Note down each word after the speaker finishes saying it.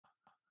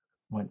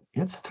when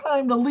it's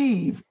time to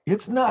leave,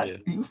 it's not, Yeah.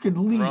 you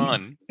can leave.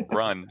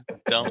 Run.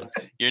 Don't,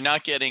 you're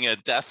not getting a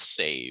death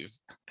save.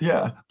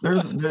 Yeah,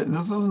 this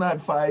is not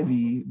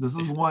 5e, this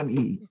is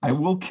 1e. I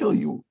will kill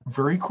you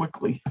very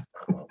quickly.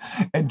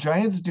 And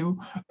giants do,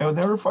 and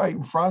they were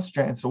fighting frost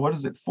giants. So what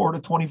is it, 4 to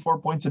 24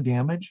 points of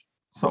damage?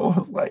 So it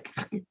was like,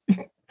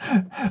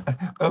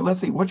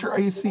 let's see, what's your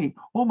AC?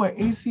 Oh, my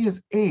AC is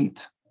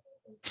 8.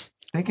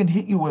 They can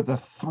hit you with a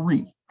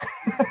 3.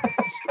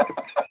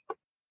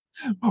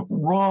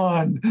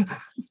 Run.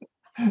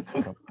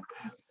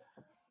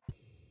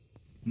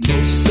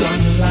 Most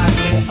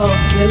unlikely of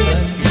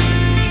villains,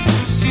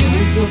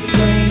 swords of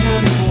pain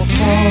and more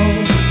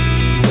pause.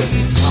 Does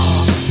it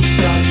talk?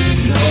 Does it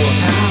know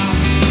how?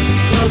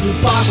 Does it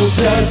bottle?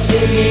 Does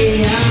it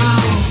meow?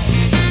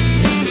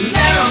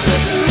 Let on the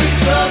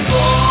cerebral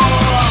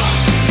bore.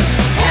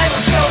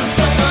 Heaven show him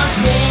so much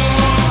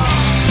more.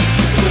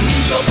 When you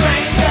go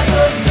brains at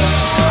the door.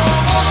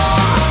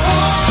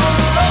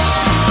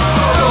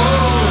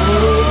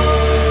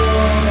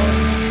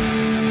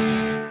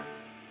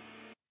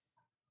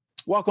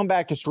 Welcome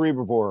back to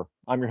Cerebrivore.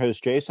 I'm your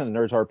host, Jason, the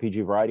Nerds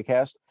RPG Variety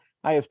Cast.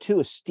 I have two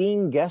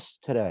esteemed guests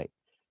today.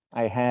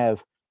 I'm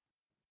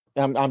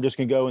just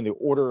going to go in the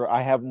order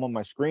I have them on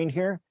my screen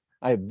here.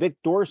 I have Vic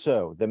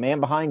Dorso, the man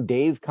behind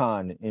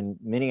DaveCon in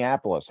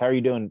Minneapolis. How are you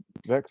doing,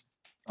 Vic?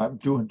 I'm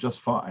doing just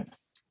fine.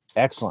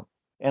 Excellent.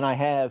 And I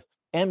have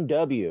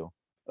MW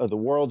of the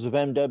Worlds of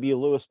MW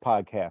Lewis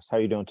podcast. How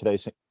are you doing today,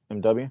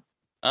 MW?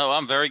 Oh,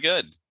 I'm very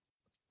good.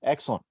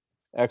 Excellent.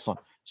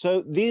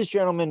 So these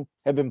gentlemen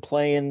have been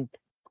playing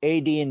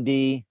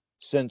AD&D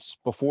since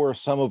before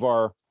some of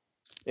our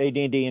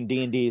AD&D and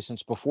D&D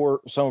since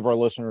before some of our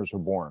listeners were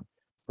born,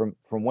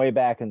 from way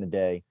back in the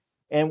day.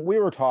 And we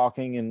were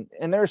talking,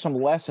 and there are some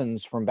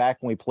lessons from back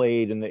when we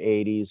played in the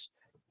 80s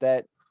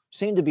that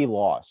seem to be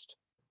lost.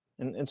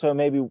 And so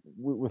maybe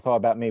we thought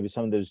about maybe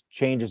some of those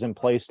changes in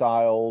play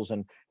styles.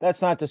 And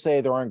that's not to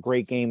say there aren't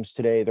great games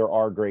today. There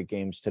are great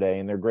games today,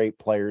 and they're great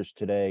players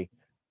today.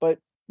 But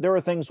there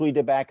are things we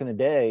did back in the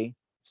day.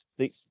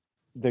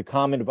 The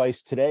common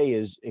advice today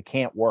is it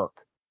can't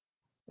work.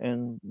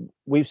 And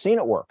we've seen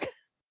it work.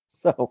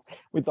 So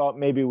we thought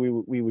maybe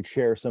we would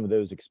share some of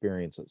those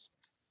experiences.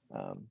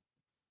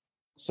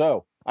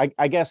 So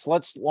I guess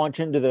let's launch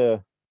into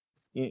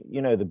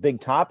the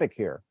big topic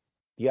here,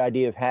 the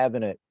idea of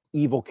having an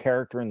evil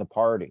character in the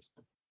party.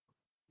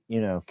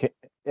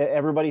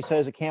 Everybody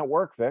says it can't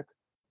work, Vic.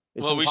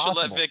 It's well, impossible.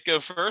 We should let Vic go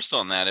first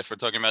on that if we're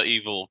talking about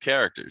evil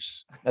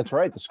characters. That's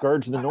right, the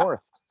Scourge of the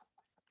North.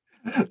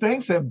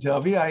 Thanks,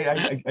 MW.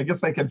 I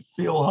guess I can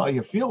feel how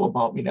you feel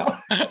about me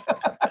now.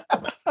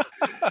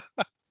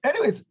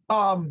 Anyways,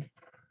 I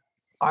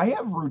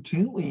have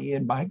routinely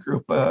in my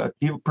group a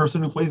evil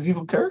person who plays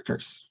evil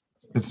characters.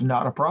 It's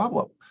not a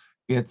problem.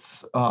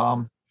 It's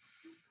my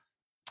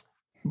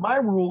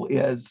rule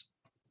is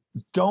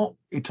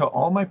to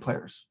all my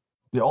players,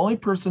 the only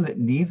person that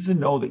needs to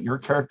know that your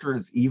character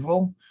is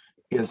evil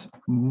is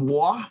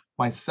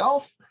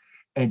myself,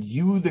 and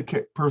you,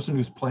 the person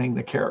who's playing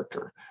the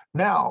character.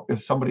 Now,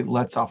 if somebody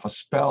lets off a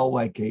spell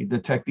like a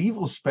detect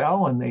evil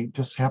spell and they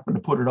just happen to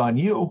put it on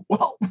you,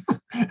 well,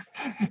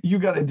 you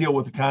got to deal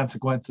with the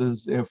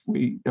consequences. If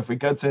it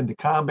gets into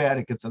combat,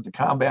 it gets into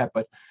combat.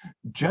 But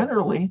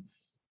generally,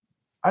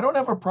 I don't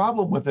have a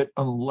problem with it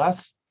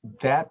unless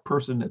that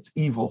person that's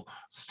evil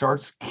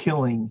starts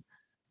killing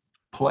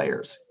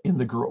players in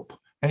the group.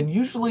 And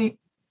usually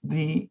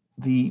the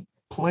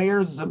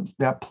players,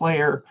 that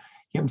player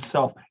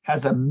himself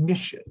has a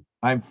mission.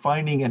 I'm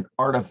finding an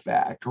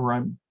artifact, or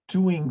I'm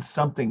doing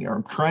something, or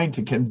I'm trying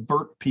to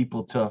convert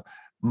people to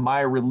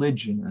my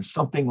religion or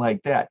something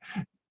like that.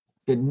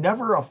 It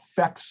never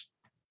affects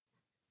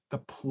the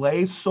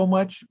play so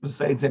much,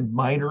 besides in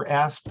minor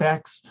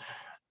aspects,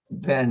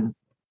 than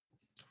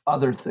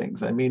other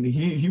things. I mean,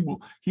 he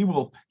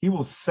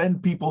will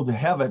send people to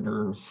heaven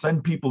or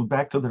send people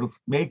back to their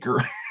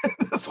maker.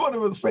 That's one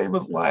of his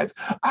famous lines.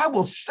 I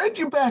will send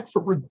you back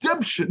for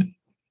redemption.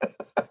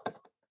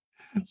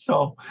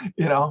 So,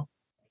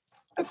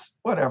 it's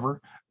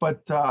whatever.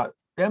 But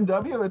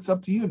MW, it's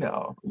up to you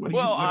now.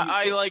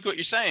 I like what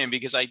you're saying,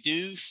 because I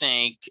do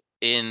think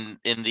in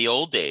the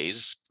old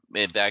days,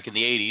 back in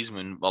the 80s,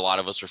 when a lot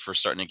of us were first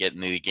starting to get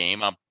into the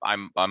game,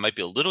 I might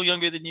be a little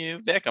younger than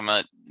you, Vic. I'm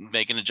not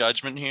making a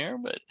judgment here,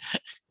 but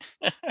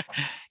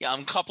yeah,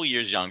 I'm a couple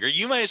years younger.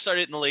 You might have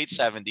started in the late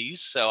 70s,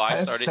 so I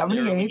started in the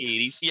early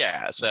 80s.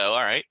 Yeah, so all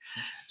right.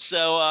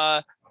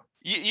 So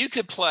you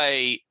could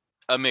play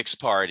a mixed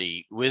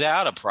party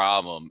without a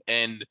problem.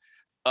 And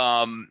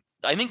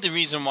I think the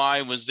reason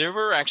why was there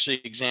were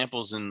actually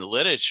examples in the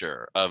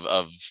literature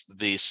of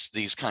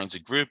these kinds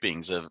of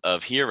groupings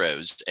of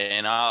heroes.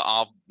 And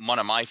one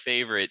of my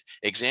favorite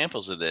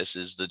examples of this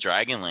is the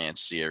Dragonlance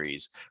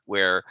series,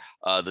 where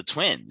the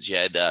twins, you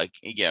had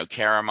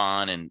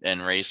Caramon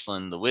and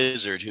Raistlin the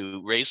Wizard,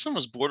 who Raistlin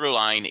was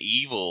borderline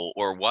evil,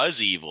 or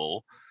was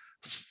evil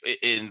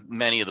in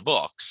many of the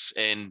books,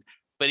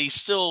 but he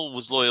still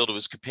was loyal to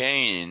his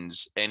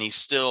companions, and he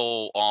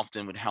still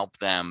often would help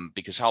them,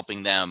 because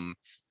helping them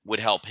would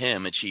help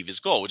him achieve his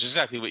goal, which is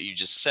exactly what you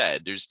just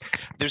said.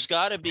 There's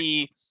got to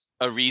be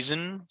a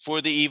reason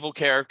for the evil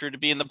character to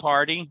be in the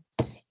party,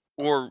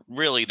 or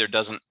really there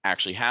doesn't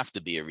actually have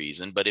to be a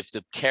reason. But if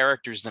the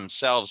characters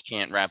themselves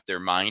can't wrap their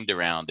mind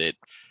around it,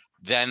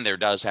 then there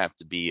does have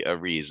to be a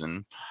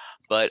reason.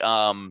 But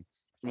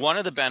one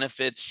of the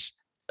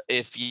benefits,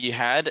 if you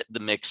had the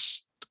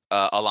mixed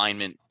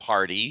alignment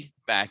party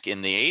back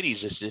in the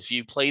 80s, is if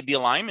you played the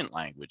alignment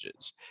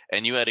languages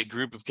and you had a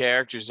group of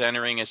characters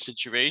entering a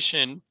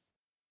situation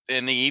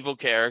and the evil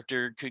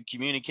character could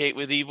communicate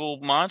with evil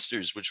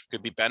monsters, which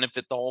could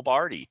benefit the whole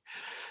party.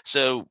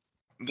 So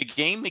the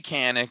game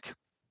mechanic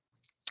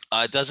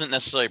doesn't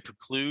necessarily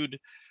preclude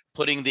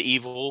putting the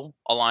evil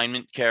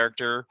alignment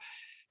character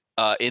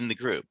in the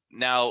group.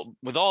 Now,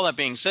 with all that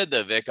being said,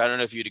 though, Vic, I don't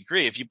know if you'd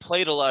agree. If you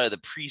played a lot of the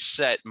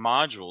preset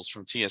modules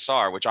from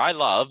TSR, which I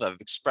love,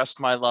 I've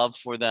expressed my love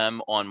for them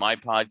on my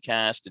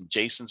podcast and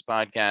Jason's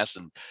podcast,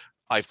 and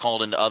I've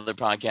called into other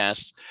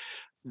podcasts,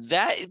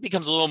 that it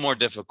becomes a little more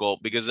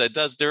difficult because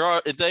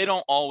they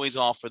don't always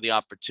offer the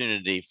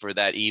opportunity for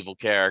that evil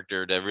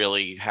character to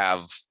really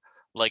have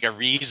like a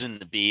reason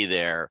to be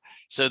there.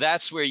 So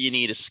that's where you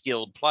need a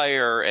skilled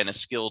player and a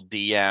skilled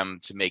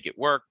DM to make it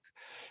work.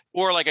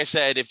 Or like I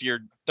said, if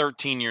you're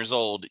 13 years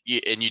old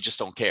and you just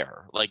don't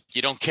care, like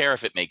you don't care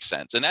if it makes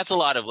sense. And that's a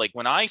lot of like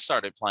when I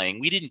started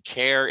playing, we didn't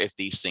care if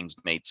these things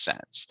made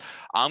sense.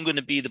 I'm going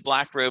to be the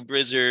Black Robe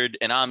Wizard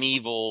and I'm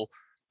evil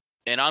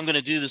and I'm going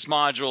to do this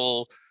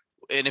module.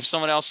 And if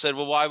someone else said,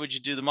 well, why would you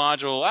do the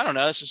module? I don't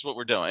know. It's just what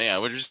we're doing. Yeah,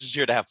 we're just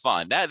here to have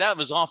fun. That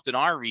was often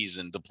our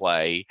reason to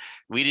play.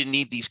 We didn't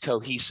need these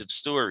cohesive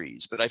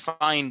stories. But I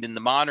find in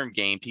the modern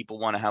game, people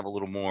want to have a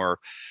little more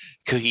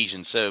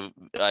cohesion. So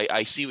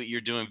I see what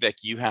you're doing, Vic.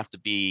 You have to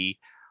be,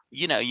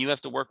 you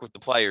have to work with the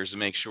players to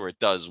make sure it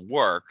does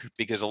work,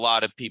 because a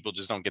lot of people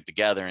just don't get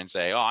together and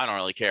say, oh, I don't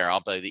really care.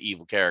 I'll play the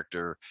evil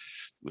character,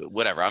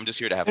 whatever. I'm just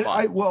here to have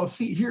fun. Well,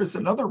 see, here's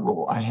another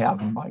rule I have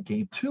in my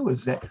game too,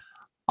 is that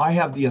I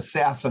have the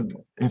assassin.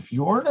 If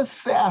you're an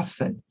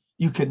assassin,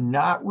 you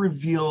cannot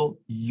reveal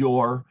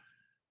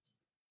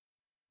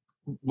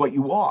what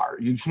you are.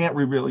 You can't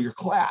reveal your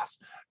class.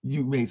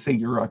 You may say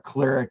you're a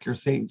cleric, you're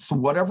saying so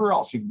whatever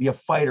else, you can be a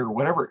fighter,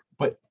 whatever.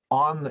 But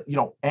on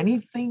the,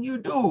 anything you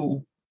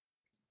do,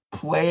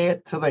 play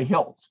it to the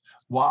hilt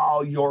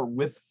while you're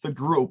with the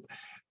group.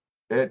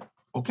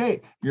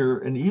 Okay, you're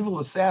an evil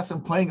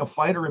assassin playing a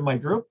fighter in my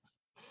group,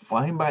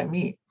 fine by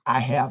me. I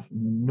have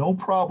no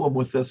problem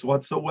with this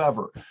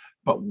whatsoever.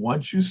 But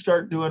once you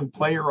start doing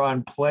player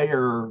on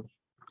player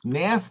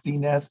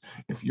nastiness,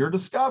 if you're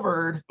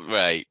discovered,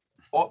 right,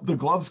 the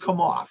gloves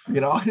come off.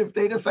 If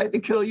they decide to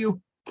kill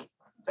you,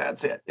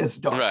 that's it. It's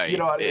done. Right.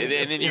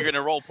 And then you're going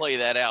to role play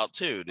that out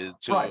too to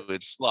right.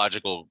 Its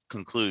logical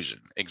conclusion.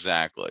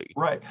 Exactly.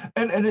 Right.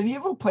 And an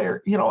evil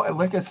player,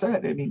 like I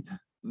said, I mean,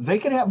 they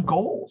can have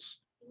goals.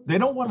 They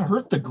don't want to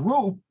hurt the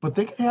group, but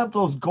they can have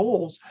those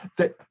goals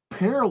that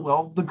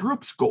parallel the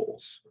group's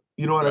goals.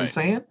 You know what right. I'm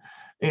saying?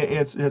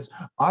 It's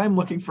I'm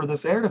looking for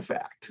this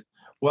artifact.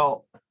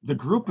 Well, the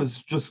group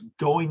is just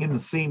going in the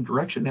same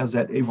direction as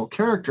that evil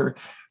character.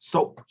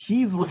 So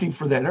he's looking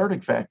for that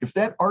artifact. If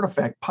that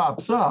artifact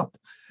pops up,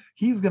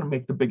 he's going to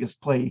make the biggest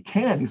play he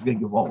can. He's going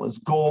to give all his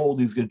gold.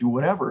 He's going to do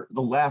whatever.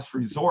 The last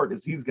resort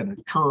is he's going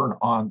to turn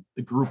on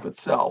the group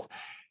itself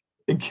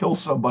and kill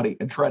somebody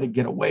and try to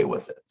get away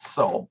with it.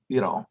 So,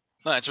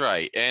 That's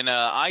right. And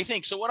I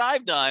think, so what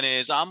I've done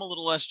is I'm a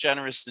little less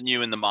generous than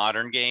you in the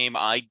modern game.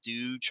 I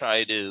do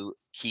try to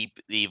keep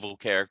the evil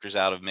characters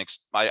out of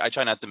mixed. I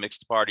try not to mix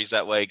the parties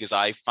that way, because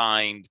I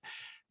find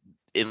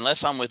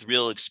unless I'm with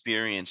real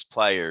experienced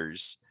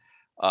players,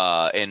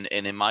 and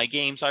in my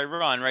games I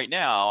run right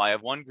now, I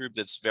have one group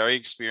that's very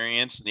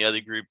experienced and the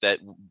other group that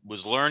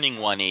was learning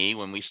 1E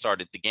when we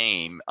started the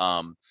game.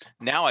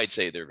 Now I'd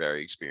say they're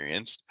very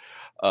experienced,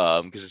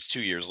 because it's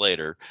 2 years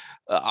later.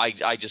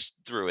 I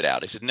just threw it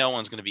out. I said, no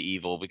one's going to be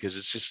evil, because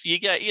it's just, you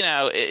get,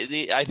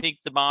 I think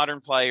the modern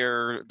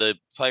player, the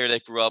player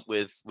that grew up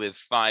with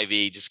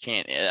 5E just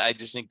can't, I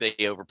just think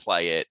they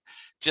overplay it.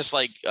 Just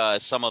like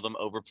some of them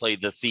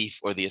overplayed the thief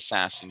or the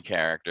assassin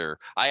character.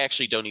 I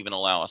actually don't even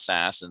allow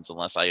assassins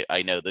unless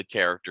I know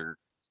the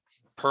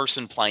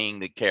person playing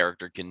the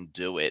character can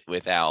do it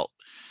without,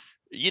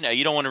 you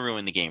don't want to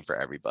ruin the game for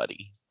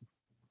everybody.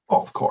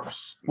 Oh, of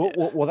course.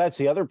 Well, that's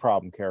the other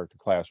problem character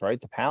class,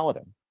 right? The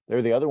paladin.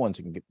 They're the other ones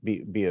that can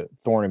be a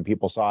thorn in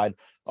people's side.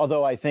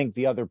 Although I think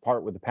the other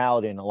part with the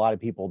paladin, a lot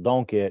of people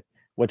don't get,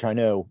 which I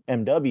know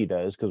MW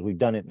does because we've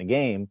done it in the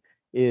game,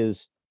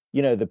 is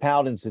the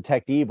paladins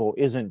detect evil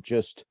isn't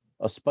just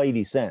a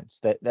spidey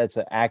sense. That's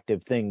an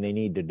active thing they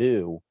need to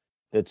do.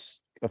 That's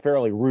a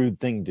fairly rude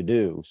thing to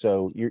do.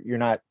 So you're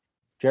not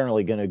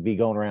generally going to be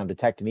going around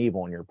detecting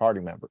evil on your party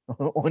member,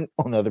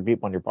 on other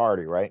people on your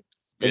party, right?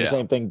 Yeah. The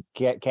same thing,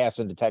 cast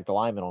and detect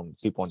alignment on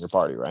people on your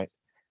party, right?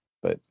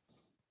 But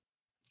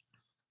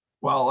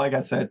well, like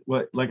I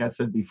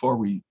said before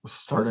we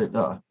started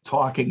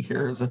talking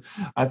here, is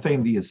I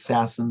think the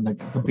assassin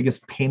the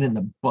biggest pain in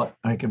the butt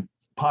I can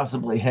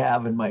possibly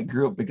have in my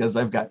group, because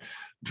I've got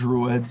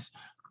druids,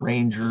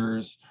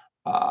 rangers,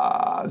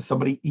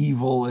 somebody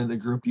evil in the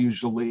group,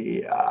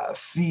 usually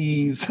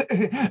thieves,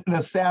 an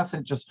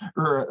assassin,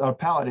 or a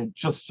paladin,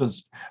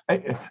 it's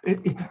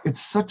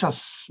such a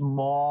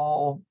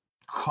small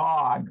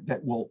cog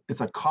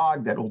it's a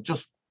cog that will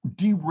just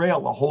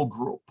derail a whole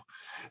group.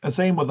 The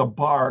same with a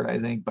bard, I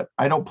think, but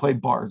I don't play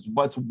bards.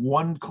 But it's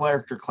one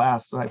character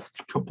class that I've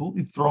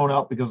completely thrown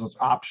out because it's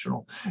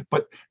optional.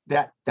 But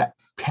that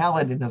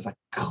paladin is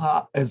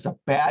a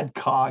bad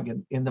cog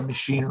in the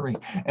machinery,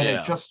 and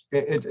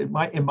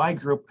in my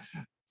group,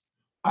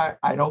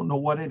 I don't know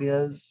what it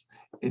is.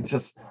 It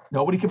just,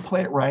 nobody can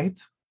play it right.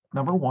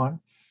 Number one.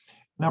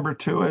 Number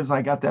two is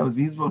I got those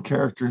evil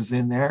characters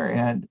in there,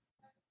 and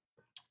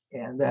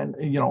then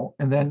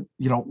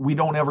we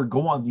don't ever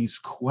go on these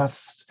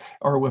quests,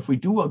 or if we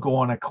do go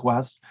on a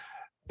quest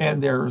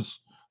and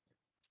there's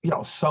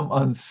some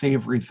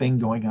unsavory thing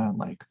going on,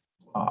 like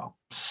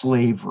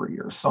slavery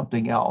or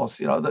something else,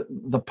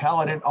 the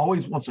paladin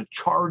always wants to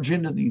charge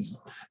into these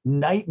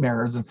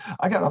nightmares, and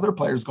I got other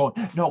players going,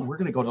 no, we're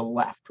going to go to the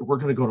left, or we're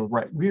going to go to the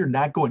right, we're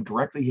not going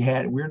directly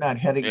ahead, we're not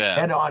heading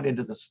head on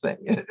into this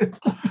thing.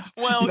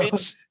 Well,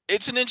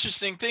 it's an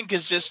interesting thing,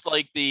 because just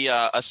like the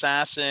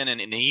assassin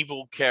and an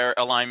evil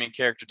alignment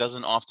character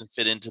doesn't often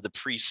fit into the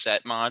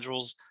preset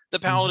modules, the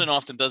paladin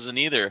often doesn't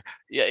either.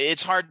 Yeah,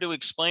 it's hard to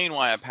explain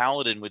why a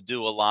paladin would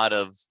do a lot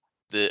of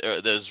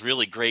those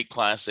really great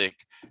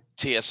classic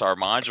TSR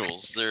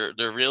modules. They're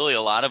really,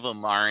 a lot of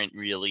them aren't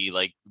really,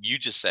 like you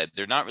just said,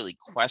 they're not really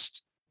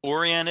quest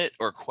oriented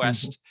or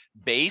quest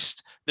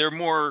based. They're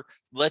more,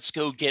 let's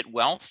go get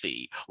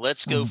wealthy,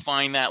 let's go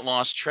find that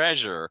lost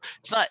treasure.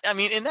 It's not, I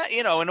mean, in that,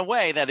 in a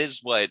way, that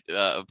is what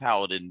a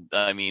paladin,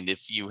 I mean,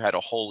 if you had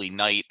a holy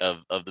knight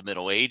of the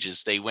Middle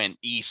Ages, they went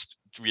east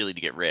really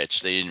to get rich.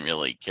 They didn't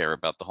really care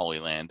about the Holy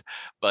Land,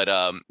 but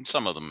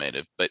some of them made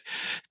it. But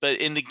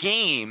in the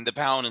game, the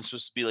paladin's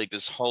supposed to be like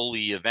this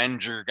holy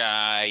avenger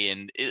guy,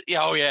 and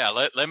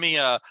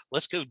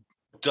let's go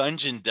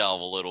dungeon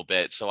delve a little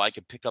bit so I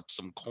could pick up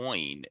some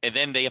coin, and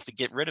then they have to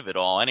get rid of it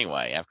all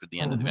anyway after the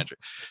end of the adventure.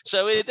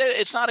 So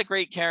it's not a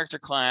great character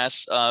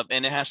class,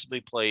 and it has to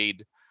be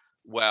played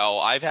well.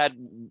 I've had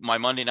my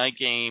Monday night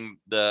game,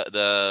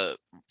 the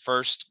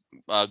first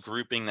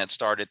grouping that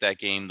started that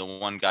game, the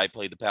one guy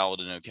played the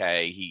paladin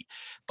okay.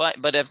 But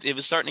it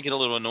was starting to get a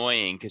little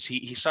annoying, because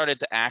he started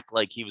to act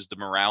like he was the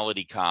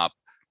morality cop,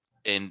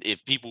 and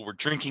if people were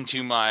drinking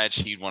too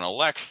much, he'd want to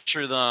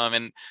lecture them.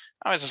 And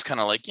I was just kind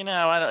of like,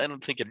 I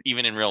don't think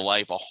even in real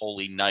life, a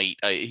holy knight,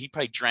 he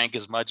probably drank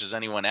as much as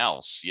anyone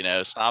else.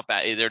 Stop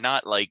that. They're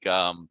not like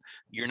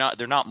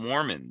they're not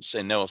Mormons,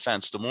 and no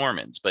offense to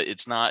Mormons, but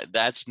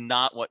that's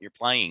not what you're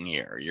playing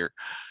here.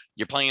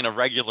 You're playing a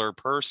regular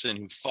person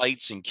who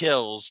fights and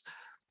kills,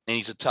 and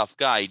he's a tough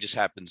guy. He just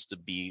happens to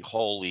be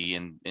holy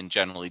and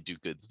generally do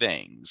good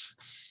things.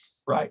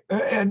 Right.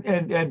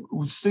 And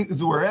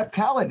we're at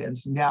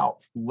paladins. Now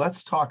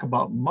let's talk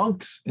about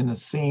monks in the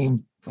same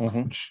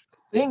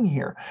thing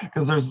here,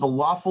 because there's the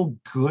lawful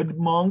good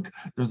monk,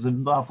 there's the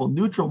lawful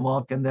neutral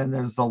monk, and then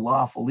there's the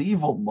lawful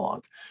evil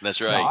monk.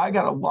 That's right. Now, I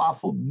got a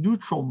lawful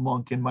neutral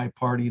monk in my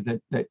party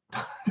that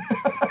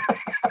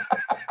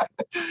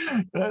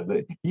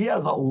he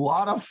has a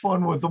lot of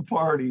fun with the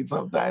party.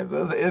 Sometimes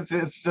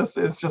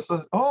it's just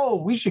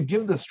oh, we should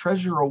give this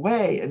treasure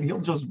away, and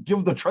he'll just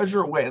give the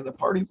treasure away, and the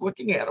party's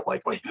looking at him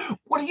like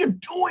what are you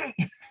doing?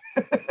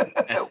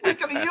 We're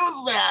going to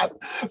use that,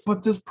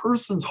 but this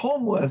person's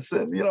homeless,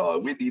 and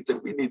we need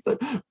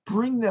to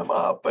bring them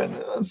up, and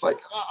it's like,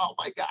 oh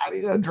my god,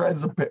 it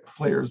drives the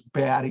players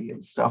batty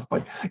and stuff.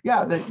 But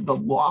yeah, the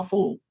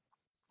lawful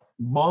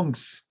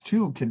monks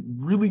too can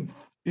really,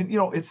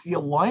 it's the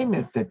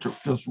alignment that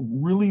just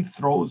really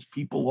throws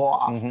people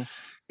off,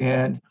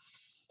 and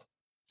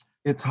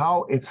it's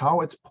how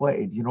it's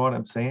played. You know what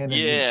I'm saying?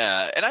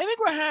 Yeah, and I think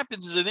what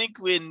happens is,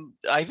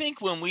 I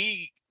think when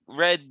we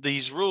read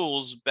these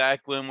rules back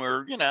when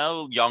we're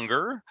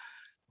younger,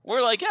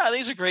 we're like, yeah,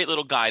 these are great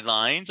little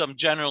guidelines, I'm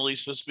generally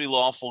supposed to be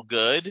lawful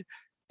good,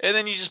 and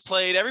then you just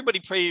everybody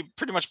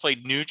pretty much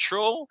played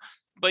neutral,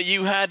 but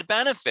you had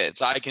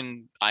benefits. I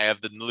have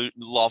the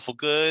lawful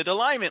good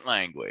alignment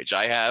language,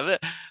 I have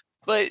it.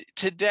 But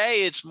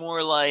today it's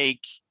more like,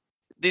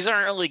 these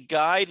aren't really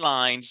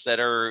guidelines that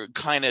are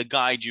kind of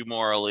guide you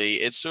morally.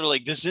 It's sort of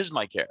like, this is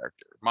my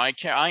character.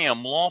 I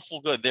am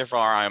lawful good, therefore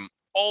I'm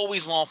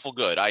always lawful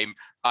good.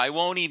 I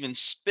won't even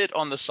spit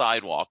on the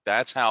sidewalk.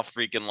 That's how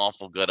freaking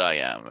lawful good I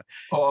am.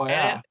 Oh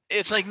yeah. And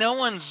it's like no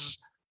one's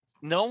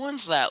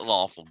that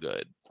lawful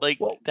good. Like,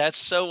 that's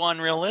so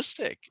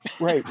unrealistic.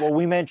 Right.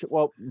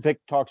 Well,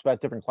 Vic talks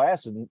about different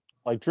classes,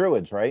 like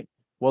druids, right?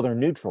 Well, they're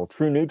neutral,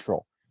 true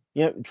neutral.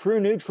 True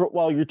neutral.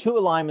 Well, your two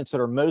alignments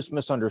that are most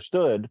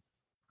misunderstood.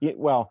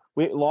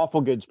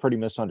 Lawful good's pretty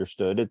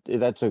misunderstood.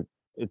 It's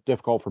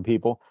difficult for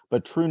people,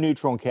 but true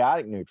neutral and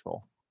chaotic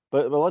neutral.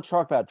 But let's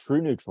talk about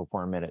true neutral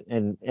for a minute,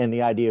 and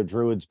the idea of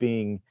druids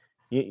being,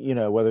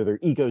 whether they're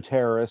eco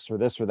terrorists or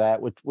this or that,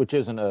 which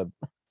isn't a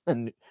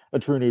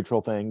true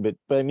neutral thing. But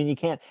I mean, you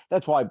can't.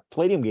 That's why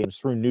Palladium games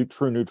threw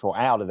true neutral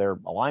out of their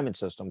alignment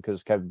system,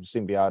 because Kevin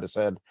Symbiote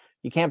said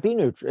You can't be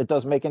neutral. It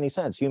doesn't make any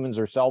sense. Humans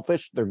are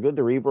selfish. They're good.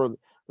 They're evil,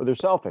 or they're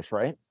selfish,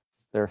 right?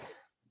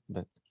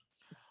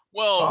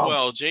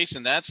 Well,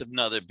 Jason, that's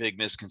another big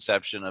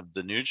misconception of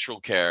the neutral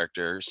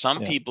character.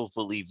 Some Yeah. people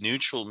believe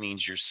neutral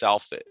means you're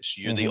selfish.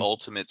 You're the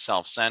ultimate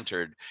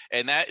self-centered,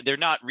 and that they're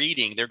not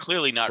reading. They're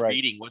clearly not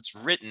reading what's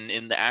written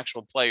in the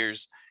actual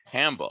player's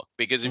handbook.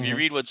 Because if you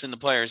read what's in the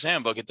player's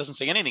handbook, it doesn't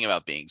say anything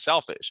about being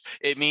selfish.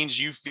 It means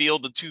you feel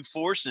the two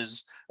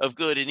forces of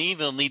good and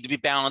evil need to be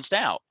balanced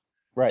out.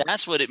 Right.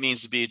 That's what it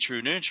means to be a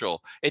true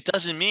neutral. It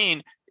doesn't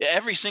mean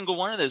every single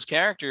one of those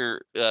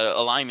character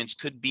alignments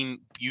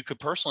you could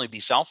personally be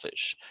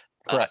selfish.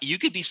 You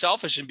could be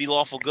selfish and be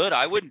lawful good.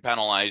 I wouldn't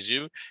penalize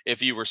you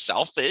if you were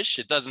selfish.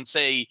 It doesn't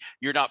say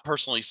you're not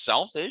personally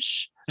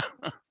selfish.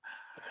 The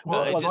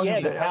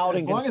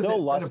paladin can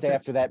still lust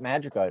after that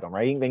magic item,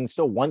 right? They can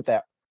still want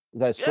that.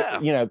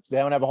 You know, they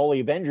don't have a Holy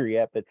Avenger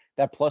yet, but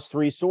that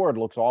 +3 sword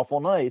looks awful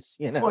nice.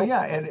 You know. Well,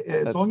 yeah, and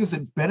as long as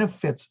it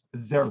benefits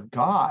their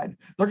god,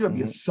 they're going to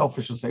be as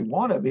selfish as they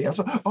want to be.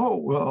 So, oh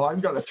well,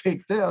 I'm going to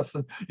take this,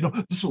 and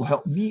this will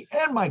help me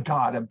and my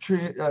god.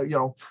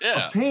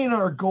 Obtain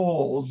our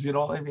goals.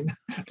 I mean,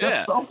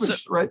 that's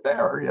selfish right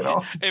there.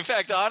 In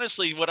fact,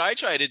 honestly, what I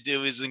try to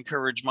do is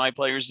encourage my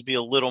players to be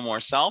a little more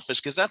selfish,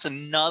 because that's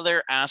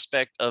another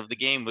aspect of the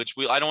game. Which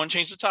I don't want to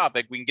change the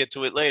topic. We can get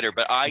to it later,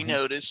 but I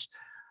notice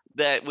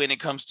that when it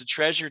comes to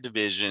treasure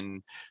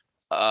division,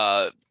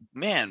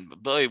 man,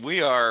 boy, we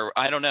are,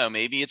 I don't know,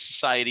 maybe it's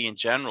society in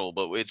general,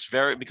 but it's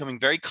becoming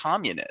very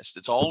communist.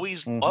 It's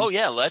always, oh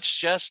yeah, let's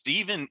just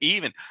even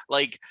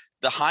like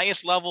the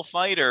highest level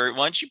fighter.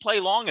 Once you play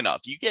long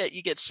enough, you get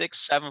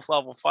 6th, 7th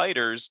level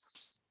fighters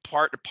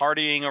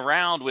partying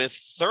around with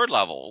 3rd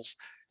levels,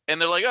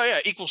 and they're like, oh yeah,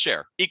 equal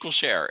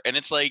share. And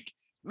it's like,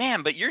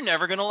 man, but you're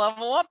never going to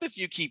level up if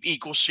you keep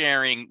equal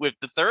sharing with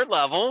the 3rd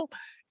level.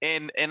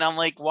 And I'm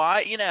like, why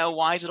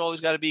is it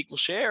always got to be equal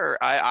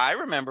share? I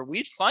remember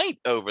we'd fight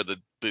over the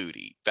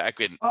booty back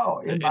in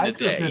my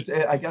the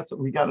day. I guess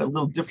we got a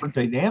little different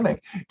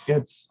dynamic.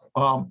 It's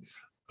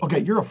okay,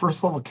 you're a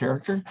 1st level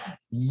character.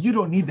 You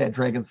don't need that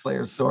Dragon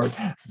Slayer sword.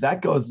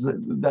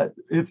 That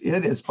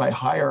it is by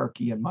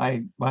hierarchy in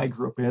my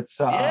group. It's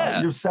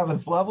you're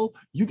 7th level,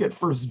 you get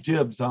first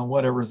dibs on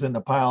whatever's in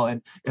the pile.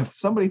 And if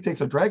somebody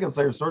takes a Dragon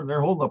Slayer sword and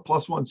they're holding a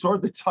 +1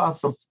 sword, they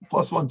toss the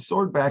 +1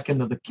 sword back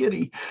into the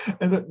kitty.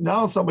 And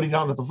now somebody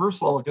down at the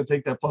 1st level can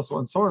take that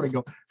 +1 sword and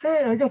go,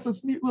 hey, I got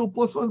this neat little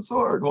 +1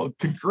 sword. Well,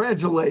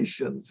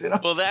 congratulations.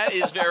 Well,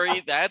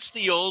 that's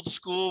the old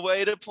school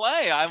way to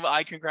play.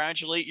 I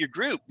congratulate your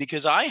group,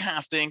 because I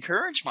have to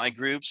encourage my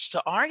groups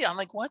to argue. I'm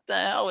like, what the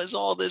hell is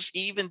all this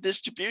even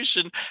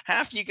distribution?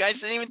 Half you guys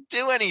didn't even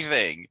do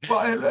anything.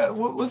 Well,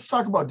 let's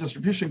talk about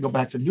distribution. Go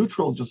back to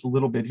neutral just a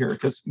little bit here,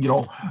 because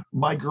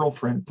my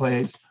girlfriend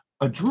plays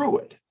a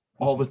druid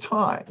all the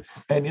time,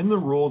 and in the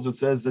rules it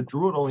says the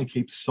druid only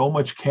keeps so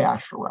much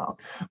cash around.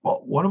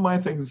 Well, one of my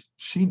things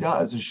she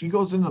does is she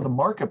goes into the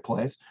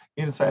marketplace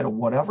inside of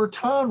whatever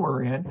town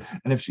we're in,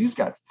 and if she's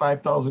got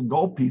 5,000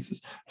 gold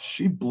pieces,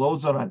 she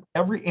blows it on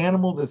every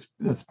animal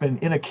that's been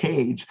in a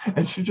cage,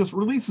 and she just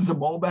releases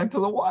them all back to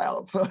the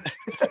wild. So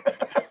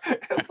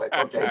it's like,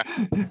 okay,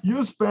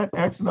 you spent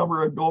X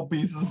number of gold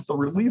pieces, so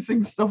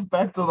releasing stuff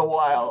back to the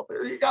wild.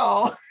 There you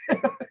go.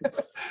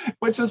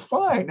 Which is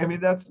fine. I mean,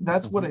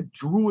 that's what a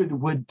druid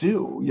would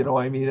do.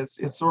 I mean,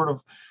 it's sort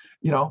of,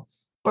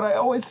 but I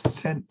always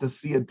tend to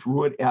see a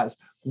druid as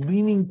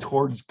leaning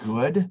towards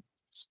good.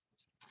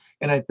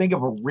 And I think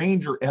of a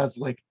ranger as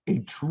like a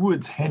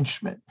druid's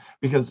henchman,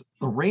 because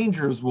the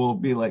rangers will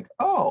be like,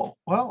 I'm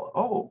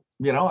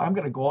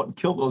going to go out and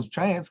kill those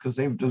giants because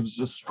they've been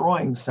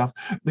destroying stuff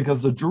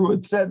because the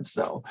druid said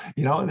so.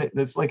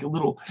 It's like a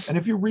little, and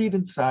if you read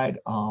inside,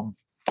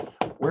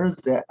 where is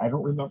that? I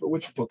don't remember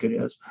which book it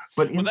is,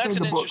 but that's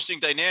an interesting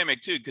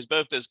dynamic too, because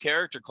both those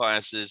character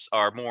classes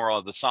are more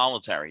of the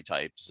solitary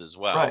types as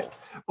well. Right.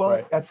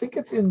 Well, I think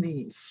it's in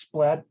the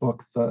Splat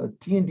book, the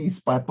D&D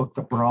Splat book,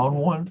 the brown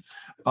one.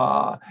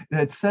 And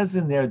it says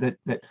in there that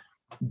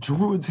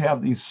druids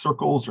have these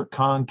circles or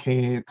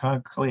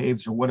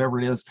conclaves or whatever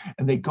it is,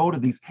 and they go to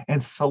these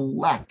and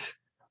select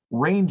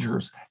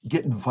rangers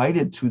get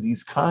invited to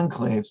these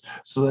conclaves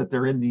so that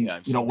they're in these,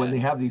 when they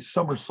have these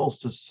summer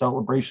solstice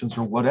celebrations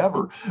or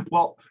whatever.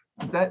 Well,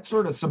 that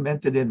sort of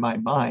cemented in my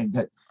mind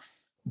that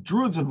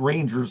druids and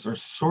rangers are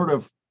sort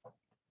of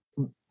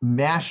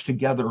mashed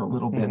together a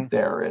little bit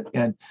there.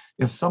 And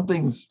if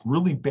something's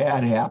really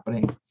bad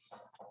happening,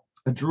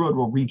 a druid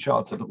will reach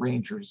out to the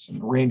rangers,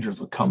 and the rangers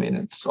will come in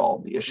and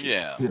solve the issue.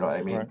 Yeah. You know what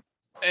I mean? Right.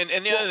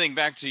 And the other thing,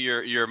 back to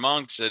your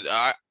monks,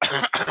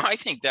 I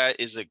think that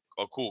is a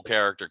cool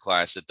character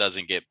class that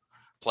doesn't get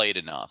played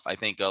enough. I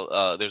think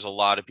there's a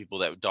lot of people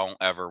that don't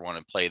ever want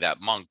to play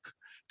that monk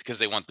because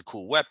they want the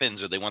cool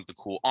weapons or they want the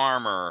cool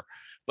armor.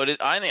 But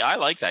I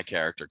like that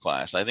character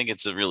class. I think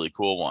it's a really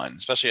cool one,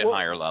 especially at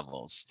higher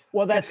levels.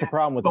 Well, that's the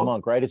problem with the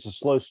monk, right? It's a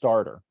slow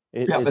starter.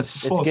 It's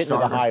getting to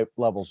the high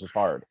levels is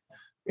hard.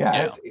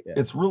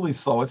 It's really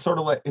slow. It's sort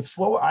of like, it's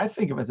slow. I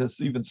think of it as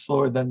even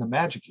slower than the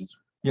magic user.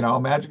 A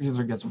magic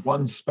user gets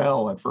one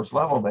spell at 1st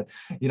level, but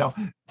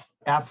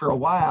after a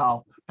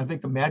while, I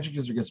think the magic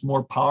user gets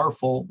more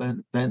powerful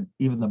than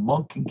even the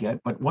monk can get.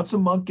 But once a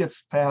monk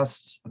gets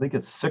past, I think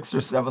it's 6th or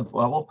 7th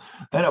level,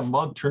 then a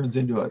monk turns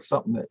into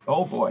something that,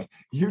 oh boy,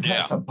 you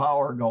got some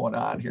power going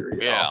on here.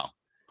 You know?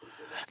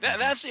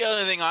 That's the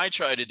other thing I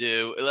try to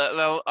do.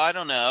 I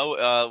don't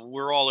know.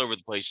 We're all over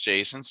the place,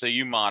 Jason. So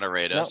you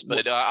moderate us,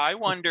 but I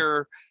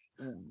wonder,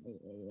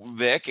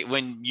 Vic,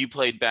 when you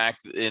played back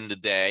in the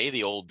day,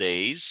 the old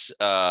days,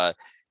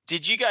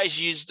 did you guys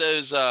use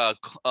those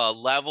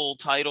level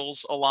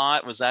titles a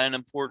lot? Was that an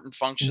important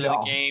function of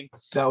the game?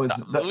 That was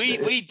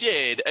we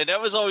did, and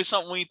that was always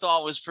something we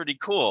thought was pretty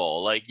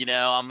cool. Like, you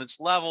know, I'm this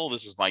level,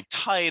 this is my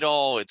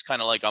title. It's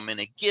kind of like I'm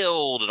in a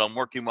guild and I'm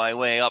working my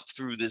way up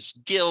through this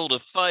guild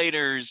of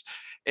fighters.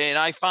 And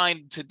I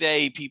find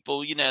today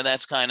people, you know,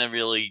 that's kind of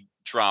really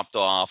dropped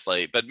off.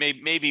 Like, but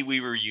maybe we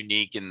were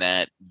unique in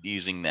that,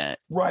 using that.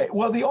 Right.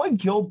 Well, the only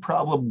guild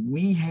problem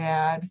we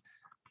had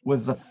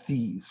was the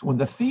thieves. When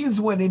the thieves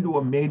went into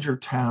a major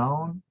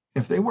town,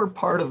 if they were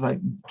part of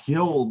the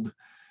guild,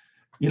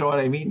 you know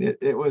what I mean?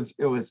 It was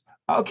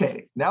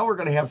okay, now we're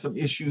going to have some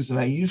issues. And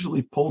I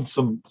usually pulled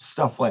some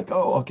stuff like,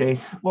 oh, okay,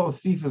 well, a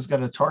thief is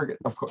going to target,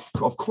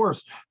 of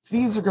course,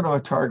 thieves are going to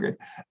target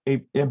a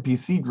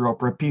NPC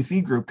group or a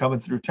PC group coming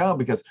through town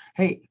because,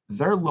 hey,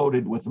 they're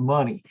loaded with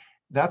money.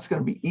 That's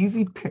going to be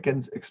easy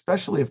pickings,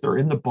 especially if they're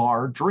in the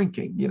bar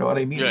drinking, you know what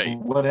I mean? Right.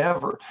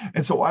 Whatever.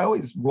 And so I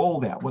always roll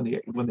that when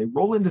they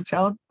roll into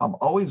town, I'm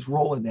always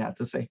rolling that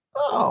to say,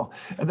 oh,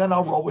 and then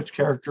I'll roll which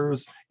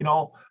characters, you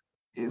know,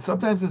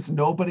 sometimes it's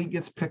nobody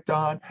gets picked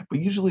on, but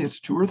usually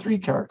it's 2 or 3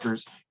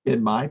 characters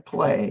in my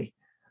play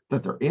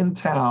that they're in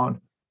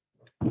town.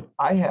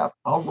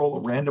 I'll roll a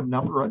random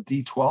number on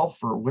D12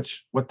 for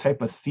what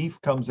type of thief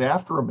comes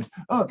after him.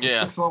 Oh, it's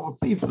a 6th level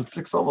thief. The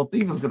 6th level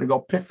thief is going to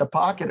go pick the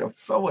pocket of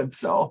so and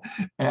so.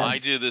 I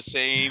do the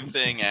same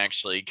thing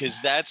actually,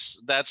 because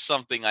that's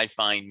something I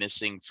find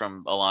missing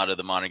from a lot of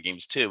the modern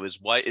games too.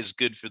 Is what is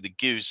good for the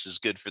goose is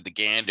good for the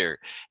gander,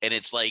 and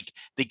it's like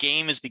the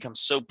game has become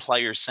so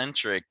player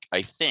centric.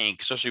 I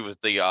think, especially with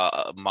the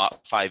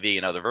 5e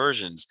and other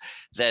versions,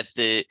 that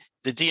the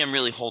DM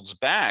really holds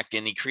back,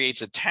 and he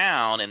creates a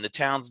town, and the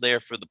town's there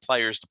for the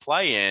players to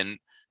play in,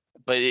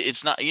 but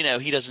it's not, you know,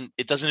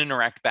 it doesn't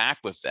interact back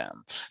with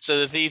them. So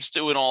the thief's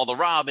doing all the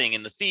robbing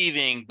and the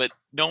thieving, but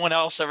no one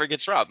else ever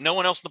gets robbed. No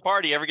one else in the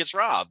party ever gets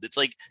robbed. It's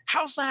like,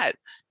 how's that?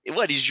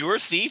 What, is your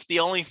thief the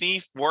only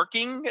thief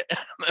working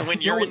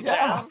when you're in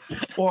town?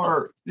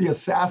 Or the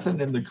assassin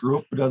in the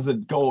group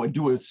doesn't go and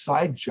do a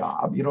side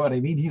job. You know what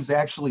I mean? He's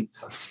actually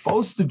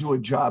supposed to do a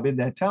job in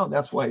that town.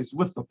 That's why he's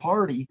with the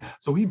party.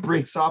 So he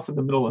breaks off in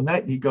the middle of the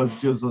night and he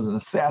does an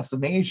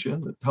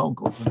assassination. The town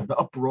goes in an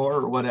uproar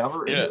or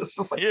whatever. And it's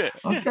just like,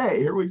 okay,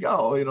 here we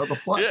go. You know, the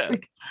plot. Yeah.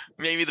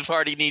 Maybe the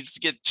party needs to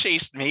get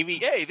chased. Maybe,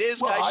 hey,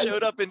 this guy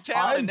showed up in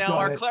town and now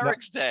our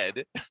cleric's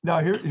dead. Now,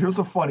 here's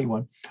a funny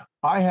one.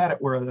 I had it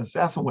where an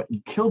assassin went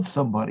and killed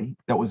somebody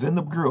that was in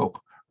the group,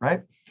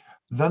 right?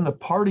 Then the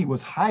party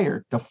was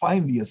hired to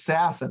find the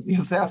assassin. The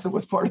assassin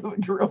was part of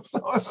the group. So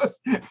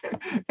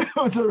it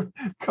was a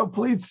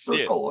complete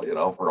circle, you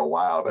know, for a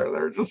while there.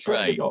 They're just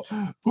trying to go,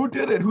 who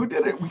did it? Who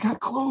did it? We got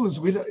clues.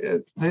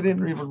 They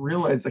didn't even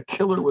realize the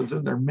killer was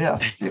in their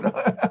midst, you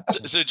know?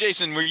 So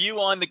Jason, were you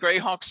on the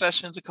Greyhawk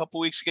sessions a couple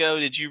weeks ago?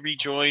 Did you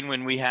rejoin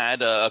when we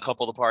had a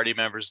couple of the party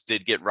members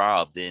did get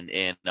robbed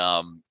in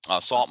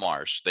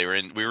Saltmarsh?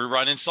 We were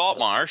running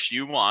Saltmarsh.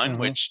 You won,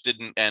 which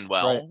didn't end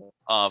well.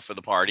 For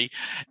the party,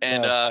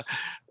 and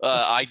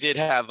I did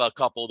have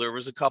there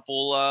was a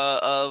couple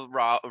of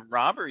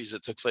robberies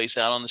that took place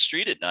out on the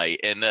street at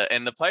night, and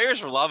the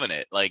players were loving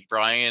it. Like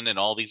Brian and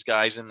all these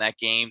guys in that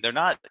game, they're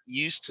not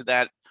used to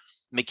that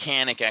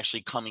mechanic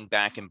actually coming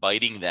back and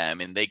biting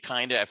them, and they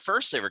kind of, at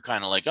first they were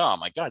kind of like, oh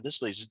my god, this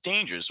place is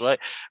dangerous. Why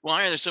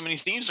are there so many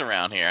thieves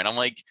around here? And I'm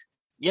like,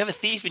 you have a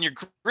thief in your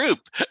group.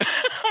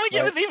 You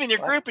have a thief in your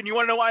group, and you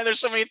want to know why there's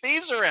so many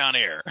thieves around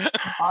here.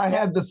 I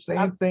had the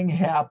same thing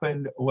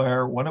happen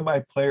where one of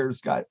my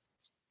players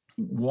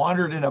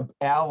wandered in an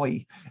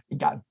alley and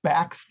got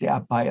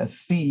backstabbed by a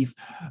thief.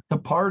 The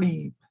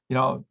party, you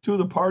know, 2 of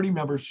the party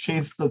members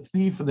chased the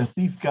thief, and the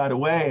thief got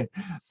away.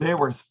 They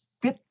were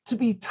fit to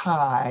be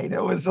tied.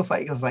 It was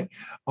like,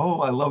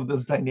 oh, I love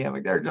this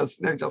dynamic. They're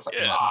just like,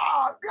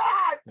 oh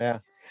God. Yeah.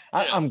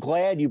 I'm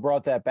glad you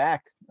brought that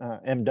back,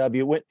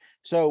 MW.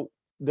 So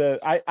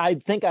I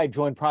think I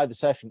joined probably the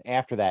session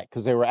after that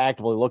because they were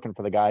actively looking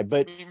for the guy.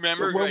 But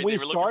remember when we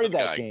started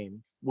that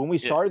game, when we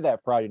started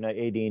that Friday night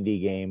AD&D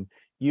game,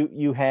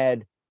 you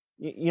had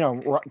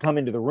come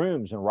into the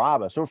rooms and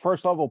rob us. So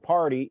first level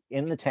party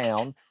in the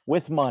town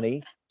with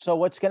money. So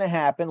what's going to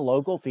happen?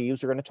 Local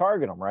thieves are going to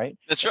target them, right?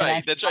 That's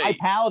right. That's right.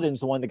 Paladin's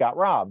the one that got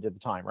robbed at the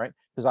time, right?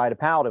 Because I had a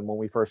paladin when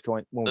we first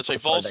joined. That's right.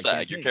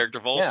 Volstagg, your character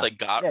Volstagg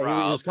got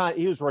robbed.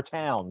 He was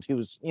retowned. He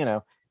was,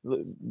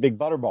 big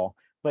butterball.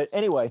 But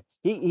anyway,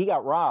 he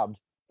got robbed,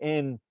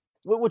 and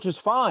which is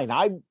fine.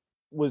 I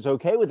was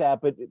okay with that.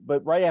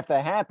 But right after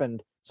that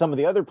happened, some of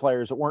the other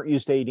players that weren't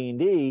used to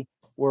AD&D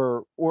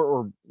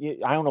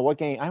I don't know what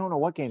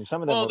game.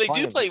 Some of them. Well, were they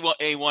do playing.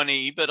 play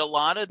A1E, but a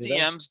lot of Do they?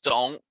 DMs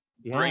don't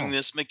bring Yeah.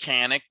 this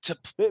mechanic to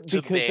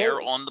Because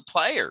bear on the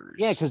players.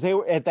 Yeah, because they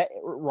were at that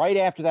right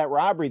after that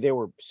robbery, they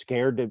were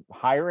scared to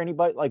hire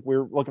anybody. Like we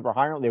were looking for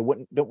hiring, they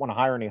didn't want to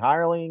hire any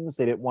hirelings.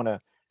 They didn't want to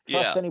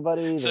trust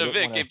anybody. So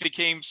Vic, it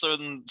became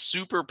some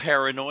super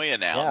paranoia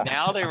now. Yeah.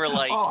 Now they were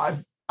like,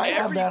 I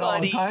have that all the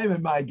everybody- time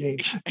in my game.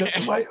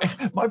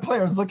 My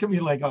players look at me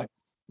like,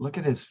 look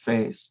at his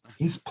face.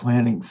 He's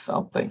planning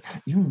something.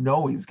 You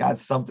know he's got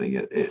something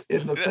in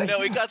the thing.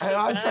 No, he got so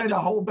I'm bad. trying to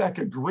hold back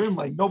a grin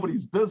like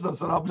nobody's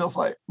business, and I'm just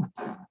like.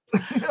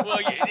 Well,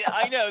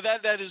 I know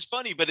that is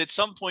funny, but at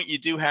some point you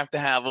do have to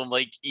have them.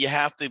 Like you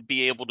have to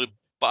be able to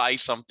buy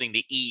something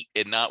to eat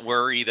and not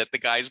worry that the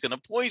guy's going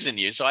to poison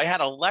you. So I had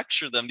to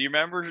lecture them. Do you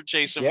remember,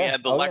 Jason? Yeah. We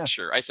had the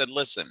lecture. I said,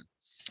 listen,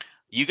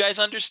 you guys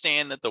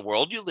understand that the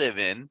world you live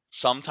in,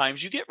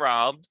 sometimes you get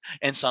robbed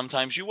and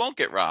sometimes you won't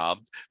get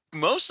robbed.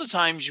 Most of the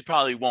times you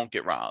probably won't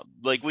get robbed.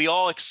 Like we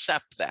all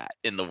accept that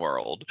in the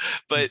world.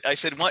 But I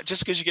said, what,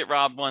 just because you get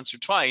robbed once or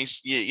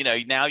twice, you know,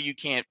 now you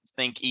can't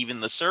think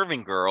even the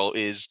serving girl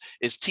is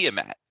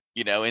Tiamat,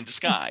 you know, in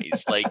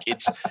disguise. Like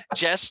it's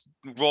just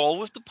roll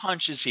with the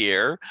punches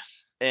here.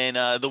 And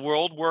the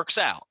world works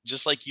out.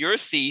 Just like your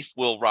thief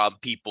will rob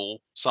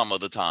people some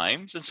of the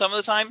times, and some of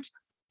the times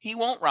he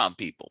won't rob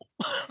people.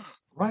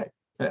 Right.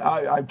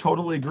 I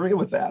totally agree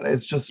with that.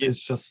 It's just,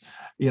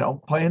 you know,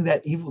 playing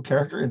that evil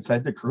character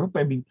inside the group.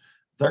 I mean,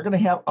 they're going to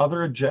have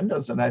other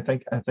agendas. And I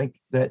think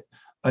that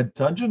a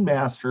dungeon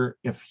master,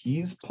 if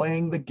he's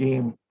playing the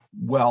game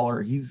well,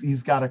 or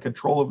he's got a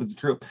control of his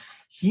group,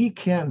 he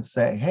can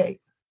say, hey,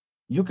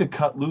 you could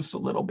cut loose a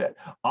little bit.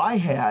 I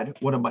had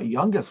one of my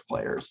youngest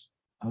players.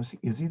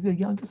 Is he the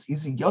youngest?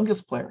 He's the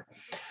youngest player.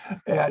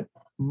 And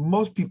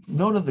most people,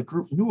 none of the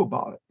group knew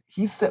about it.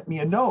 He sent me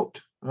a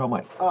note. And I'm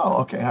like, oh,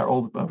 okay, I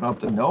rolled up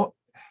the note.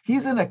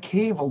 He's in a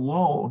cave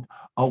alone,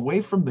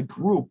 away from the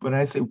group. And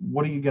I say,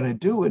 what are you going to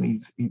do? And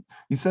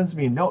he sends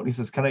me a note. And he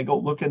says, can I go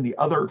look in the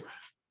other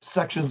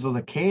sections of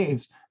the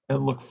caves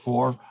and look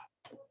for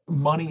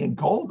money and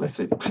gold? I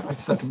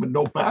sent him a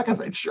note back. I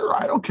said, sure,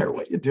 I don't care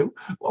what you do.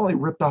 Well, he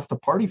ripped off the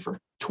party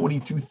for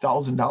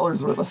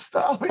 $22,000 worth of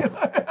stuff.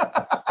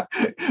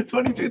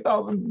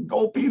 22,000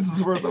 gold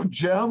pieces worth of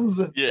gems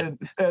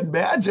and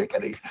magic.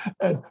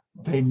 And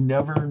they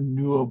never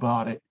knew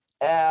about it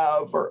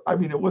ever. I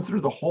mean, it went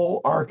through the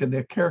whole arc and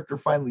the character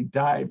finally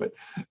died. But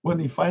when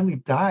he finally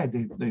died,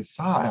 they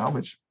saw how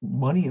much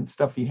money and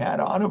stuff he had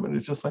on him. And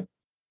it's just like,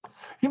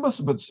 he must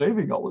have been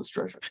saving all his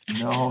treasure.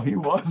 No, he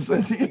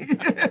wasn't.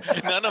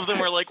 None of them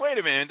were like, wait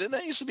a minute, didn't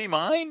that used to be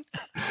mine?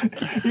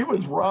 He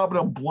was robbing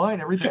them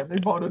blind. Every time they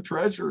found a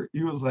treasure,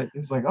 he's like,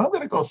 I'm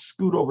going to go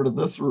scoot over to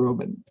this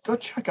room and go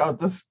check out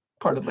this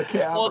part of the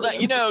cavern.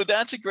 Well,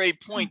 that's a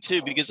great point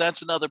too, because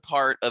that's another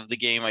part of the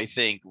game I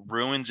think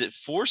ruins it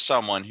for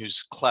someone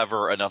who's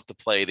clever enough to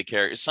play the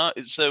character.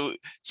 So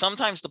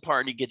sometimes the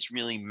party gets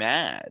really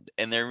mad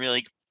and they're really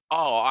like,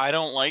 oh, I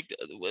don't like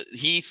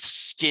he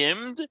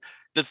skimmed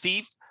the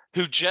thief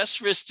who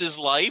just risked his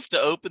life to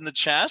open the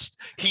chest.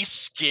 He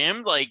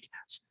skimmed, like,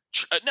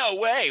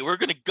 no way, we're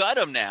gonna gut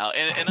him now.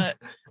 And I'm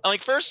like,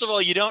 first of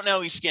all, you don't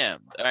know he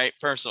skimmed. All right,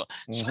 first of all.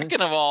 Mm-hmm.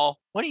 Second of all,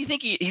 what do you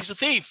think he's a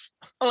thief?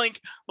 I'm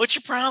like, what's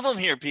your problem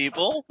here,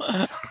 people?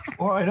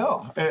 Well, I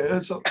know.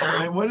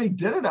 When he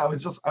did it,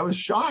 I was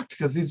shocked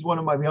because he's one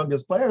of my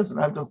youngest players, and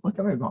I'm just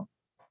looking at him going,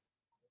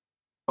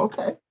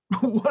 okay.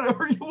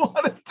 Whatever you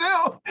want to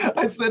do.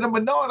 I sent him a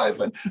note. I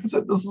said, this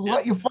is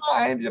what you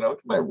find, you know,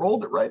 because I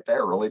rolled it right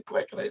there really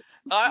quick. And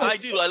I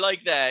do. I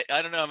like that.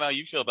 I don't know how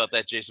you feel about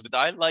that, Jason, but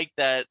I like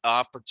that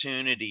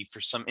opportunity for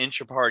some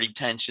intra-party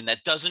tension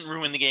that doesn't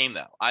ruin the game,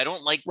 though. I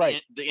don't like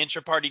the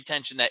intra-party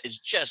tension that is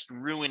just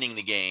ruining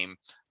the game.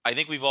 I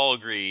think we've all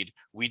agreed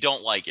we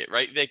don't like it,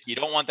 right, Vic? You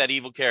don't want that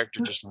evil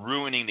character just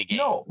ruining the game.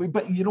 No,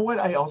 but you know what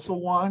I also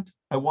want?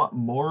 I want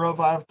more of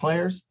our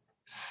players.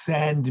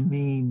 Send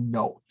me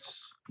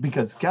notes.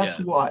 Because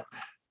guess what?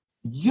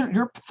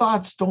 Your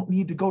thoughts don't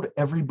need to go to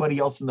everybody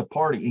else in the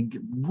party and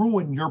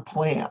ruin your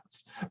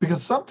plans.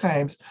 Because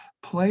sometimes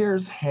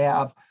players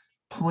have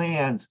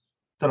plans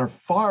that are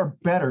far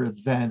better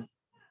than,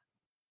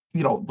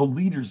 you know, the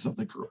leaders of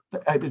the group.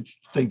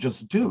 They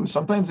just do.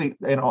 Sometimes I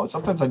get a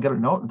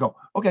note and go,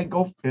 okay,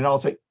 go. And I'll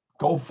say,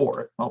 go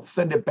for it. I'll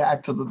send it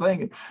back to the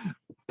thing. And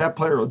that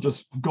player will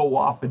just go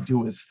off and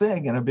do his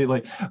thing. And I'd be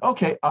like,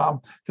 okay,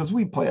 because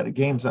we play at a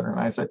game center. And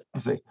I say,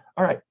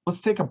 all right,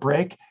 let's take a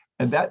break.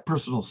 And that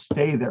person will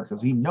stay there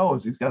because he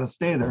knows he's got to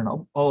stay there.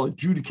 And I'll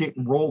adjudicate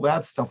and roll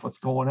that stuff, what's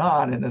going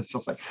on. And it's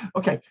just like,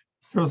 okay,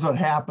 here's what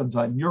happens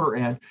on your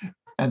end.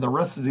 And the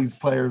rest of these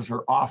players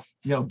are off,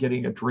 you know,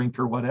 getting a drink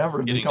or whatever.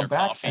 And they come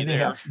back and they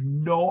have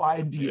no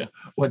idea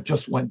what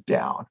just went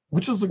down,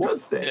 which is a good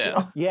thing. Yeah, you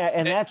know? Yeah,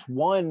 and that's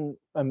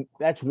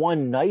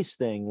one nice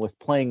thing with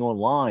playing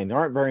online. There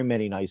aren't very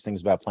many nice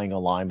things about playing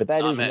online, but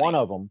that is one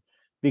of them,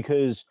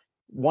 because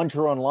once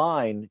you're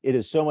online, it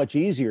is so much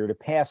easier to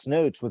pass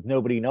notes with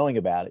nobody knowing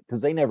about it,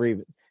 because they never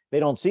even they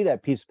don't see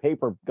that piece of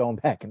paper going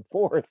back and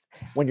forth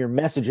when you're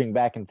messaging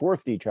back and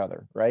forth to each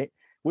other, right?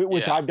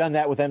 Which I've done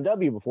that with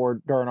MW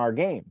before during our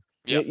game.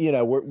 Yep. You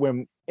know,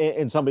 when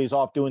somebody's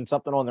off doing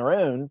something on their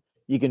own,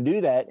 you can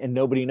do that and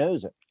nobody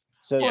knows it.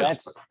 So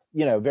that's,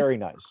 you know, very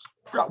nice.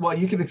 Well,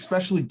 you can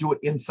especially do it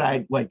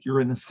inside, like you're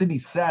in a city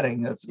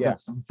setting.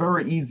 That's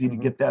very easy to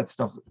get that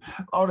stuff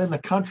out in the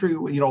country,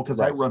 you know, because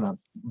I run a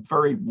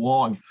very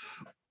long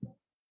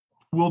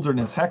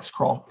wilderness hex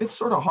crawl. It's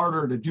sort of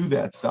harder to do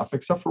that stuff,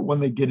 except for when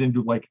they get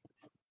into like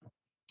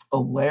a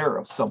lair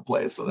of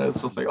someplace, and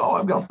it's just like, oh,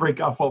 I'm gonna break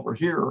off over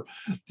here.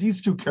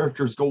 These two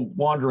characters go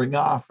wandering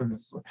off, and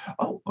it's like,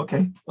 oh,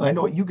 okay, I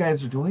know what you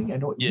guys are doing. I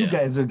know what you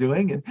guys are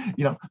doing, and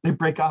you know, they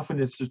break off,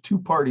 and it's a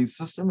two-party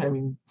system. I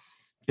mean,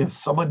 if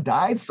someone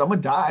dies,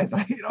 someone dies.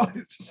 You know,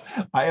 it's just,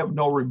 I have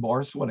no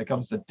remorse when it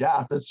comes to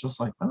death. It's just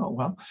like, oh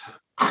well,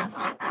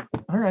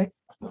 all right,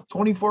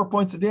 24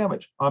 points of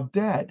damage. I'm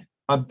dead.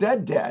 I'm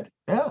dead.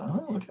 Yeah,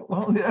 okay.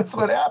 Well, that's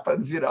what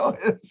happens, you know.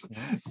 It's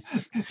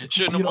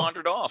shouldn't have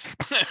wandered off.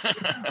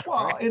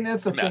 Well, and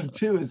that's the thing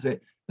too, is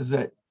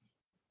that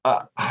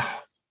how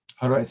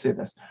do I say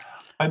this?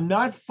 I'm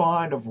not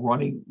fond of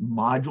running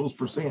modules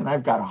per se, and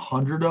I've got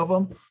 100 of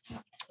them.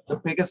 The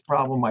biggest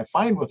problem I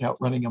find with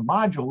running a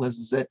module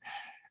is that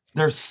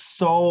they're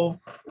so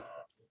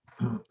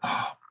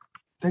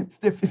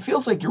it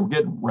feels like you're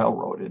getting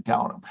railroaded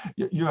down them.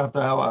 You have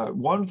to have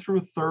 1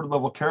 through 3rd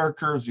level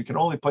characters. You can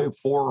only play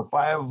 4 or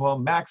 5 of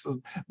them.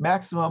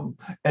 Maximum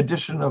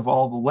addition of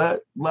all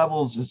the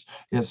levels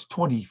is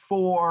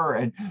 24,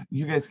 and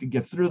you guys can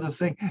get through this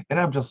thing. And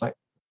I'm just like,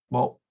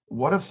 well,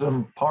 what if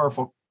some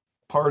powerful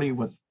party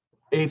with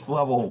 8th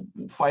level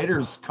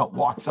fighters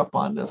walks up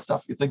on this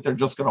stuff? You think they're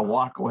just going to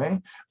walk away?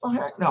 Well,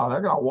 heck no,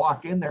 they're going to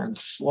walk in there and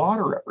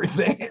slaughter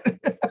everything.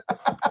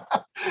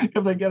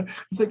 If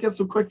they get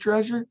some quick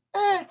treasure,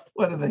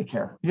 what do they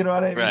care? You know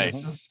what I mean? Right.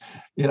 It's just,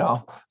 you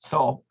know,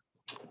 so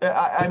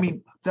I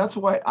mean, that's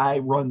why I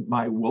run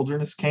my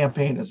wilderness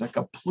campaign as a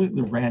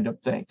completely random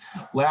thing.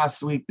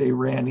 Last week they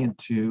ran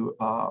into,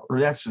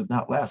 or actually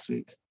not last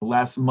week,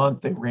 last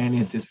month they ran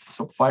into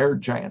some fire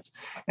giants,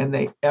 and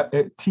they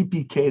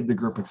TPK'd the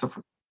group except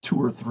for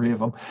 2 or 3 of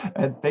them,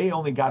 and they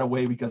only got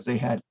away because they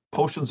had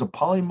potions of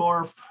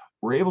polymorph,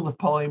 were able to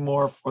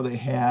polymorph, or they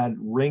had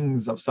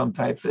rings of some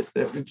type that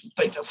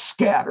they just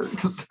scattered,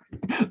 because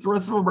the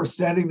rest of them are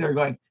standing there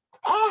going,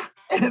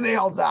 and they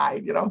all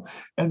died, you know.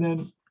 And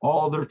then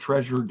all their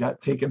treasure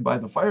got taken by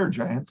the fire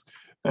giants.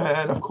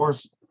 And of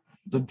course,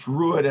 the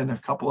druid and a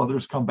couple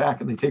others come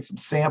back, and they take some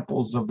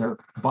samples of their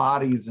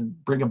bodies and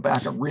bring them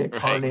back and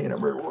reincarnate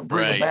them or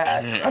bring them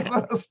back.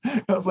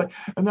 I was like,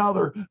 and now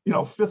they're, you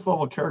know, 5th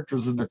level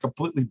characters, and they're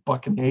completely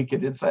buck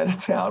naked inside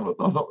of town with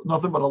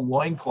nothing but a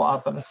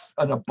loincloth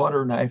and a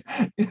butter knife,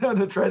 you know,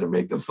 to try to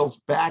make themselves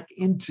back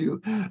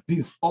into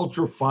these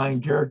ultra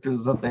fine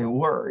characters that they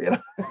were, you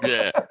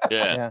know.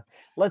 Yeah.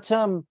 Let's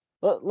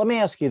let me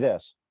ask you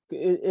this.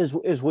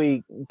 As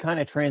we kind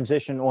of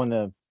transition on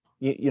the,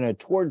 you know,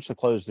 towards the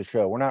close of the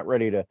show, we're not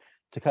ready to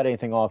cut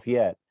anything off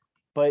yet,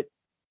 but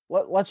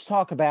let's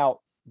talk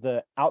about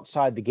the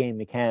outside the game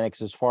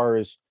mechanics as far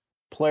as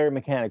player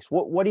mechanics.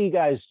 What do you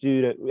guys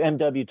do to,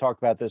 MW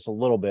talked about this a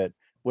little bit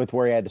with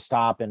where he had to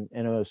stop and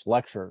almost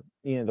lecture,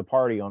 you know, the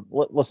party on,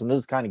 listen, this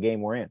is the kind of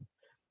game we're in,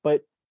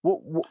 but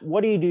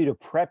what do you do to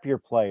prep your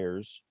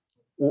players,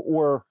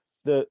 or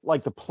the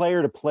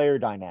player to player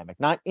dynamic,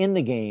 not in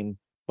the game,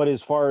 but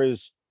as far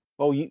as,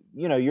 oh, you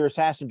know, your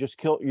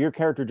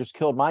character just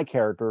killed my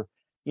character,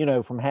 you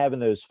know, from having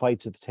those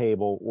fights at the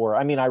table. Or,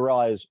 I mean, I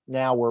realize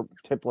now we're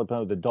typically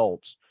playing with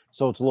adults,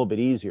 so it's a little bit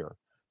easier.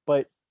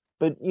 But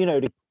you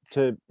know,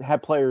 to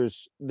have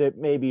players that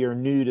maybe are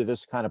new to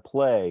this kind of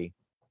play,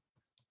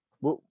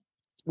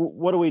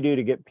 what do we do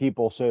to get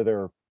people so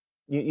they're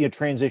you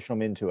transition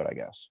them into it, I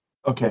guess?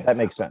 Okay, if that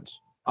makes sense.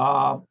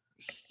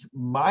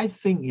 My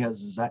thing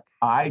is that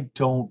I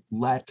don't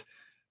let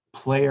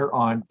player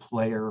on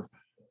player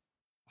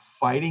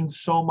fighting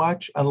so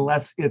much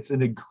unless it's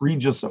an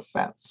egregious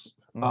offense.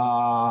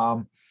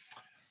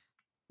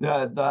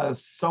 The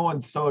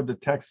so-and-so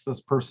detects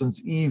this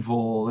person's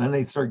evil, and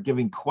they start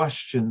giving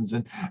questions,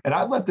 and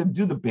I let them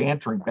do the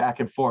bantering back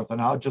and forth,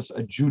 and I'll just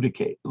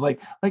adjudicate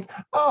like,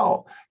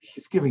 oh,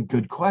 he's giving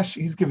good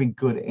questions, he's giving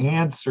good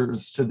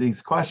answers to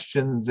these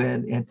questions,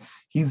 and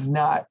he's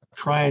not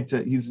trying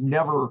to, he's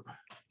never,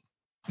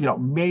 you know,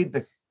 made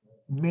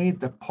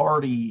the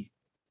party,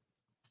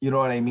 you know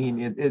what I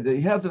mean?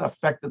 It hasn't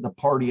affected the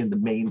party in the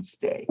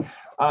mainstay.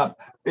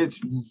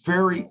 It's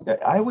very,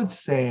 I would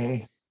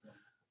say,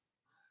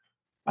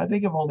 I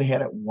think I've only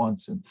had it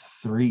once in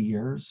 3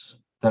 years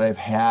that I've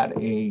had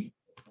a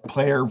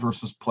player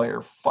versus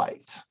player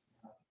fight.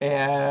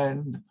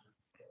 And,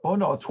 oh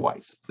no,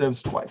 twice. There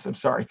was twice. I'm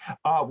sorry.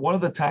 One of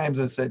the times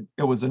I said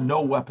it was a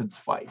no weapons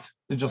fight.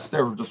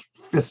 They were just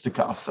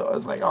fisticuffs. So I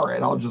was like, all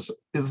right, this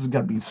is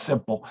going to be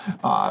simple,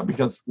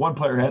 because one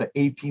player had an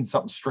 18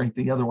 something strength,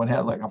 the other one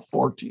had like a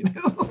 14.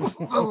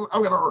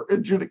 I'm going to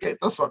adjudicate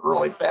this one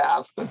really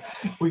fast, and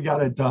we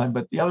got it done.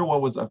 But the other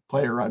one was a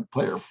player on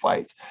player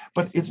fight.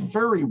 But it's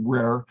very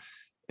rare.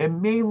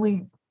 and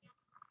mainly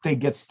they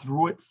get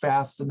through it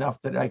fast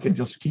enough that I can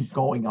just keep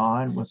going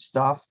on with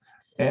stuff,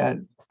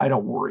 and I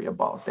don't worry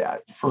about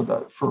that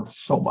for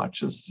so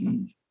much as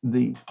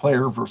the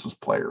player versus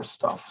player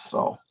stuff.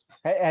 So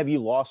Have you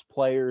lost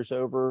players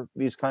over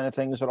these kind of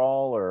things at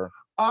all, or?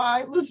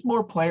 I lose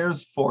more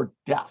players for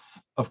death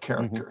of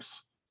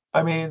characters.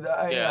 I mean,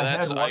 I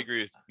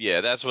agree with.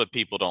 Yeah, that's what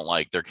people don't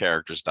like, their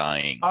characters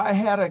dying. I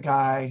had a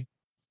guy,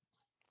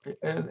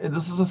 and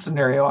this is a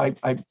scenario.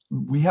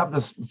 We have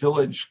this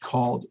village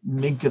called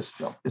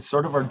Minkusville. It's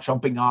sort of our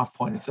jumping off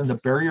point. It's in the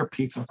barrier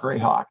peaks of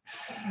Greyhawk,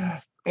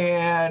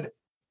 and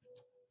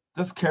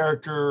this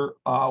character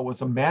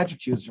was a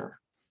magic user.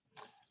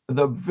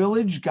 The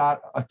village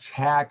got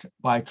attacked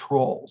by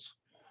trolls.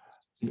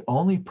 The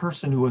only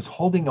person who was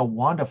holding a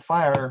wand of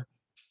fire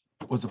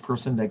was a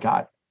person that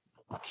got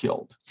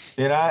killed.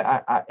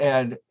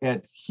 And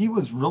and he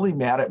was really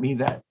mad at me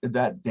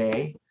that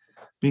day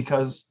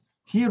because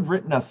he had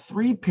written a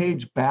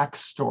 3-page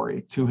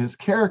backstory to his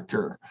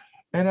character.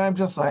 And I'm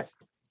just like,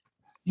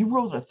 you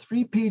wrote a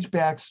 3-page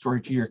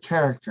backstory to your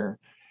character,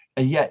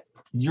 and yet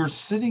you're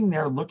sitting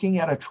there looking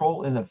at a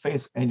troll in the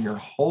face and you're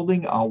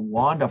holding a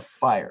wand of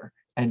fire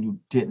and you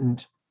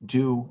didn't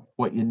do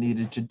what you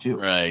needed to do.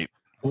 Right.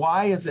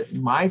 Why is it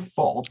my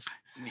fault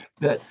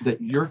that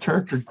your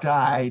character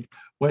died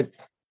when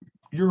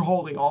you're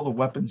holding all the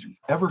weapons you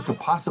ever could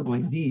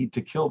possibly need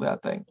to kill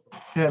that thing?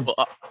 And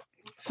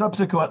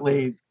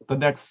subsequently, the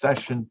next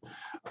session,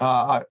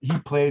 he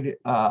played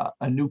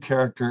a new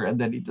character, and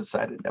then he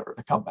decided never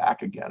to come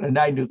back again. And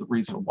I knew the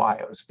reason why.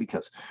 It was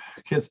because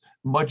his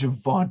much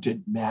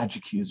vaunted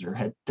magic user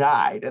had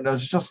died. And I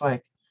was just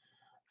like,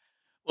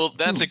 well,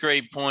 that's a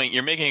great point.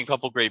 You're making a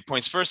couple great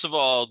points. First of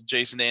all,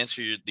 Jason, to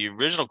answer the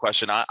original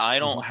question, I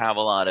don't have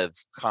a lot of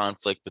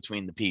conflict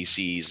between the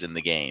PCs and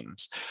the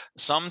games.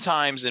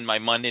 Sometimes in my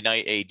Monday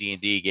night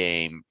AD&D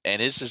game,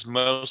 and this is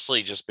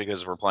mostly just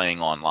because we're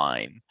playing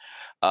online,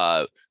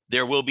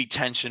 there will be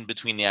tension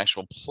between the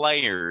actual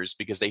players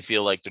because they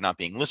feel like they're not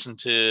being listened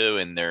to,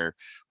 and they're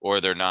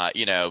not,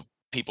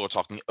 people are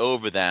talking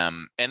over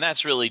them. And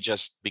that's really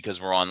just because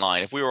we're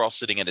online. If we were all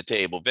sitting at a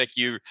table, Vic,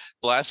 you're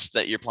blessed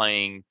that you're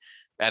playing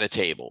at a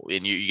table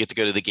and you get to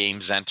go to the Game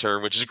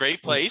Center, which is a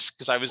great place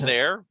because I was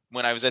there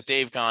when I was at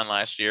DaveCon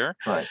last year.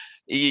 Right.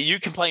 You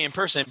can play in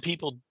person.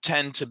 People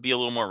tend to be a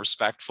little more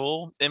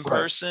respectful in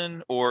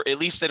person, or at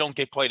least they don't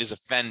get quite as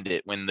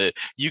offended when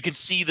you can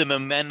see the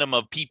momentum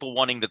of people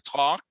wanting to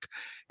talk.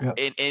 Yeah.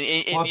 And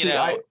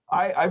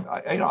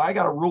I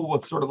got a rule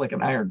with sort of like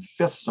an iron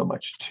fist so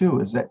much too,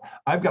 is that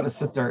I've got to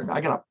sit there and I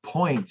got to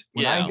point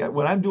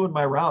when I'm doing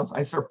my rounds.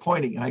 I start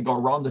pointing and I go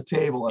around the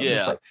table and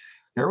it's like,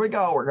 here we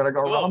go. We're going to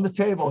go around the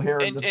table here.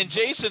 And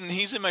Jason,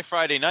 he's in my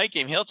Friday night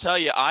game. He'll tell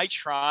you I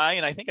try,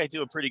 and I think I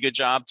do a pretty good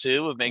job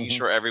too of making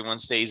sure everyone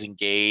stays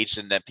engaged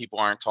and that people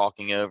aren't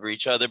talking over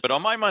each other. But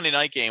on my Monday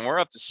night game, we're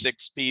up to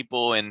 6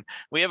 people, and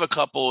we have a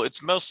couple.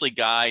 It's mostly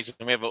guys,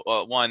 and we have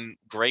one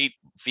great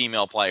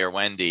female player,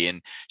 Wendy,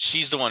 and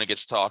she's the one who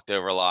gets talked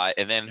over a lot.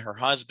 And then her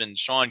husband,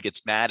 Sean,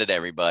 gets mad at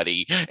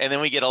everybody, and then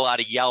we get a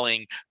lot of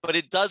yelling. But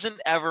it doesn't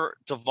ever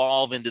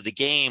devolve into the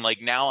game like,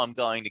 now I'm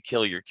going to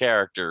kill your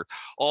character.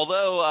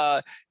 Although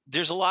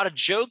there's a lot of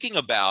joking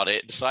about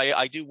it. So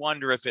I do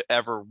wonder if it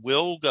ever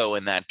will go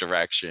in that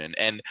direction.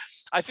 And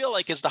I feel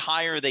like as the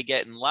higher they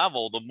get in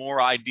level, the more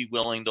I'd be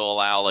willing to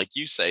allow, like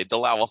you say, to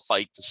allow a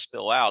fight to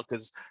spill out.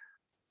 Because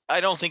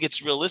I don't think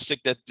it's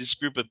realistic that this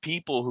group of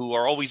people who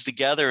are always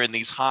together in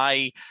these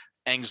high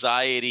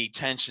anxiety,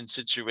 tension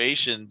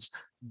situations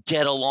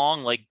get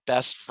along like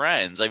best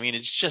friends. I mean,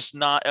 it's just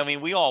not,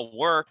 we all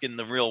work in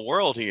the real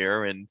world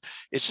here, and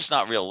it's just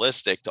not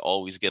realistic to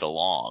always get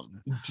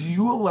along. Do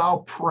you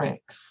allow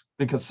pranks?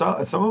 Because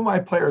some of my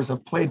players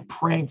have played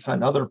pranks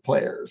on other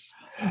players.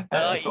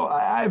 So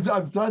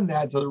I've done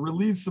that to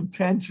release some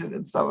tension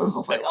and stuff. It's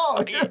just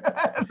like,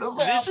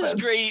 this is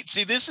great.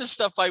 See, this is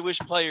stuff I wish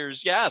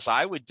players, yes,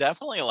 I would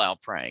definitely allow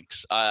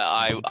pranks.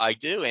 I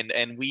do.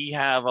 And we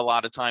have a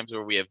lot of times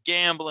where we have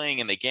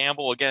gambling and they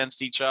gamble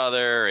against each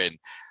other. And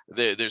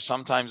there's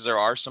sometimes there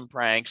are some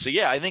pranks. So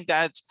yeah, I think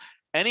that's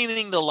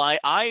anything to like.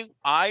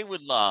 I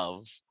would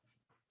love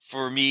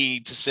for me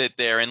to sit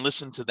there and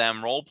listen to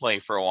them role play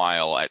for a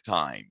while at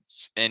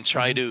times and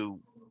try to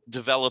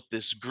develop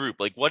this group.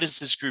 Like, what is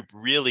this group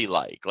really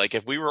like? Like,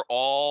 if we were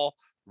all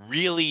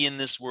really in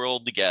this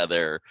world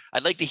together,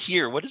 I'd like to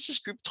hear, what does this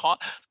group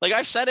talk? Like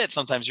I've said it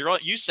sometimes,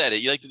 you said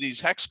it, you like to do these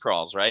hex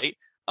crawls, right?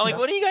 I'm like,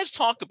 what do you guys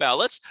talk about?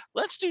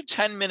 Let's do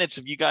 10 minutes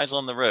of you guys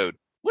on the road.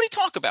 What do you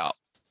talk about?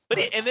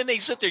 And then they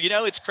sit there,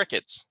 it's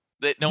crickets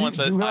that no one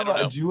said.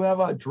 Do you have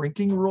a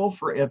drinking rule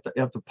for at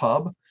the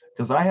pub?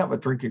 because I have a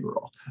drinking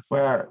rule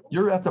where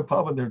you're at the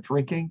pub and they're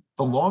drinking.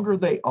 The longer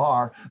they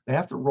are, they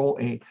have to roll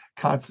a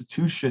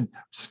Constitution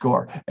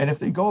score. And if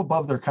they go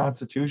above their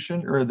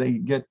Constitution, or they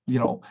get,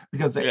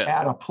 because they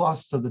add a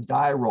plus to the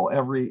die roll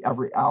every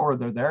hour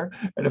they're there.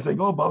 And if they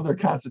go above their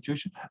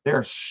Constitution,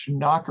 they're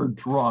schnocker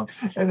drunk.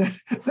 And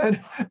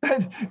then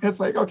it's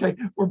like, okay,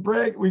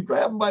 we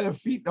grab them by the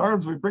feet and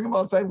arms, we bring them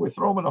outside, and we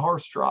throw them in a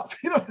horse trough,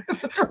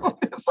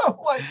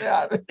 something like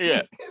that.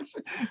 Yeah.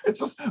 It's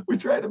just, I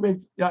try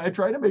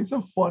to make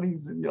some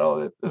funnies, and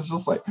it's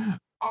just like,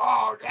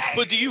 oh, dang.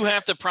 But do you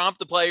have to prompt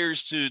the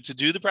players to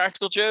do the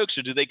practical jokes,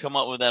 or do they come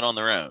up with that on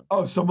their own?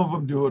 Oh, some of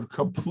them do it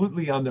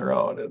completely on their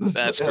own.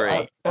 That's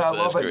great. I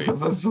love it,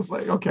 because it's just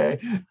like, okay.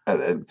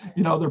 And then,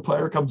 their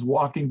player comes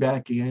walking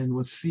back in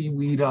with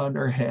seaweed on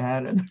their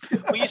head. And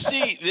well, you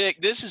see,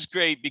 Vic, this is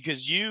great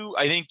because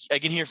I think I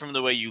can hear from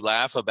the way you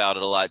laugh about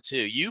it a lot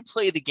too. You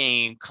play the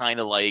game kind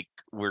of like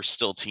we're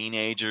still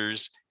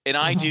teenagers. And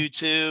I do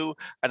too.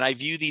 And I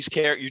view these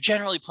characters, you're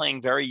generally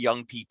playing very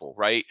young people,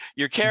 right?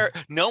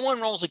 No one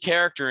rolls a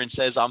character and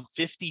says, I'm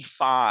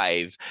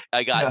 55.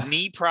 I got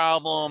knee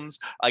problems.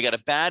 I got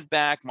a bad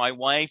back. My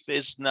wife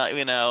is not,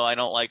 I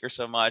don't like her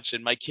so much.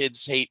 And my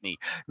kids hate me.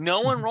 No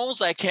one rolls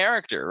that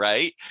character,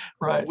 right?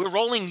 Right. We're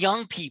rolling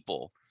young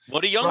people.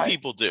 What do young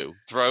people do?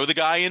 Throw the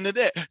guy in the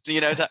ditch.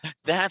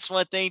 That's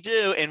what they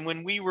do. And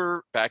when we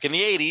were back in the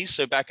 80s,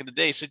 so back in the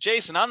day, so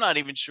Jason, I'm not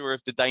even sure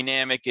if the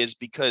dynamic is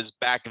because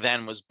back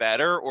then was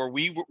better, or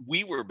we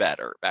were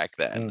better back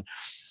then.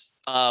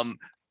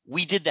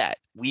 We did that.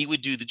 We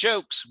would do the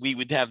jokes. We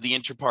would have the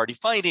inter-party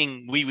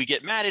fighting. We would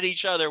get mad at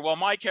each other. Well,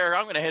 my character,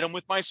 I'm going to hit him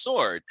with my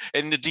sword.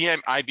 And the DM,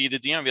 I'd be the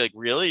DM, I'd be like,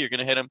 really? You're going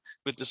to hit him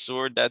with the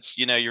sword? That's,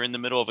 you're in the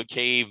middle of a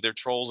cave. There are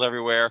trolls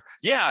everywhere.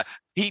 Yeah,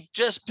 he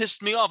just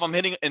pissed me off. I'm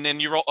hitting, and then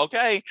you roll,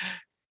 okay.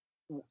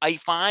 I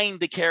find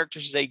the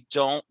characters,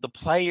 the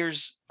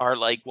players are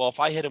like, well, if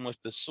I hit him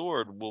with the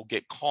sword, we'll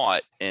get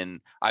caught. And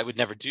I would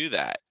never do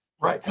that.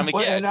 Right. I'm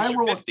like, yeah, because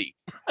you're 50.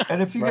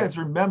 And if you guys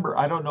remember,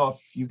 I don't know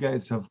if you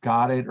guys have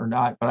got it or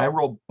not, but I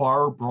wrote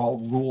bar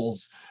brawl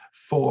rules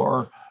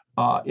for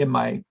in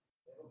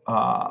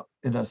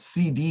a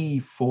CD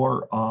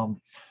for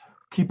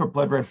Keep It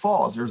Blood Red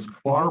Falls. There's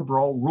bar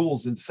brawl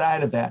rules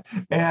inside of that.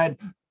 And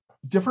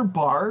different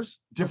bars,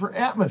 different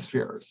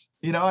atmospheres.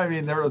 There's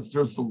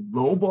the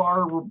low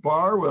bar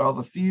where all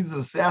the thieves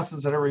and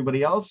assassins and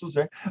everybody else was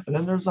there, and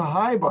then there's a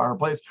high bar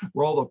place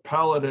where all the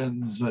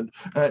paladins and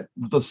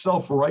the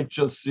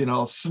self-righteous,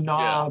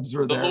 snobs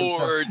are there. The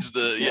lords,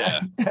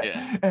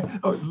 And,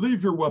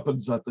 leave your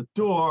weapons at the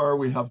door.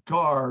 We have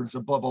guards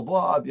and blah blah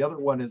blah. The other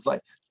one is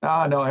like,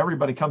 no,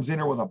 everybody comes in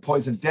here with a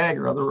poison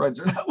dagger, otherwise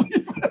they're not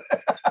leaving.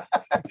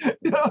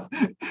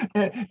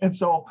 And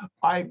so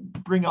I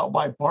bring out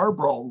my bar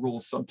brawl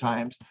rules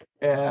sometimes,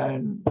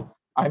 and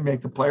I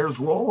make the players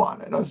roll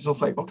on it. I was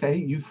just like, okay,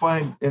 you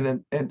find,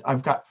 and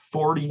I've got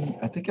 40,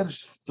 I think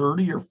there's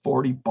 30 or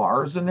 40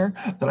 bars in there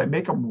that I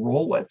make them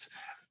roll it.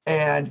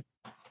 And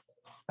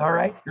all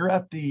right, you're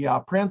at the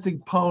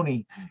Prancing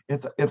Pony.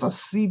 It's a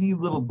seedy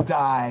little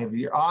dive.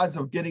 Your odds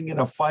of getting in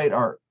a fight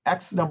are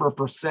X number of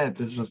percent.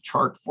 There's a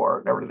chart for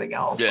it and everything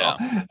else. Yeah.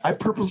 So I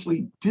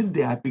purposely did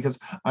that because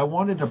I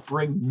wanted to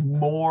bring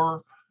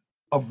more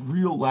of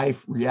real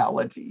life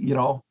reality.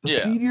 The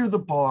seedier the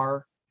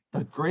bar,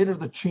 the greater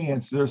the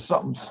chance there's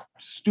something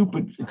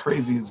stupid and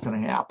crazy is going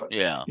to happen.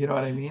 Yeah. You know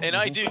what I mean? And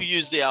I do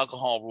use the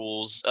alcohol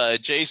rules.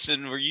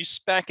 Jason, were you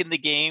specking the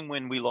game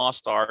when we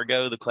lost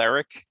Argo, the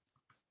cleric?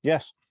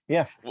 Yes.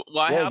 Yeah.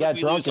 How did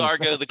we lose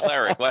Argo the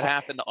cleric? What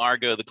happened to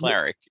Argo the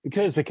cleric?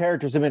 Because the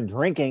characters have been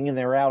drinking and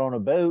they were out on a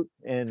boat,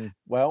 and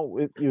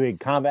you had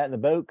combat in the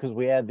boat because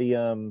we had the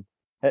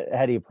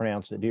how do you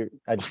pronounce it?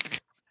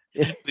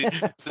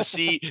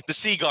 The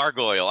sea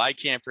gargoyle. I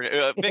can't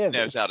pronounce. Vic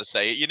knows how to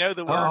say it. You know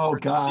the word for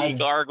the sea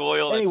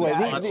gargoyle.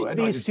 Anyway,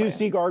 these two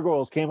sea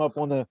gargoyles came up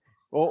on the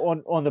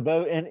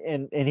boat,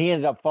 and he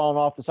ended up falling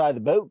off the side of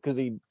the boat because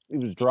he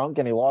was drunk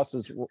and he lost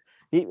his.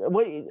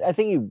 I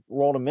think he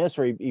rolled a miss,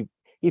 or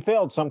he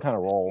failed some kind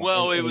of roll.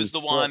 Well, it was the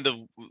one,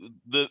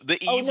 the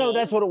evil. Oh no,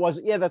 that's what it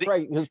was. Yeah, that's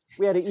right. Because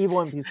we had an evil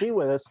NPC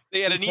with us.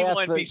 They had an evil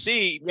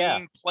NPC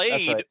being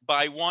played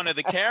by one of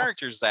the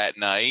characters that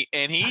night,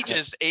 and he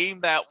just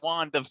aimed that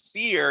wand of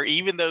fear,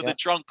 even though the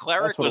drunk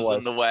cleric was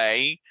in the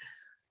way,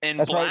 and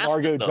that's right.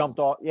 Argo jumped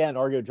off. Yeah, and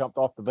Argo jumped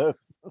off the boat.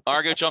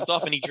 Argo jumped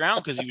off and he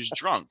drowned because he was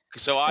drunk.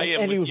 So I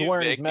am. And he was with you,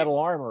 wearing Vic. his metal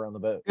armor on the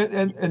boat.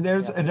 And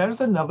there's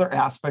another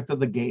aspect of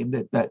the game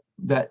that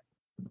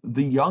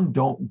the young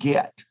don't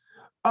get.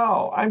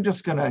 Oh, I'm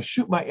just going to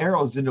shoot my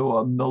arrows into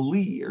a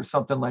melee or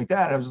something like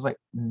that. I was just like,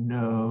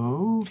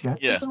 no, that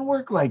doesn't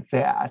work like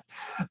that.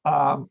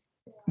 I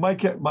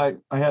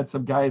had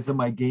some guys in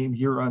my game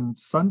here on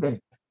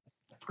Sunday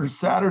or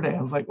Saturday.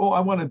 I was like, oh,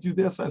 I want to do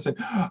this. I said,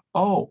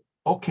 oh,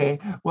 okay.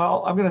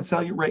 Well, I'm going to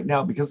tell you right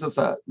now, because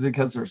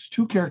there's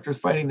two characters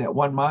fighting that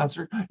one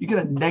monster, you get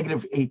a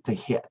 -8 to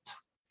hit.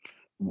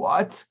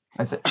 What?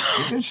 I said,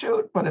 you can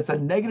shoot, but it's a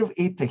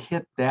 -8 to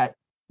hit that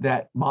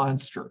that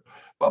monster.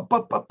 But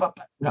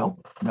no,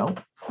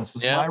 this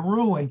is Yeah. my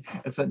ruling.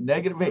 It's a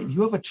 -8.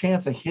 You have a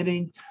chance of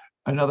hitting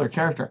another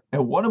character.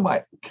 And one of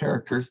my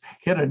characters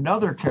hit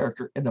another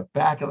character in the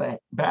back of the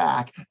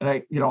back. And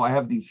I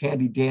have these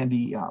handy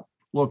dandy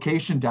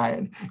location die,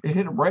 and it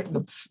hit him right in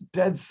the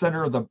dead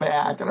center of the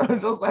back. And I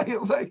was just like,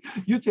 it's like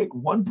you take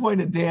 1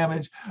 point of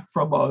damage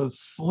from a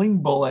sling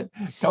bullet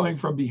coming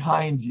from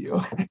behind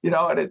you,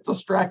 and it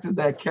distracted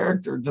that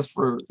character just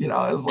for,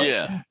 it's like,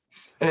 Yeah.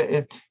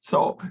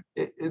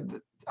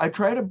 I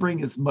try to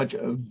bring as much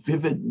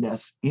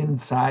vividness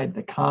inside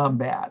the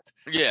combat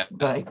Yeah.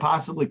 that I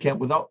possibly can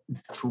without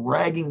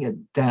dragging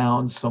it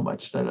down so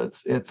much that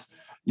it's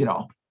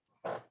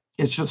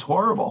it's just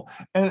horrible.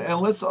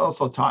 And let's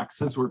also talk,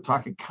 since we're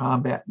talking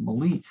combat and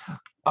melee,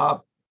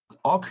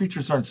 all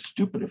creatures aren't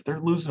stupid. If they're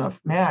losing a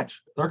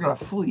match, they're going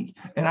to flee.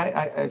 And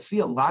I see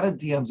a lot of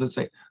DMs that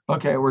say,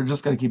 okay, we're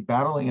just going to keep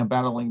battling and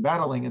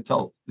battling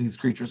until these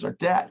creatures are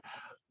dead.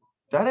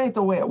 That ain't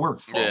the way it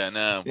works, folks. Yeah,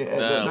 no.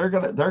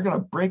 They're gonna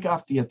break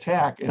off the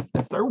attack.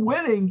 If they're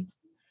winning,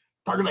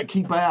 they're gonna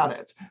keep at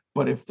it.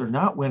 But if they're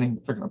not winning,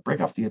 they're gonna break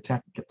off the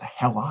attack and get the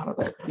hell out of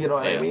there. You know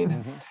what I mean?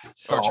 Mm-hmm.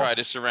 So, or try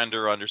to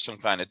surrender under some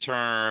kind of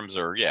terms,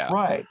 or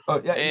right.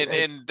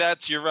 And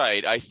that's, you're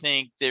right. I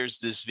think there's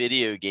this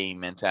video game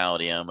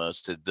mentality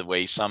almost to the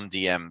way some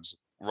DMs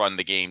run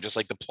the game, just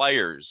like the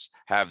players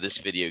have this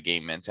video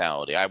game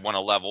mentality. I want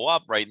to level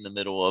up right in the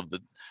middle of the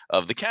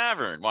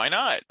cavern. Why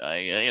not?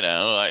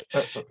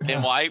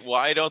 And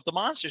why don't the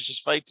monsters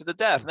just fight to the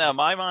death? Now,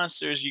 my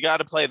monsters, you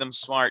got to play them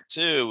smart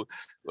too.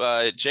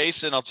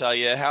 Jason, I'll tell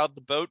you, how'd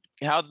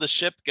the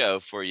ship go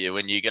for you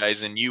when you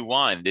guys, and you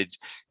won?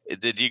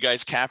 Did you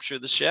guys capture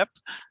the ship?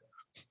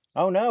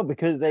 Oh no,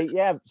 because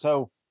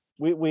so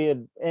we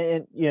had,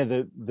 and we had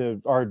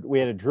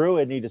a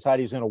druid, and he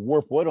decided he was going to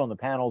warp wood on the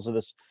panels of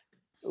this.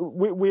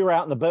 We were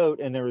out in the boat,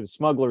 and there were the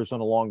smugglers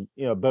on a long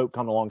boat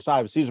coming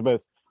alongside us. These are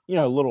both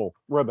little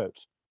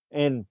rowboats,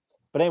 but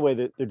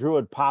anyway, the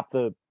druid popped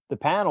the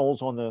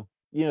panels on the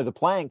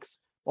planks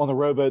on the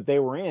rowboat they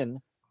were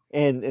in,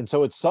 and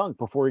so it sunk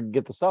before we could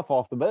get the stuff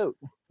off the boat.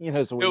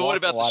 So what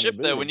about the ship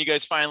though? When you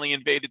guys finally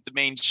invaded the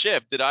main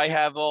ship, did I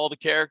have all the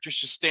characters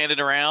just standing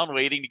around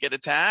waiting to get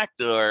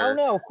attacked? Or oh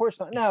no, of course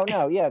not.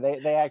 No, yeah,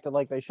 they acted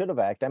like they should have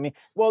acted. I mean,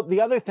 well,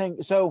 the other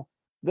thing, so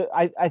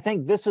I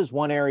think this is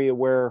one area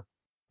where.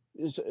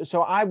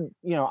 So I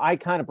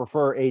kind of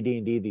prefer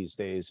AD&D these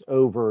days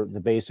over the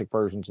basic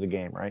versions of the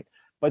game, right?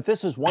 But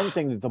this is one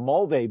thing that the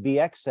Mulvey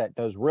BX set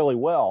does really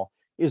well,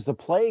 is the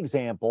play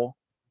example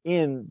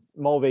in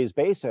Mulvey's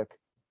basic,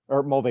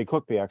 or Mulvey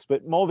Cook BX,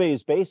 but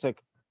Mulvey's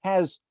basic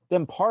has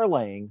them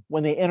parlaying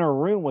when they enter a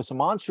room with some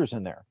monsters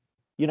in there.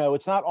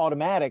 It's not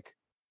automatic.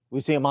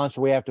 We see a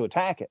monster, we have to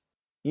attack it.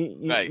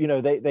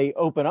 Right. They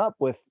open up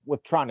with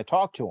trying to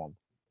talk to them,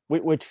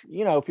 which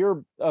if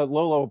you're a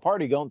low level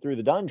party going through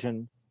the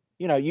dungeon,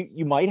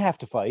 you might have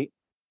to fight,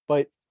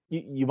 but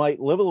you might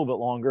live a little bit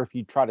longer if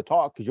you try to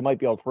talk, because you might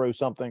be able to throw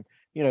something,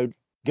 give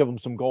them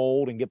some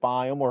gold and get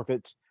by them. Or if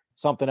it's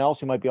something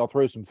else, you might be able to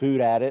throw some food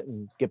at it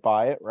and get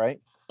by it,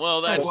 right? Well,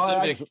 that's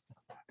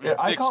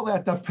I call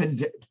that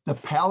the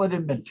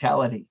paladin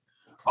mentality.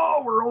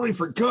 Oh, we're only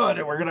for good,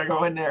 and we're going to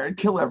go in there and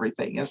kill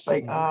everything. It's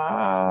like,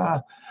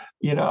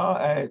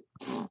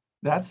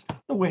 that's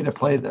the way to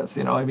play this.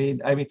 If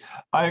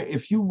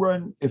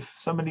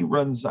somebody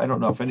runs, I don't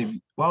know if any of you,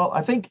 well,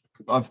 I think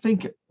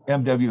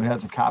MW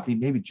has a copy,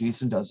 maybe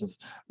Jason does, of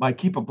my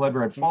Keep of Blood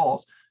Red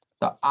Falls.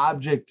 The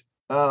object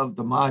of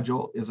the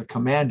module is a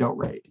commando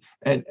raid.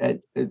 And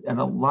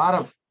a lot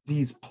of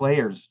these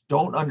players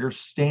don't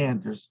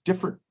understand there's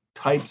different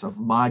types of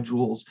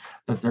modules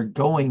that they're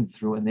going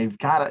through, and they've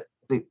got it.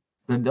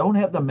 They don't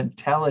have the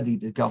mentality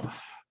to go,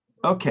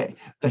 okay,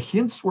 the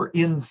hints were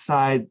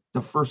inside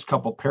the first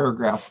couple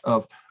paragraphs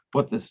of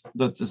what this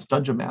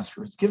dungeon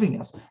master is giving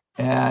us.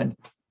 And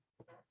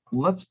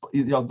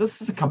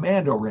this is a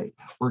commando raid.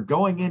 We're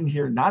going in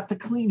here not to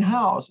clean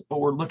house, but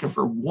we're looking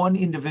for one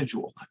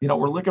individual.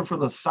 We're looking for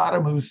the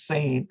Saddam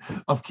Hussein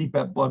of Keep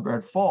at Blood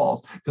Red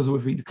Falls, because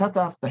if we cut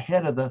off the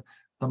head of the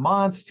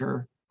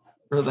monster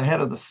or the head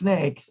of the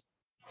snake,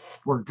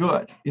 we're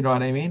good. You know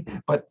what I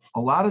mean? But a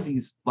lot of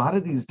these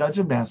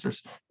dungeon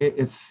masters,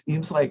 it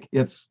seems like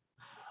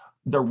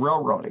they're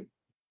railroading.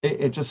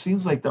 It just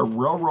seems like they're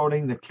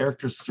railroading the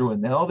characters through,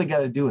 and all they got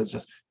to do is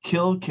just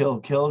kill,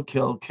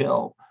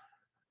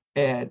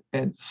 and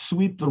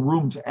sweep the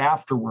rooms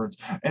afterwards.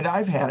 And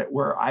I've had it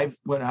where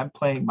when I'm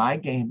playing my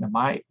game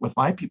and with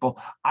my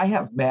people, I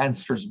have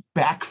monsters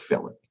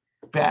backfilling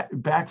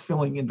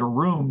into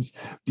rooms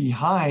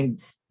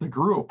behind the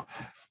group,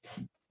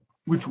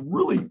 which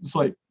really is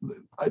like,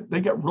 they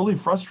get really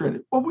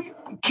frustrated. Well, we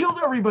killed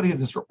everybody in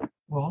this room.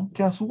 Well,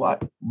 guess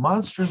what?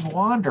 Monsters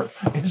wander.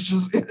 It's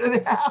just,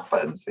 it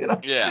happens,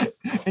 Yeah.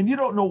 And you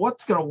don't know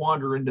what's going to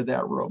wander into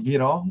that room,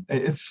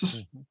 It's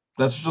just,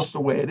 that's just the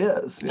way it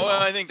is.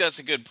 Well, I think that's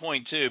a good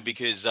point too,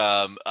 because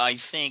I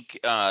think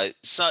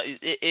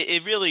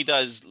it really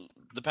does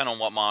depend on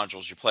what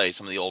modules you play.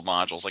 Some of the old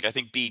modules, like I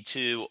think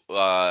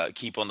B2,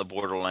 Keep on the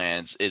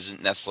Borderlands,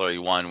 isn't necessarily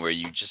one where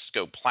you just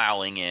go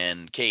plowing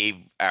in cave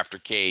after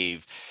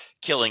cave,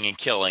 killing and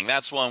killing.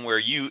 That's one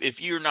where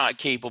if you're not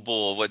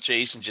capable of what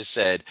Jason just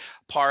said,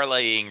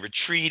 parlaying,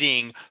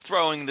 retreating,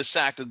 throwing the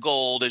sack of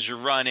gold as you're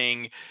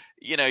running,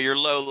 you're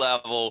low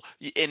level,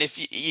 and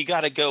if you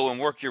got to go and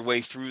work your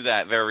way through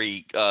that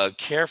very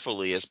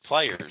carefully as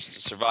players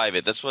to survive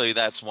it.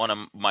 That's one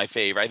of my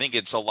favorite. I think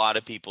it's a lot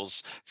of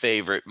people's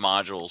favorite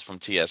modules from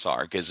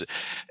TSR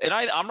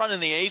I'm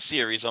running the A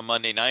series on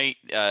Monday night,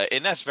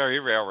 and that's very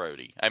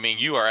railroady. I mean,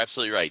 you are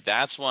absolutely right.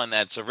 That's one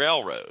that's a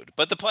railroad,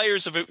 but the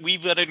players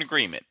we've got an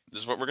agreement.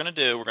 This is what we're going to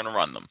do. We're going to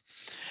run them.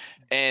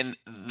 And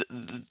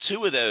the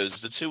two of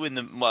those, the two in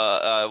the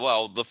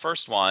the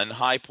first one,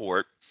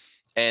 Highport,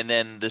 and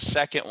then the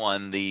second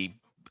one, the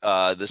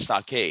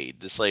Stockade,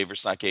 the Slaver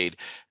Stockade,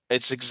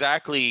 it's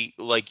exactly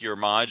like your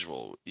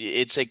module.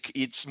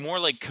 It's more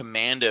like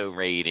commando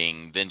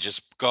raiding than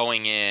just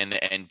going in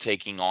and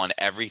taking on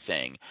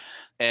everything.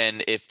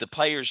 And if the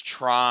players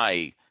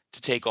try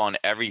to take on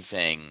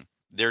everything,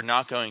 they're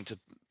not going to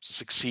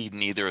succeed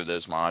in either of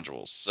those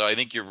modules. So I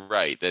think you're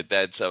right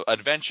that's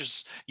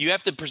adventures. You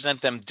have to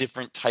present them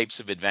different types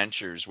of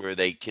adventures where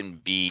they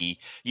can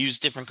use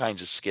different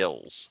kinds of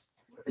skills.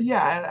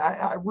 Yeah, and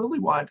I really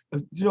want,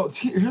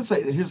 here's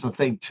the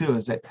thing too,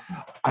 is that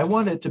I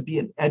want it to be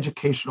an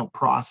educational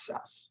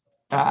process.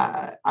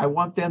 I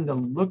want them to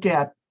look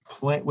at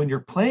when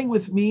you're playing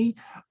with me,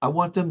 I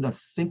want them to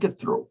think it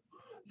through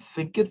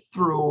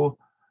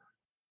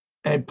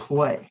and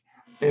play.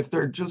 If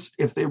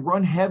they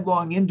run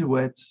headlong into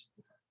it,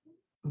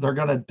 they're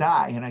going to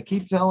die. And I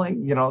keep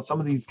telling, some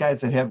of these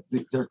guys that have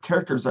their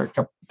characters are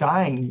kept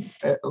dying.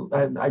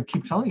 And I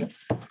keep telling you,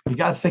 you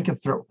got to think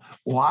it through.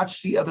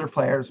 Watch the other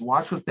players,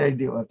 watch what they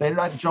do. If they're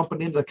not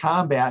jumping into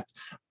combat,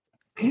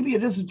 maybe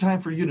it isn't time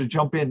for you to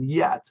jump in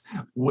yet.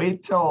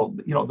 Wait till,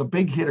 the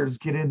big hitters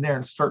get in there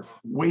and start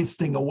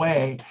wasting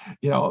away,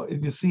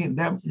 and you see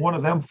one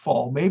of them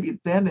fall. Maybe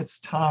then it's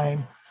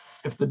time,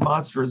 if the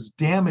monster is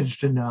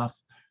damaged enough,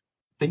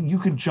 then you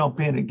can jump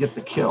in and get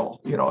the kill.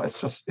 And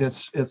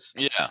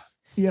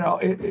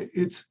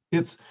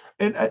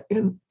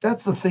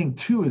that's the thing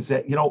too, is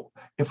that,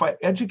 if I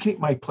educate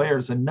my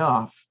players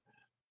enough,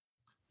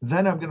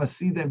 then I'm going to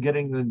see them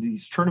getting in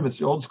these tournaments,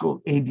 the old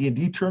school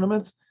AD&D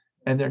tournaments,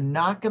 and they're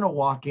not going to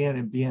walk in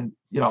and being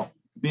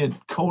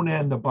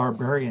Conan the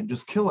Barbarian,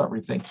 just kill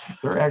everything.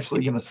 They're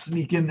actually going to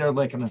sneak in there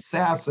like an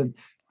assassin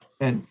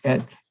and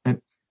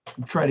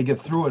try to get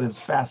through it as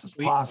fast as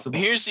possible.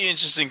 Here's the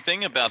interesting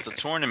thing about the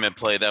tournament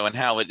play, though, and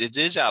how it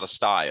is out of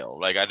style.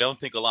 Like, I don't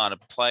think a lot of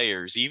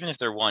players, even if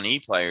they're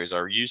 1E players,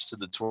 are used to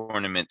the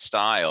tournament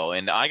style.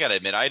 And I got to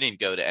admit, I didn't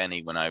go to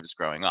any when I was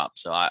growing up.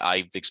 So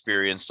I've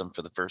experienced them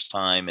for the first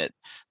time at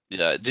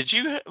did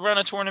you run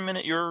a tournament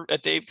at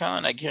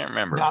DaveCon? I can't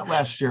remember. Not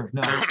last year,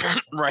 no.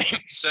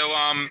 Right.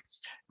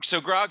 So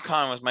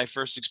GrogCon was my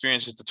first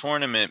experience with the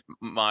tournament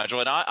module,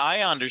 and I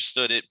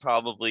understood it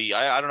probably.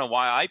 I don't know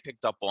why I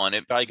picked up on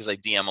it, probably because I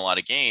DM a lot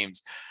of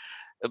games.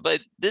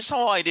 But this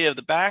whole idea of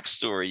the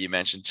backstory you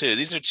mentioned too,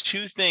 these are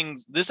two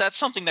things. That's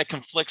something that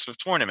conflicts with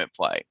tournament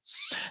play.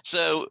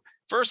 So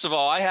first of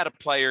all, I had a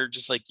player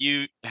just like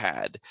you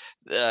had.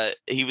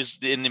 He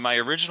was in my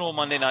original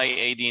Monday night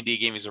AD&D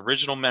game. He's an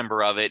original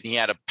member of it. And he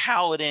had a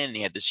paladin. And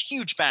he had this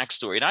huge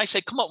backstory. And I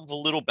said, come up with a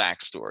little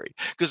backstory,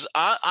 because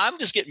I'm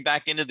just getting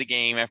back into the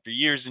game after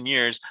years and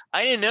years.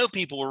 I didn't know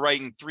people were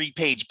writing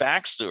 3-page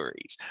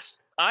backstories.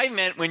 I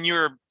meant when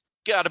you're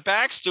got a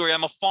backstory.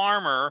 I'm a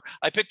farmer.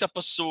 I picked up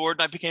a sword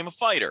and I became a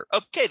fighter.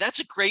 Okay, that's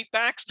a great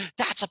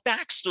that's a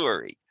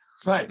backstory.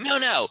 Right.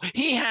 No.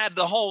 He had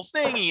the whole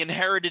thing. He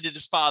inherited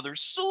his father's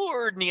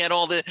sword and he had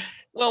all the.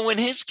 Well, when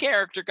his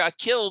character got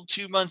killed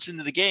 2 months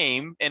into the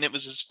game and it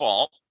was his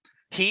fault,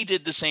 he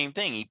did the same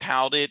thing. He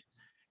pouted.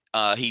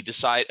 He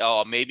decided,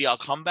 maybe I'll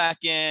come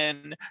back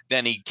in.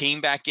 Then he came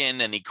back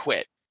in and he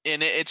quit.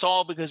 And it's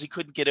all because he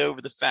couldn't get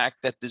over the fact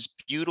that this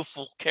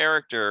beautiful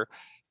character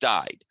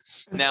died.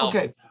 Now,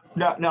 okay.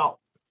 Now,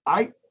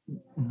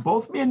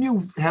 both me and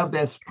you have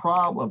this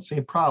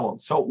same problem.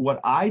 So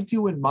what I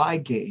do in my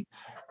game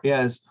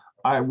is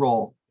I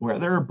roll where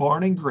they're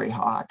born in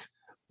Greyhawk,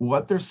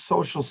 what their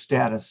social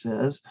status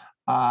is,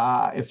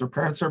 if their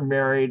parents are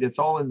married, it's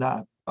all in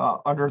the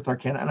Unearthed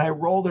Arcana, and I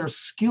roll their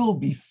skill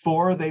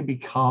before they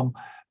became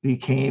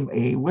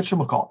a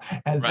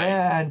whatchamacallit. And right.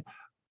 Then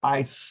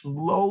I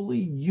slowly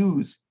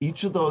use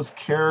each of those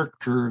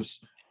characters'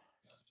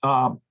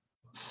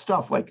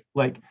 stuff, like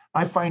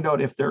I find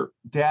out if their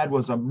dad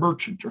was a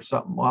merchant or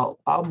something. Well,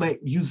 I'll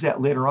use that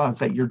later on.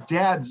 Say your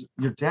dad,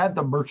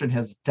 the merchant,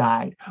 has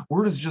died.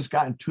 Word has just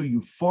gotten to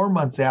you 4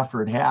 months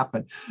after it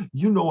happened.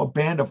 A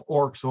band of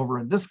orcs over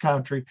in this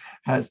country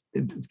has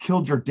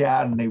killed your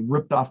dad, and they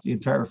ripped off the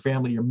entire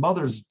family. Your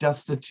mother's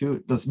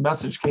destitute. This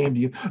message came to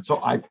you.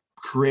 So I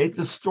create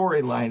the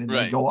storyline and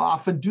then go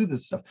off and do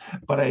this stuff.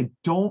 But I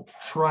don't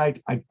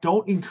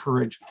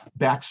encourage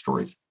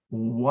backstories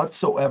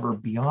whatsoever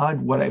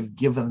beyond what I've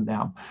given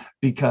them,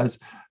 because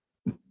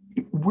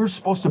we're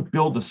supposed to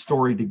build a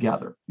story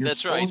together. You're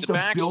That's right. supposed The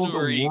to build a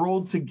backstory.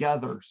 world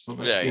together, so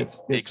that Right. it's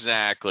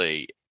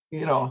Exactly.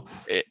 you know.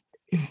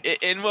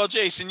 And well,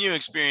 Jason, you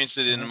experienced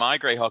it in my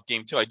Greyhawk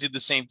game too. I did the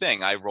same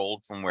thing. I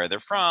rolled from where they're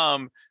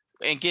from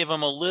and give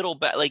them a little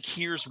bit, like,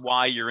 here's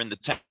why you're in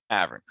the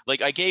tavern.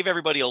 Like, I gave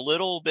everybody a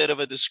little bit of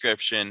a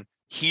description.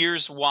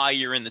 Here's why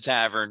you're in the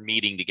tavern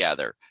meeting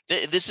together.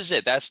 This is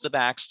it. That's the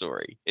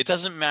backstory. It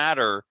doesn't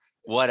matter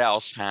what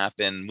else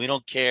happened. We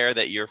don't care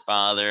that your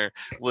father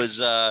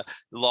was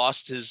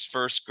lost his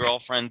first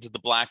girlfriend to the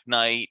Black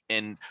Knight,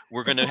 and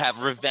we're going to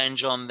have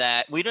revenge on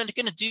that. We're not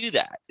going to do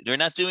that. They're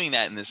not doing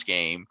that in this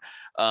game.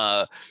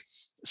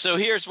 So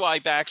here's why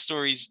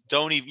backstories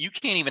don't even, you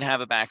can't even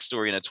have a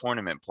backstory in a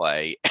tournament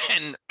play.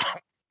 And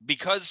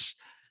because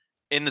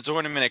in the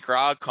tournament at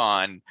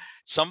GrogCon,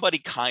 somebody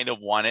kind of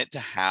wanted to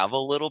have a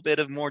little bit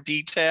of more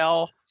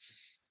detail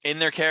in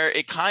their character.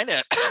 It kind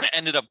of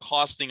ended up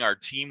costing our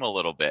team a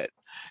little bit,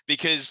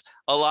 because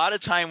a lot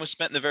of time was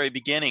spent in the very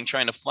beginning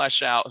trying to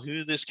flesh out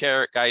who this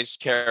guy's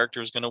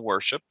character is going to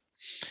worship.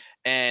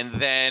 And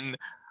then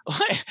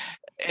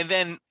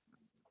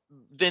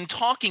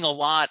talking a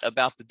lot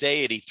about the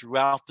deity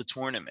throughout the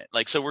tournament.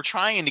 Like, so we're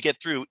trying to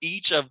get through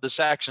each of the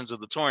sections of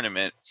the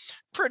tournament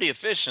pretty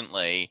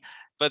efficiently,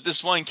 but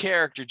this one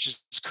character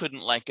just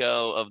couldn't let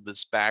go of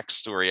this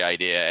backstory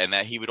idea, and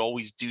that he would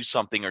always do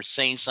something or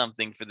say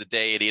something for the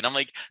deity. And I'm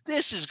like,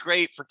 this is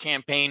great for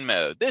campaign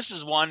mode. This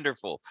is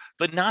wonderful,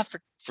 but not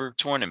for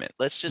tournament.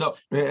 Let's just,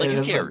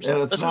 who cares?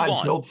 It's Let's not move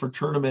on. built for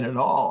tournament at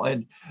all.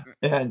 And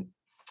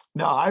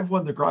now I've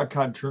won the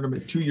GrogCon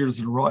tournament 2 years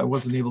in a row. I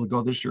wasn't able to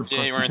go this year.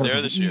 Yeah, you weren't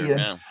there this year.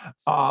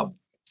 Yeah.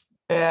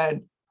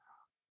 And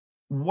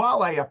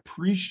while I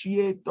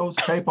appreciate those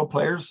type of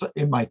players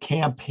in my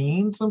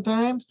campaign,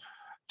 sometimes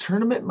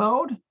tournament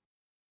mode,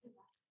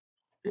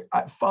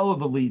 I follow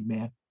the lead,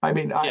 man. I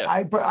mean,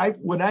 I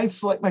when I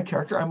select my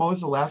character, I'm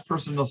always the last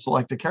person to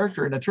select a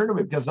character in a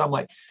tournament, because I'm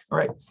like, all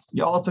right,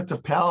 y'all took the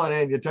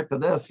paladin, you took the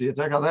this, you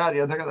took that,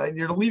 you took that, and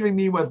you're leaving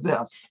me with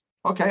this.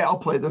 Okay, I'll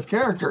play this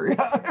character. It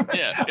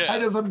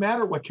doesn't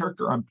matter what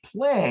character I'm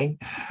playing,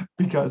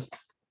 because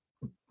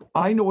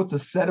I know what the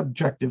set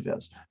objective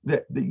is.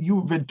 That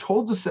you've been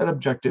told the set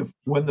objective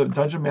when the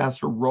Dungeon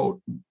Master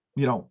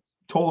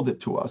told it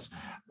to us.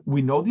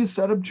 We know the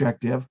set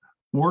objective.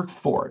 Work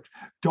for it.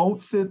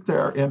 Don't sit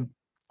there and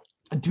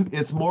do.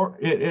 It's more.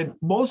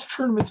 Most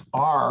tournaments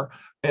are,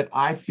 and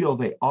I feel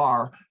they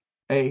are,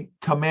 a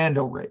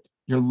commando raid.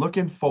 You're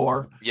looking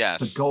for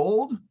the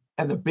gold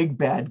and the big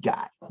bad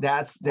guy.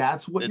 That's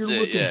what you're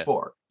looking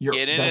for.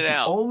 Get in and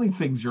out. Only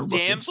things you're looking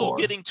for. Damsel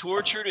getting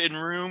tortured in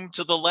room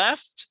to the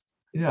left.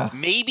 Yeah.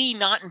 Maybe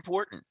not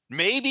important.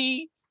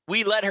 Maybe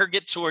we let her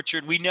get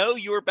tortured. We know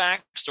your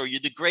backstory.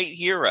 You're the great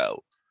hero,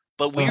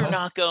 but we're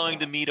not going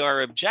to meet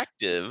our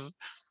objective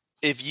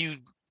if you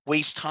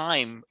waste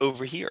time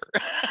over here.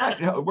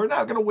 We're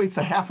not going to waste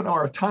a half an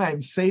hour of time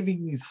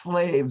saving these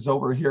slaves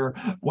over here.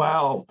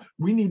 Wow,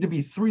 we need to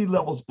be 3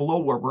 levels below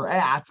where we're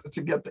at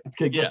to get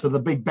to the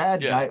big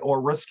bad guy or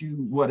rescue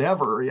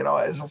whatever.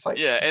 It's just like,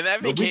 and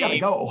that became, we gotta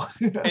go.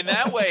 In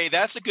that way,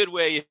 that's a good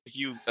way. If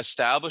you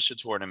establish a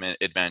tournament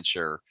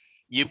adventure,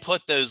 you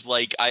put those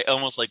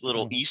almost like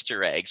little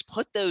Easter eggs,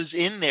 put those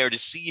in there to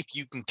see if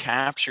you can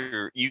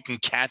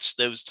catch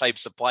those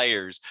types of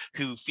players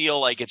who feel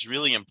like it's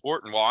really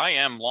important. Well, I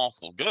am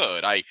lawful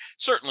good. I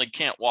certainly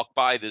can't walk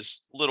by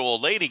this little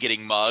old lady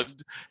getting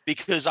mugged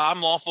because I'm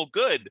lawful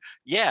good.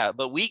 Yeah,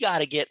 but we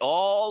got to get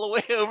all the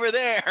way over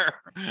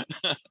there.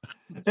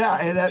 Yeah.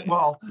 And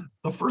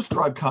the first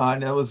GrogCon,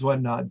 that was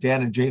when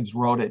Dan and James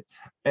wrote it.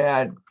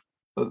 And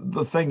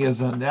the thing is,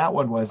 in that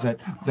one was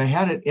that they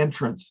had an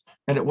entrance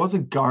and it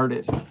wasn't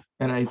guarded.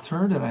 And I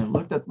turned and I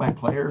looked at my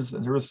players,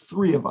 and there was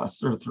 3 of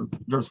us,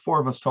 there's 4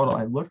 of us total.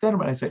 I looked at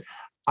them and I said,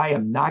 I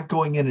am not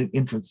going in an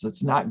entrance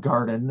that's not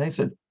guarded. And they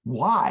said,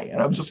 why?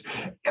 And I'm just,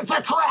 it's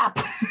a trap.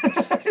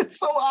 It's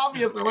so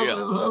obvious it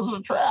was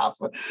a trap.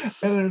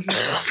 And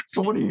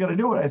so what are you going to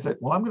do? And I said,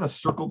 well, I'm going to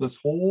circle this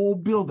whole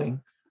building,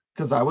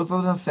 because I was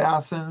an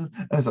assassin.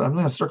 And I said, I'm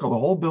going to circle the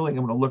whole building.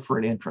 I'm going to look for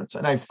an entrance.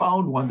 And I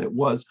found one that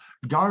was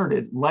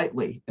guarded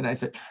lightly. And I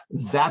said,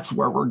 that's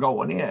where we're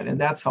going in. And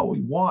that's how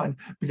we won,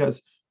 because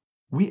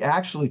we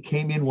actually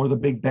came in where the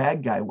big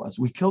bad guy was.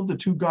 We killed the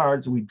 2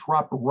 guards. And we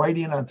dropped right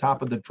in on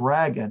top of the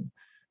dragon.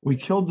 We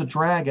killed the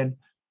dragon.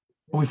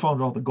 And we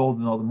found all the gold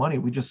and all the money.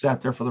 We just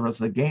sat there for the rest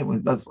of the game.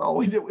 And that's all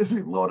we did, was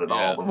we loaded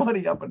all the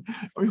money up. And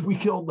we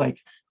killed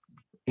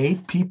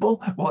 8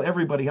 people while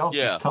everybody else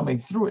was coming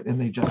through it. And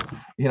they just,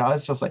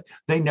 it's just like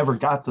they never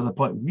got to the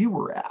point we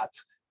were at,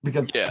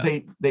 because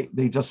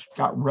they just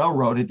got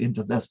railroaded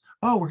into this.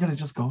 Oh, we're going to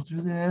just go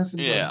through this.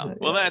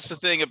 Well, that's the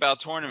thing about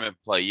tournament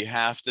play. You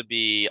have to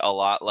be a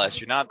lot less.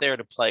 You're not there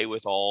to play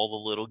with all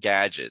the little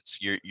gadgets.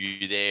 You're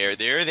there.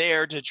 They're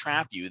there to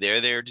trap you.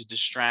 They're there to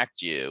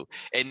distract you,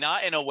 and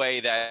not in a way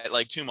that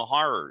like Tomb of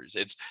Horrors.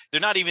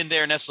 They're not even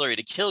there necessarily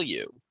to kill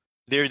you.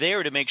 They're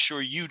there to make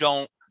sure you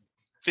don't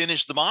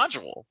finish the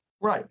module.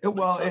 Right.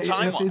 Well, it's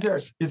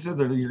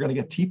either you're going to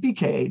get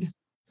TPK'd,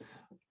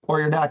 or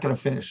you're not going to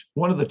finish.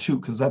 One of the two,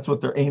 because that's what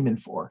they're aiming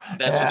for.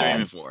 That's what they're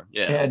aiming for.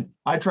 Yeah. And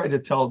I tried to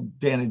tell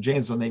Dan and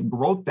James when they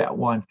wrote that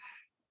one,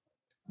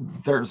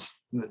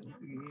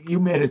 you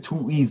made it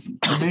too easy.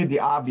 You made the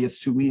obvious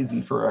too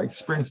easy for an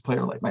experienced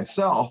player like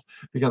myself,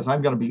 because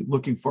I'm going to be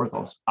looking for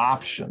those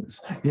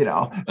options,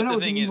 But the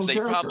thing is, they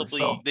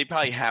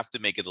probably have to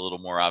make it a little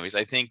more obvious.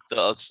 I think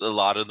a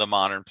lot of the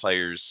modern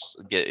players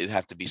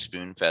have to be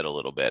spoon fed a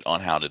little bit on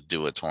how to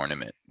do a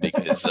tournament,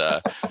 because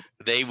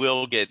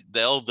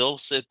they'll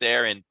sit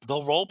there and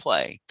they'll role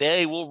play.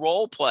 They will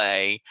role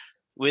play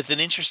with an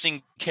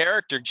interesting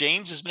character.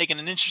 James is making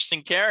an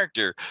interesting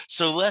character,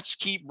 so let's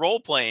keep role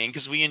playing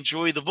because we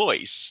enjoy the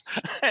voice.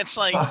 It's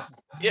like,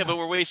 yeah, but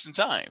we're wasting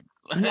time.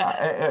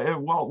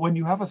 Well, when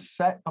you have a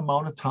set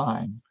amount of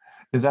time,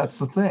 that's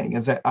the thing,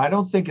 is that I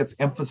don't think it's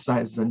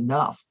emphasized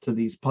enough to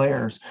these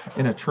players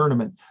in a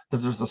tournament that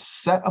there's a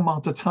set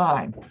amount of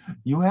time.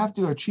 You have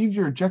to achieve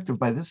your objective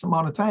by this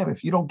amount of time.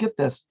 If you don't get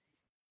this,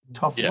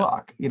 tough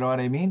luck. You know what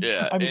I mean?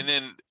 Yeah. And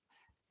then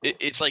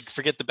it's like,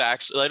 forget the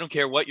backs. I don't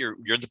care what you're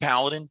the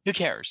paladin. Who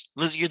cares?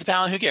 Listen, you're the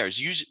paladin. Who cares?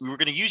 We're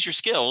going to use your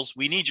skills.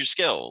 We need your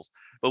skills,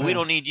 but we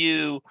don't need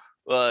you.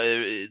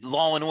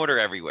 Law and order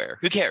everywhere.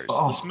 Who cares?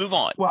 Let's move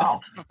on. Wow.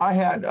 I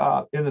had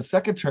in the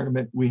second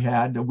tournament we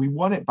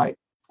won it by,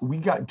 we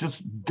got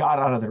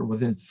out of there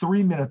within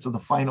 3 minutes of the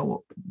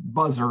final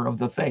buzzer of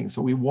the thing.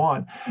 So we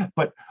won.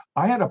 But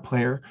I had a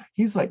player,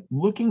 he's like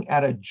looking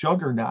at a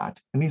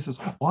juggernaut and he says,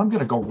 well, I'm going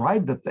to go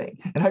ride the thing.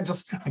 And I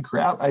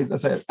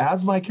said,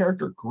 as my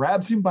character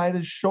grabs him by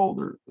his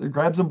shoulder,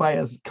 grabs him by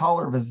his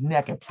collar of his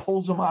neck and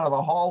pulls him out of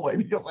the hallway,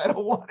 because I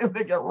don't want him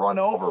to get run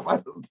over by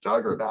this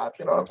juggernaut.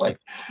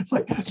 It's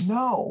like,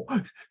 no,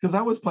 because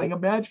I was playing a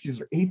magic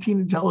user, 18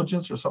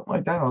 intelligence or something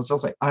like that. And I was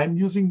just like, I'm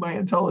using my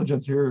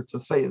intelligence here to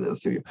say this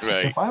to you.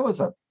 Right. If I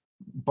was a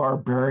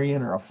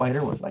barbarian or a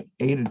fighter with like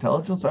 8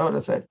 intelligence, I would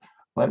have said,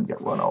 let him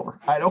get run over.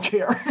 I don't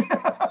care.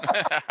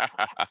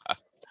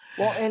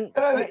 Well,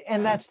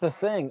 and that's the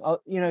thing.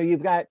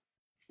 You've got,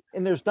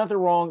 and there's nothing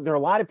wrong. There are a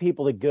lot of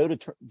people that go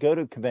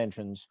to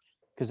conventions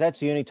because that's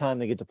the only time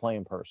they get to play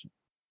in person,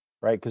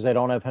 right? Because they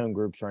don't have home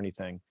groups or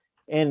anything.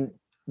 And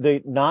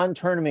the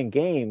non-tournament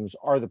games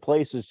are the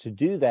places to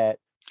do that.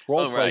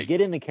 Role play,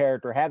 get in the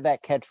character, have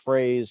that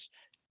catchphrase.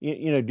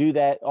 Do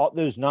that. All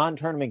those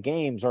non-tournament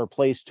games are a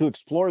place to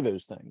explore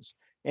those things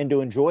and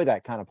to enjoy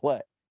that kind of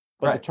play.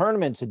 But the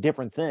tournament's a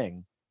different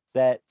thing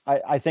that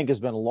I think has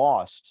been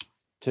lost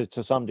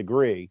to some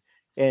degree.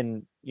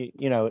 And,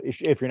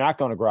 if you're not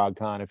going to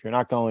GrogCon, if you're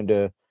not going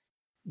to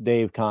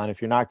DaveCon,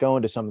 if you're not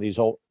going to some of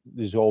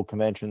these old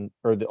convention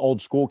or the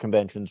old school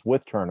conventions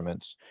with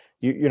tournaments,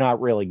 you're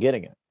not really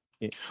getting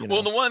it.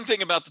 Well, the one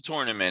thing about the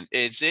tournament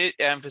is it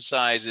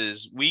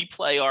emphasizes we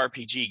play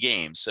RPG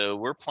games. So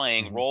we're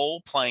playing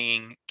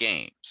role-playing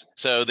games.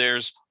 So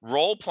there's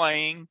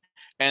role-playing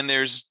and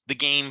there's the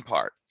game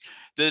part.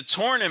 The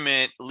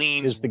tournament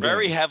leans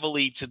very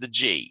heavily to the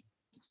G.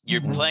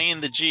 You're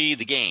playing the G,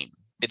 the game.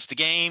 It's the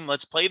game.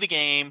 Let's play the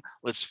game.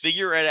 Let's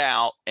figure it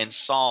out and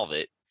solve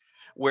it.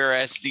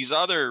 Whereas these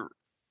other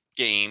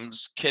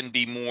games can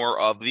be more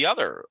of the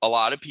other. A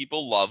lot of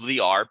people love the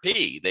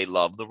RP. They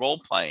love the role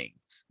playing,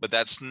 but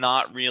that's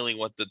not really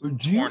what the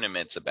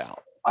tournament's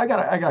about. I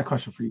got a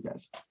question for you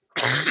guys.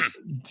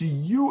 Do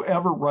you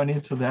ever run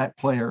into that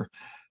player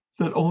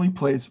that only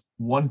plays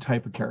one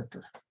type of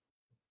character?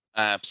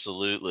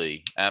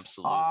 Absolutely.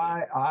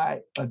 I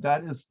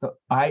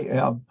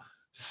am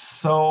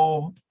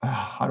so,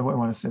 how do I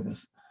want to say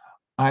this?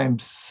 I am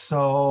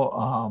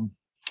so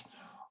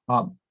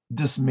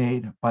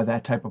dismayed by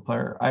that type of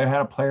player. I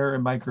had a player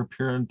in my group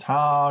here in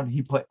town.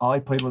 All he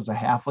played was a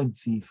halfling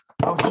thief.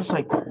 I was just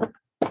like,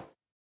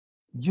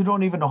 you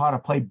don't even know how to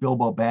play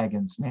Bilbo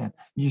Baggins, man.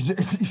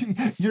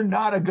 You're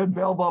not a good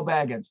Bilbo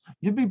Baggins.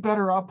 You'd be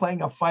better off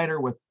playing a fighter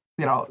with,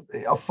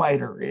 a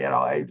fighter.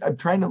 I'm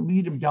trying to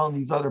lead him down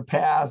these other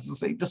paths and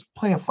say, just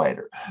play a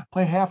fighter,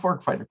 play a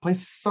half-orc fighter, play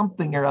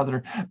something or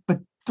other, but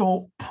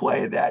don't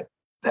play that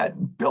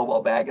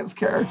Bilbo Baggins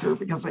character,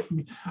 because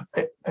and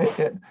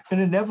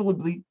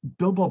inevitably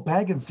Bilbo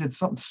Baggins did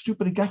something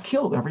stupid and got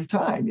killed every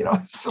time.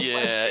 It's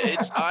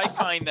just I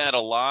find that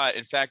a lot.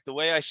 In fact, the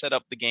way I set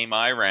up the game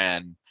I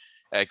ran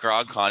at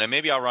GrogCon, and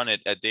maybe I'll run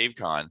it at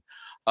DaveCon,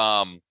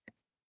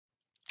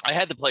 I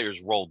had the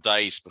players roll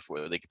dice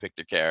before they could pick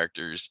their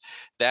characters.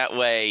 That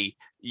way,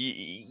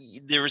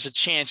 there was a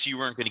chance you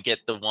weren't going to get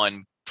the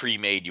one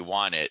pre-made you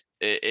wanted.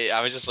 I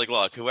was just like,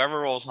 look,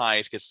 whoever rolls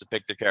highest gets to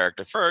pick their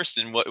character first.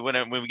 And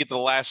when we get to the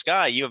last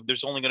guy,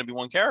 there's only going to be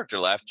one character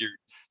left.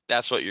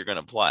 That's what you're going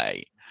to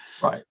play.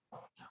 Right.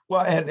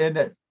 Well,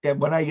 and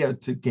when I get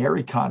to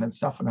GaryCon and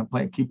stuff, and I'm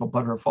playing Keep of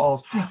Butter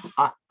Falls,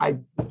 I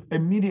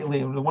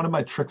immediately, one of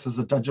my tricks as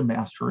a dungeon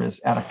master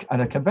is at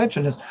a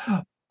convention is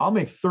I'll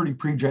make 30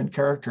 pre-gen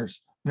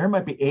characters. There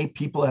might be 8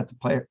 people at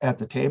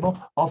the table.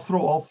 I'll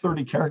throw all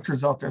 30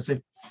 characters out there and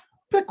say,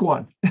 pick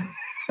one.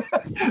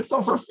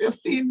 So for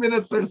 15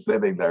 minutes, they're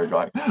sitting there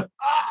going,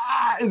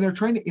 and they're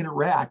trying to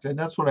interact. And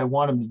that's what I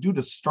want them to do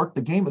to start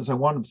the game, is I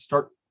want them to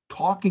start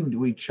talking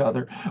to each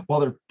other while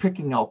they're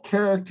picking out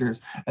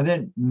characters, and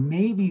then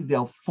maybe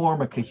they'll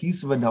form a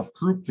cohesive enough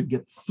group to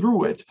get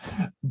through it.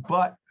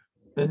 But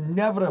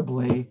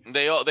inevitably,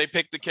 they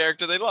pick the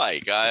character they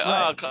like.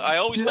 I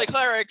always play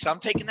clerics. I'm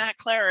taking that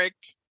cleric.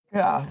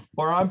 Yeah,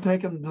 or I'm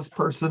taking this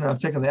person, or I'm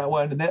taking that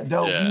one, and that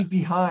they'll leave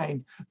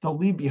behind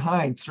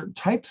certain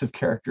types of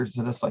characters,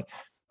 and it's like,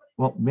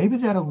 well, maybe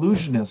that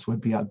illusionist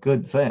would be a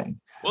good thing.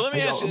 Well, let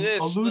me ask you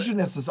this: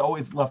 illusionist is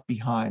always left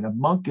behind. A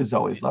monk is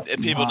always left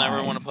behind. People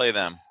never want to play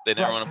them. They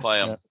never want to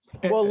play them.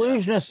 Yeah. Well,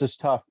 illusionist is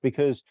tough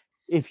because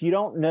if you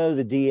don't know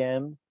the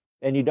DM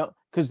and you don't,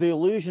 because the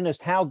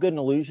illusionist, how good an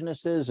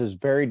illusionist is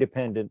very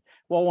dependent.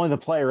 Well, on the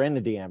player and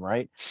the DM,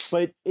 right?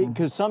 But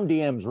because some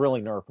DMs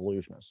really nerf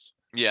illusionists.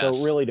 Yes.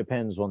 So it really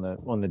depends on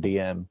the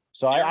DM.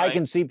 So I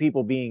can see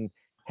people being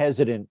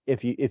hesitant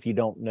if you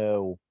don't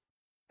know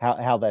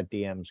how that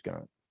DM's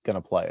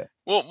gonna play it.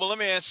 Well, let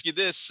me ask you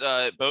this,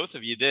 both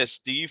of you. This: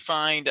 do you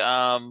find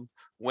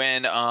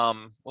when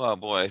oh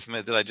boy,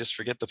 did I just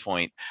forget the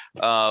point?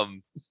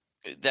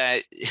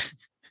 That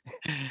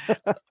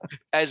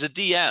as a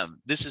DM,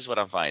 this is what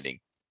I'm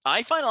finding.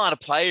 I find a lot of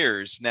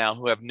players now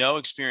who have no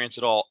experience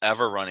at all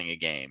ever running a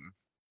game.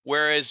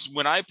 Whereas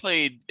when I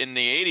played in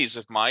the 80s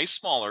with my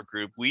smaller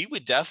group, we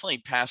would definitely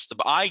pass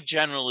I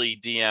generally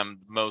DM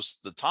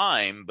most of the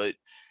time, but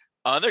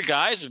other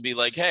guys would be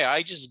like, hey,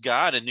 I just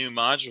got a new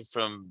module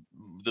from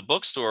the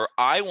bookstore.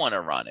 I want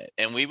to run it.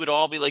 And we would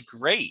all be like,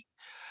 great.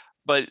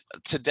 But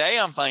today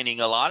I'm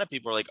finding a lot of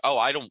people are like, oh,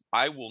 I don't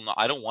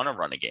want to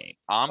run a game.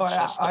 I'm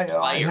just a player.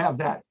 I have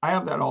that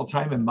all the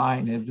time in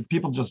mind. And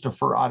people just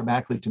defer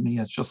automatically to me.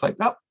 It's just like,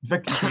 nope,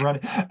 Vic, you can run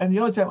it. And the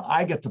only time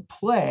I get to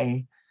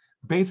play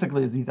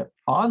basically is either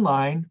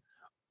online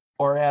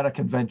or at a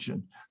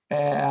convention.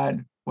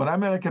 And when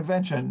I'm at a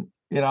convention,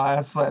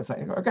 it's like,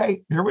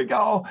 okay, here we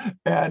go.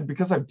 And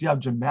because I've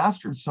dungeon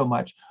mastered so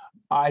much,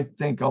 I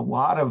think a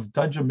lot of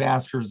dungeon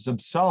masters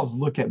themselves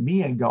look at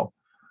me and go,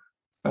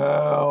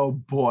 oh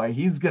boy,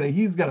 he's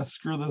gonna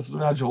screw this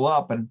module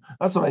up. And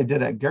that's what I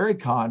did at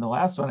GaryCon. The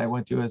last one I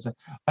went to is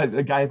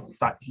the guy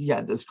thought he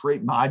had this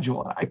great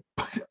module, and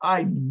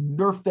I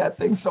nerfed that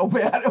thing so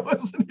bad it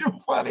wasn't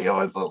even funny. It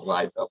was just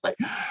like, I was like,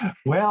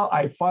 well,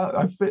 I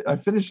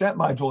finished that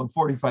module in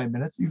 45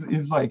 minutes.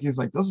 He's like, this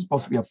is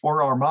supposed to be a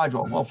 4-hour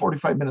module. Well,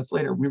 45 minutes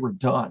later, we were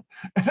done.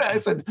 And I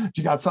said, do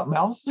you got something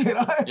else?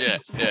 Yeah.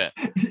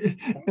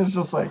 It's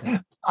just like,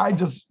 I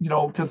just,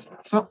 because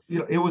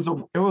it was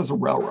a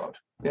railroad.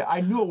 Yeah,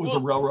 I knew it was a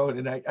railroad,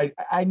 and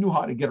I knew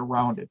how to get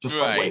around it. Just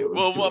by the way it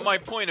was well, my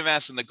point of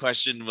asking the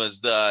question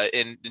was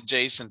and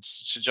Jason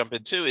should jump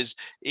in too, is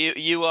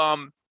you're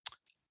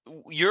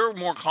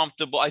more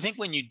comfortable. I think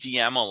when you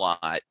DM a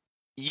lot,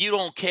 you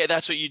don't care.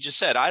 That's what you just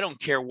said. I don't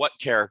care what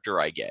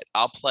character I get.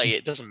 I'll play it.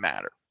 It doesn't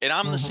matter. And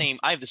I'm the same.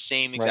 I have the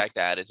same exact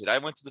attitude. I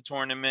went to the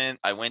tournament.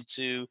 I went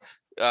to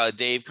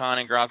Dave Con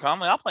and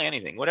GrowCon. I'll play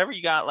anything, whatever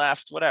you got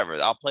left, whatever.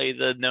 I'll play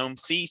the gnome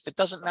thief. It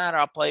doesn't matter.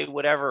 I'll play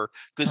whatever,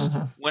 because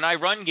when I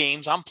run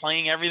games, I'm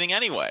playing everything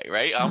anyway,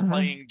 right? I'm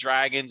playing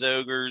dragons,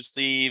 ogres,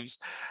 thieves,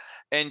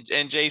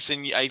 and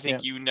Jason, I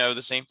think you know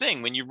the same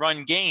thing. When you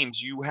run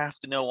games, you have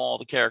to know all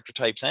the character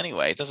types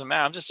anyway. It doesn't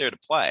matter. I'm just there to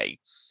play.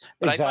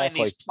 But I find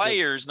these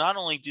players, not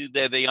only do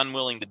they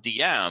unwilling to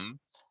DM,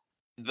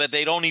 but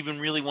they don't even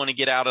really want to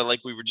get out of,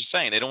 like we were just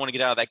saying, they don't want to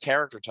get out of that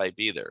character type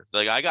either.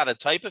 Like, I got a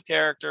type of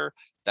character,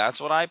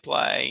 that's what I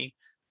play,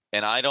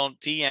 and I don't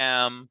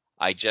DM,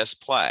 I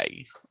just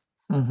play.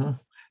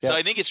 So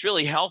I think it's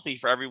really healthy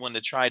for everyone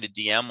to try to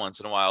DM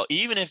once in a while,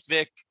 even if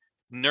Vic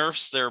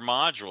nerfs their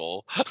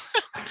module.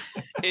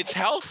 It's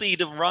healthy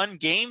to run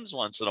games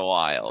once in a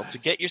while to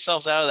get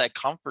yourselves out of that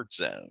comfort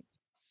zone.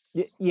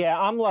 Yeah,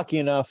 I'm lucky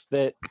enough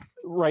that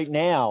right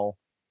now,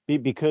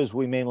 because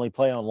we mainly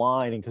play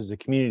online and because the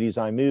communities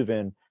I move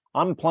in,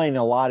 I'm playing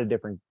a lot of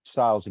different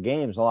styles of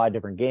games, a lot of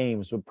different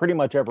games. But pretty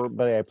much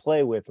everybody I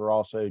play with are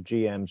also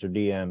GMs or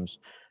DMs.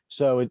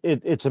 So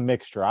it's a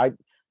mixture.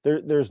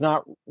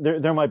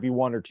 There might be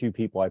one or two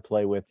people I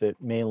play with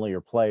that mainly are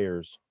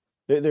players.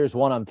 There's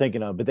one I'm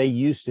thinking of, but they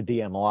used to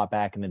DM a lot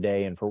back in the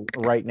day. And for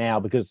right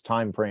now, because of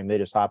time frame, they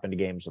just hop into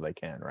games so they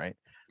can, right?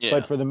 Yeah.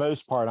 But for the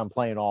most part, I'm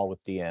playing all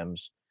with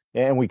DMs.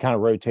 And we kind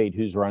of rotate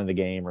who's running the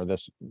game or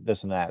this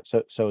and that.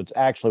 So it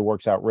actually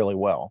works out really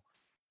well.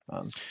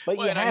 But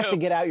you have to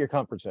get out your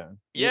comfort zone.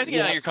 You have to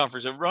get out your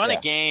comfort zone. Run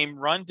a game,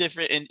 run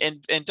different,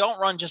 and don't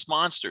run just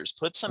monsters.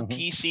 Put some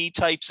PC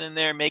types in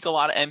there. Make a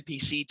lot of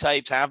NPC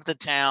types. Have the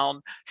town.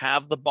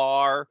 Have the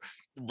bar.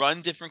 Run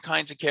different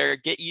kinds of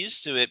character. Get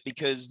used to it,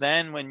 because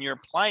then when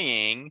you're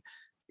playing,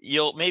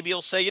 you'll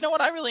say, you know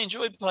what, I really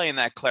enjoyed playing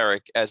that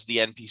cleric as the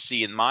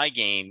NPC in my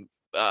game.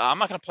 I'm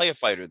not going to play a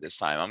fighter this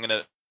time. I'm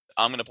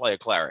going to play a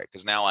cleric,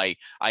 because now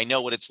I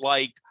know what it's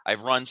like.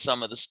 I've run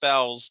some of the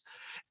spells,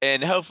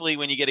 and hopefully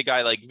when you get a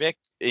guy like Vic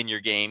in your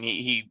game,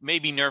 he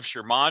maybe nerfs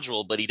your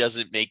module, but he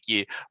doesn't make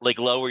you like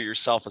lower your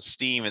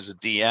self-esteem as a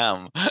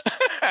DM.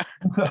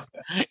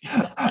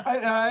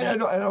 I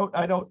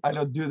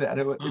don't do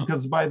that,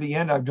 because by the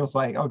end I'm just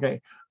like,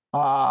 okay,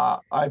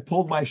 I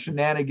pulled my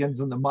shenanigans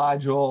in the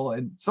module,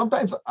 and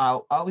sometimes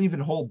I'll even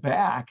hold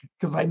back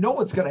because I know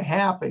what's going to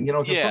happen. You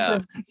know, Yeah.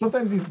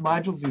 sometimes these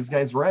modules these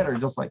guys write are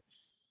just like,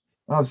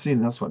 oh, I've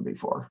seen this one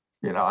before.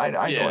 You know, I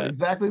know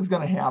exactly what's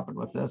going to happen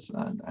with this,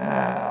 and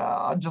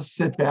I'll just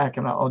sit back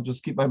and I'll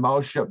just keep my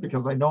mouth shut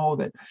because I know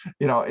that,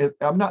 you know,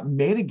 I'm not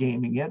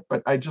metagaming it,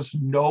 but I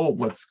just know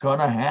what's going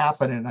to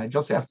happen, and I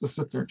just have to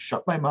sit there and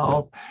shut my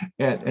mouth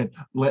and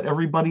let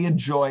everybody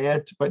enjoy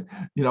it. But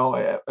you know,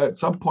 at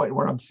some point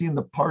when I'm seeing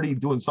the party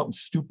doing something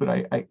stupid,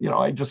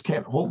 I just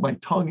can't hold my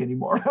tongue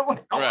anymore. I'm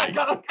like, oh, Right.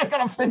 I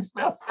gotta fix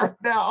this right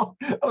now.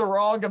 We're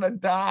all gonna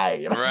die.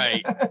 You know?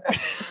 Right.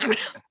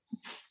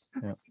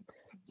 Yeah.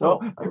 So,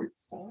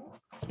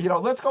 you know,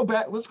 let's go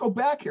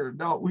back here.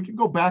 Now we can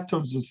go back to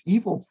this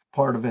evil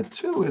part of it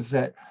too, is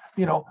that,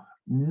 you know,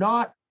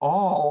 not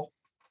all,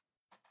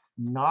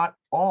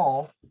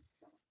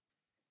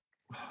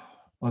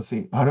 let's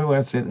see, how do I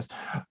say this?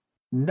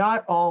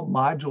 Not all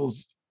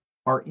modules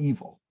are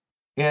evil.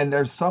 And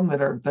there's some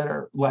that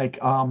are like,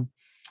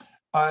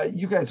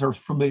 you guys are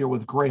familiar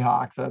with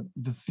Greyhawk,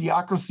 the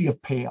Theocracy of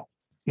Pale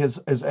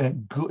is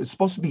it's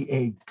supposed to be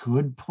a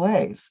good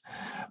place,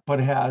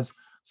 but it has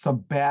some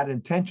bad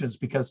intentions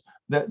because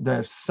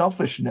their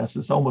selfishness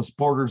is almost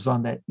borders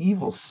on that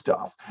evil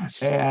stuff.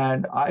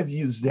 And I've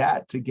used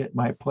that to get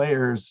my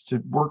players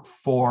to work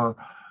for,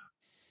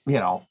 you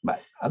know,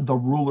 the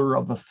ruler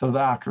of the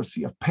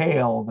Theocracy of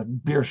Pale, the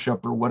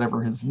bishop or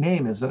whatever his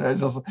name is.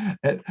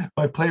 And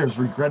my players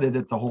regretted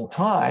it the whole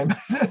time.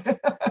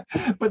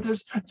 But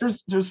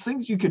there's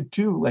things you could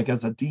do, like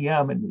as a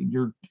DM,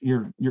 and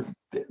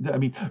I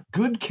mean,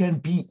 good can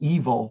be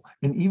evil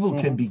and evil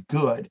can be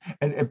good.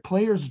 And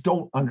players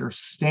don't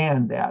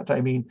understand that.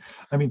 I mean,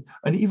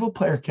 an evil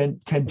player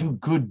can do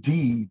good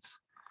deeds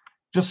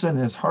just in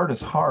his heart of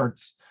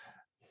hearts.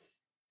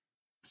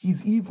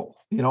 He's evil,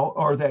 you know,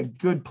 or that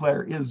good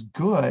player is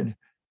good,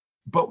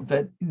 but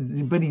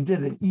he did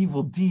an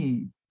evil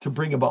deed to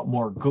bring about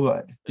more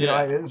good. You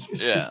know,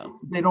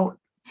 they don't.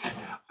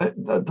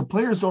 The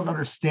players don't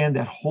understand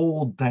that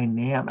whole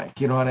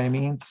dynamic. You know what I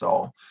mean?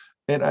 So,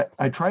 and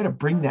I try to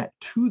bring that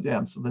to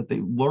them so that they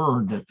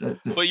learn that.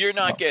 But you're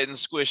not getting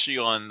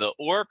squishy on the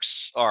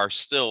orcs are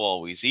still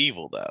always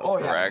evil, though. Oh,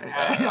 correct?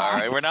 Yeah. All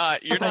right, we're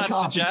not. You're not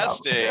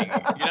suggesting.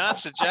 You're not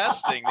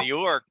suggesting the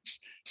orcs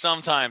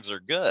sometimes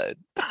are good.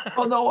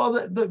 Well, no. Well,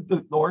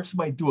 the orcs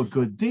might do a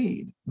good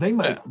deed. They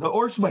might. Yeah. The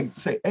orcs might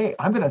say, "Hey,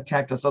 I'm going to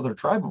attack this other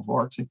tribe of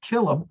orcs and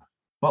kill them."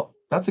 Well,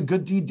 that's a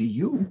good deed to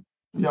you.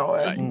 You know,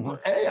 right.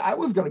 Hey, I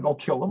was going to go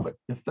kill them, but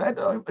if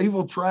that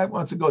evil tribe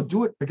wants to go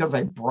do it because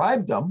I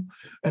bribed them,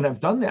 and I've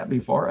done that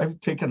before, I've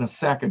taken a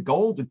sack of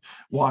gold and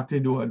walked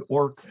into an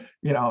orc,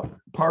 you know,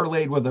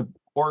 parlayed with an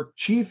orc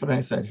chief, and I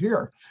said,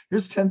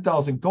 here's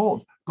 10,000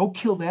 gold. Go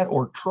kill that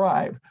orc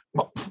tribe.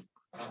 Well,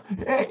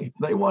 hey,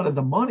 they wanted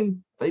the money.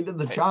 They did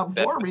the job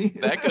for me.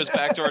 That goes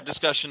back to our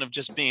discussion of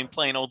just being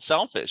plain old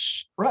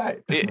selfish.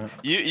 Right.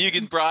 You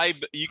can bribe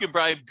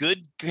good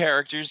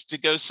characters to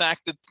go sack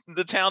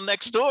the town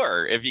next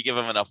door if you give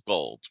them enough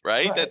gold,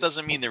 right? That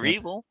doesn't mean they're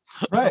evil.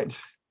 Right.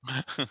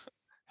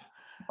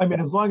 I mean,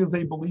 as long as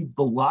they believe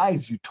the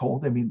lies you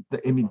told. I mean,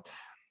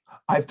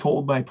 I've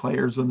told my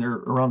players when they're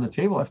around the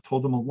table, I've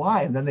told them a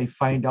lie, and then they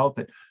find out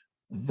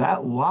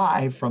that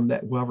lie from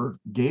that whoever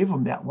gave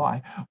them that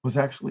lie was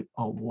actually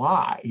a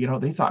lie. You know,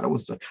 they thought it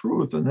was the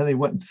truth, and then they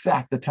went and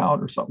sacked the town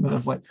or something. And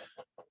it's like,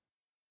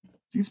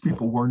 these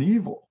people weren't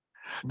evil.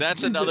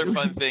 That's another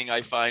fun thing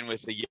I find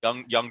with the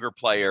younger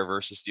player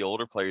versus the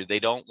older player. They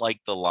don't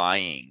like the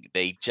lying.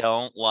 They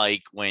don't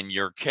like when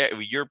you're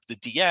the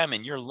DM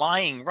and you're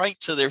lying right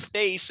to their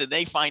face, and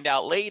they find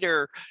out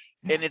later,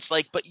 and it's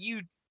like, but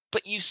you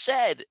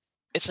said,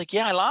 it's like,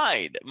 yeah, I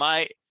lied.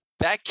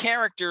 That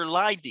character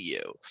lied to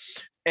you.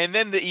 And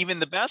then even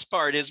the best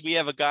part is we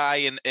have a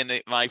guy in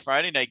my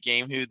Friday night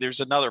game who there's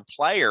another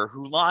player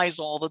who lies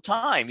all the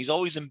time. He's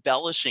always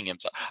embellishing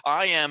himself.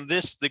 I am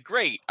this, the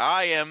great.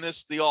 I am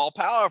this, the all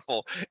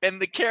powerful. And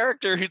the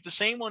character who's the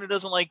same one who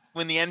doesn't like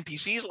when the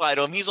NPCs lie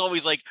to him, he's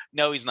always like,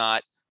 no, he's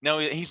not. No,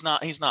 he's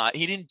not. He's not.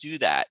 He didn't do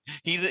that.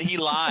 He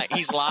lied.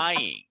 He's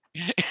lying.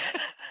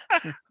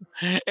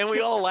 And we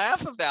all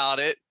laugh about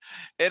it.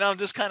 And I'm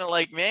just kind of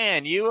like,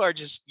 man, you're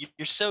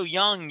so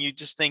young. You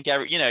just think,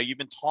 you've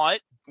been taught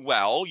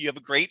well, you have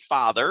a great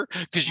father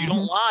because you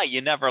don't lie.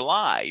 You never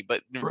lie.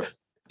 But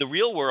the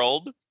real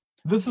world.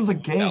 This is a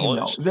game,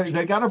 though.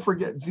 They got to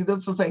forget. See,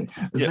 that's the thing.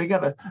 Is they got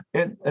to,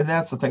 and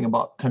that's the thing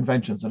about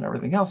conventions and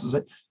everything else, is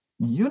that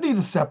you need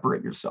to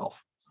separate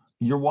yourself.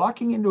 You're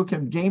walking into a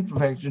game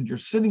convention. You're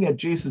sitting at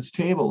Jason's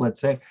table,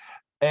 let's say,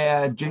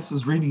 and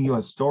Jason's reading you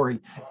a story.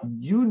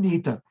 You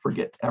need to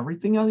forget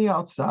everything on the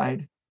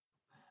outside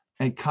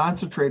and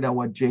concentrate on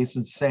what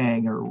Jason's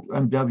saying or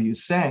MW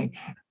is saying,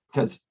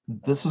 because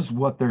this is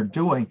what they're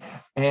doing.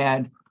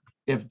 And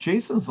if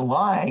Jason's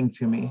lying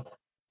to me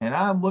and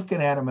I'm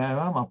looking at him and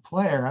I'm a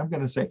player, I'm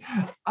going to say,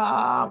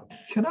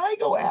 can I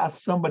go ask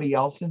somebody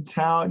else in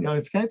town?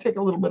 It's going to take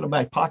a little bit of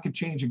my pocket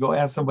change and go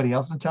ask somebody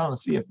else in town to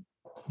see if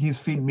he's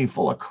feeding me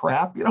full of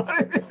crap. You know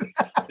what I mean?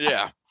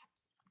 Yeah.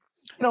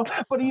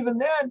 But even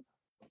then,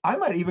 I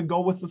might even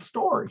go with the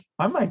story.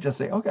 I might just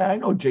say, okay, I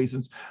know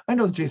Jason's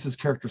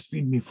character's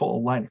feeding me full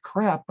of line of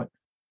crap, but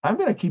I'm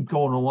going to keep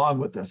going along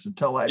with this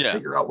until I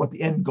figure out what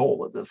the end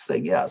goal of this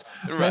thing is.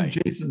 Right. Then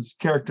Jason's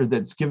character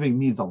that's giving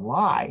me the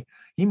lie,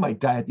 he might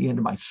die at the end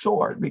of my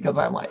sword because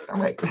I'm like,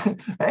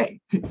 hey,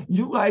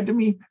 you lied to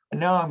me, and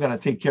now I'm going to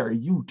take care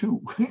of you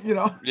too.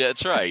 Yeah,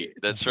 that's right.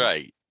 That's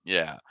right.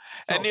 Yeah.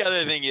 So, and the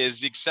other thing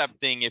is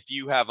accepting if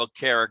you have a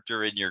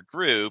character in your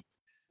group,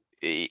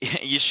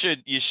 you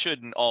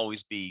shouldn't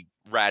always be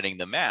ratting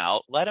them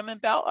out. Let them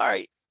embellish. All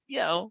right,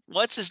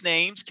 what's his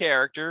name's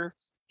character?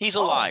 He's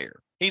a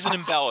liar. He's an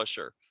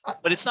embellisher.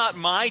 But it's not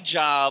my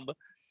job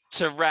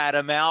to rat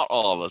him out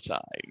all the time,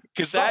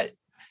 because that.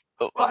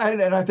 Well,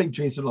 and I think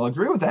Jason will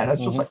agree with that.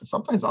 It's just like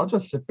sometimes I'll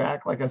just sit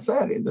back, like I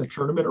said, in the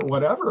tournament or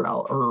whatever,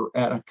 or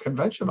at a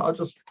convention, I'll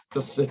just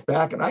sit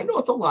back, and I know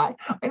it's a lie.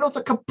 I know it's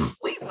a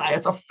complete lie.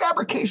 It's a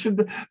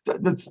fabrication.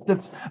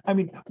 That's. I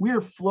mean, we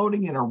are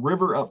floating in a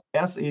river of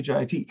shit.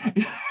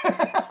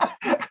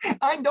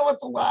 I know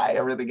it's a lie.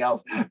 Everything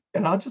else,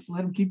 and I'll just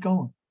let him keep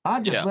going.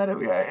 I'll just let him.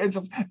 It's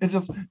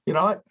just. You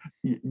know what?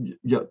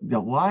 You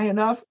lie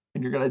enough,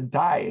 and you're gonna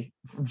die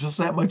just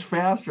that much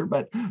faster.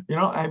 But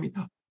I mean.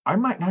 I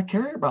might not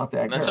care about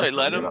that. That's right.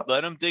 Let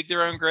them dig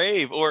their own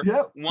grave. Or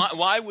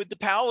why would the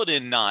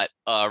paladin not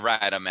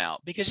rat them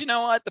out? Because you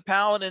know what? The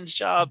paladin's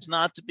job's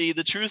not to be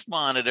the truth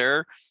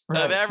monitor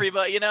of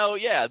everybody.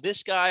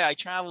 This guy, I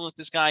travel with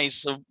this guy.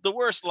 He's the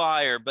worst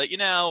liar, but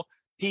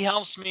he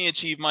helps me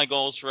achieve my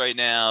goals for right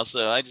now.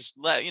 So I just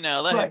let him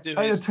do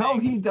his until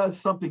thing. He does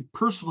something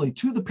personally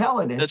to the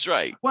paladin. That's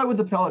right. Why would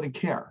the paladin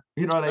care?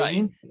 You know what I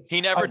mean? He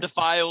never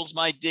defiles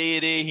my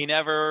deity. He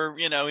never,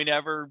 he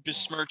never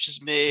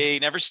besmirches me. He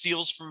never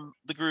steals from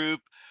the group.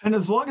 And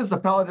as long as the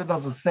paladin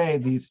doesn't say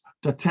these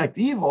detect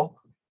evil,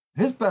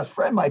 his best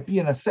friend might be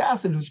an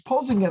assassin who's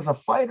posing as a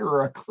fighter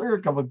or a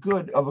cleric of a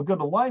good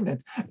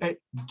alignment and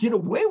get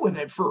away with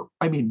it for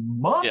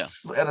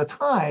months at a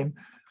time.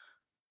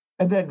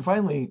 And then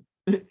finally,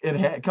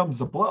 it comes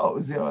to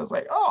blows. It's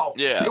like,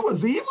 it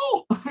was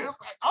evil.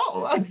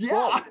 It's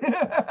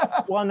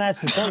like, Well, and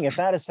that's the thing. If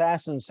that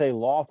assassin say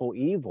lawful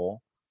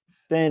evil,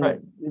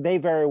 then they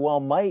very well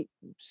might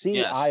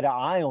see eye to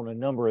eye on a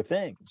number of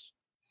things.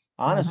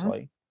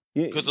 Honestly,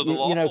 because of the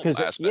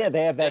lawful aspect.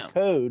 They have that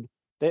code.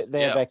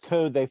 They have that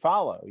code they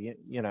follow.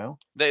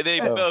 They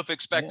both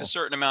expect a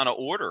certain amount of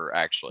order.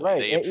 Actually,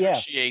 they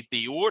appreciate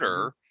the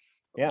order.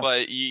 Yeah.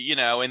 But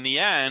in the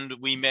end,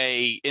 we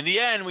may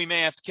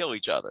have to kill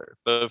each other.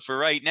 But for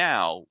right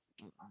now,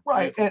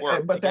 but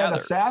together. That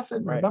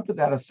assassin, remember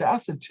that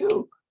assassin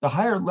too. The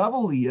higher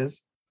level he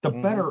is, the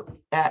better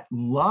at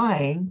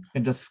lying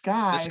and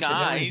disguise and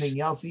everything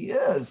else he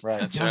is.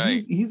 Right. That's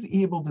right. He's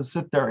able to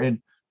sit there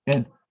and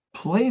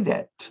play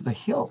that to the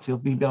hilt. He'll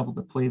be able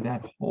to play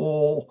that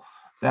whole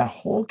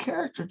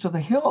character to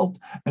the hilt,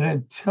 and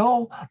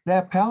until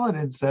that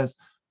paladin says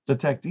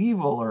detect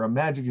evil, or a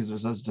magic user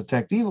says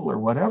detect evil, or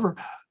whatever,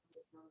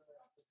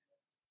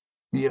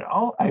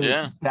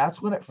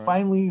 that's when it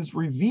finally is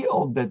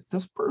revealed that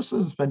this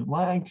person has been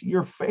lying to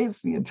your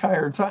face the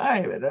entire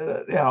time. And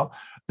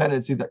then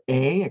it's either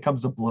A, it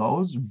comes to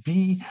blows,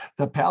 B,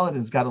 the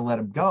paladin's got to let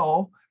him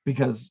go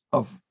because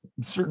of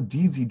certain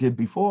deeds he did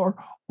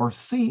before, or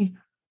C,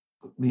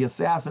 the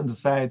assassin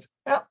decides,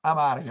 I'm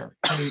out of here,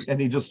 and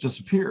he just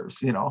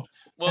disappears.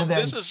 Well,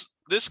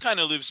 this kind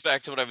of loops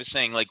back to what I was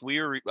saying. Like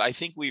I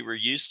think we were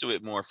used to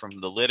it more from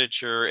the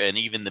literature and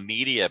even the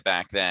media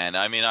back then.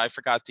 I mean, I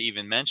forgot to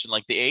even mention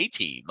like the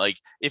A-Team. Like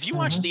if you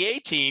watched the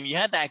A-Team, you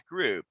had that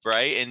group,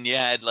 right? And you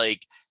had like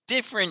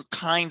different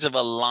kinds of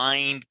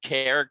aligned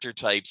character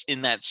types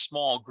in that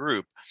small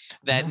group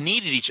that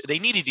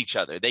needed each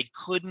other. They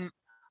couldn't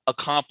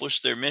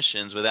accomplish their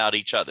missions without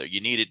each other.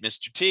 You needed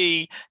Mr.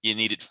 T, you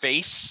needed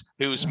Face,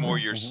 who's more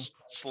your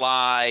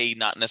sly,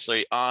 not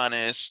necessarily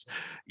honest,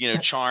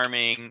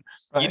 charming.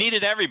 You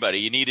needed everybody.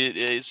 You needed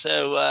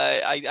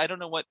I don't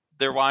know what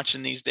they're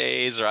watching these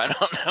days, or I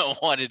don't know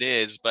what it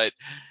is, but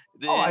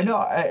I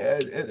know.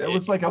 It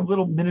was like a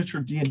little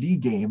miniature D&D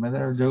game, and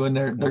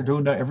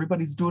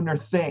everybody's doing their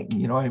thing.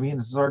 You know what I mean?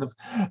 It's sort of,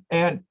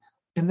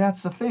 and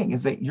that's the thing,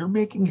 is that you're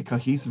making a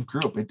cohesive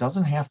group. It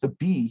doesn't have to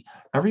be,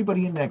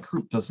 everybody in that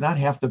group does not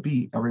have to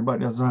be,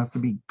 everybody doesn't have to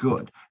be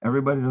good.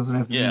 Everybody doesn't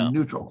have to be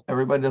neutral.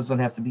 Everybody doesn't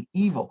have to be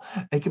evil.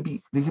 They could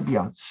be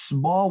a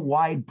small,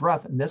 wide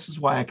breadth. And this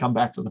is why I come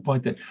back to the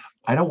point that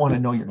I don't want to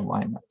know your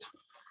alignment.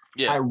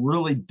 I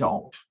really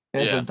don't.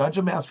 As a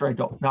dungeon master, I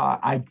don't. Now,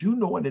 I do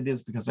know what it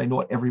is because I know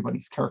what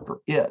everybody's character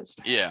is.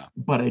 Yeah.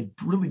 But I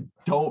really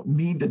don't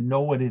need to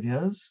know what it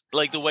is.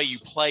 Like the way you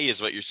play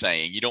is what you're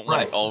saying. You don't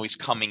want it always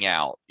coming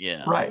out.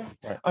 Yeah. Right.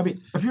 I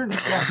mean, if you're an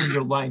assassin,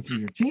 you're lying through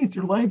your teeth.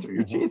 You're lying through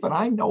your teeth, and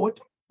I know it.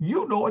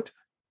 You know it.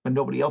 But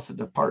nobody else at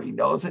the party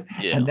knows it.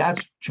 Yeah. And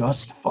that's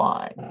just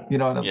fine. You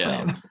know what I'm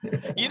saying?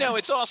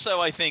 It's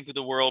also, I think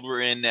the world we're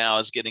in now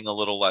is getting a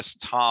little less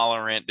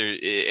tolerant.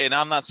 And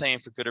I'm not saying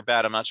for good or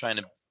bad. I'm not trying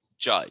to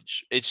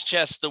judge. It's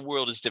just the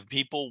world is different.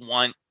 People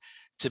want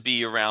to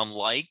be around.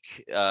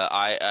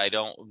 I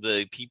don't,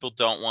 the people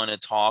don't want to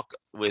talk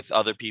with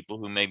other people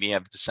who maybe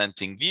have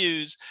dissenting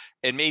views,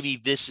 and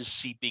maybe this is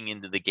seeping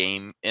into the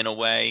game in a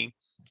way.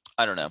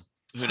 I don't know.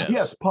 Who knows?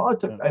 Yes,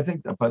 politics. I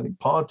think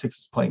politics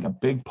is playing a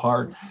big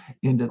part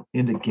into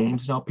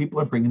games now. People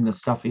are bringing this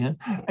stuff in,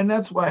 and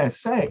that's why I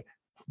say,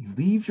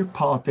 leave your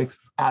politics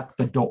at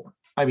the door.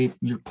 I mean,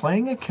 you're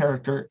playing a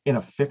character in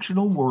a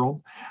fictional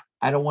world.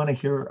 I don't want to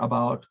hear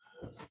about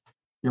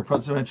your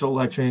presidential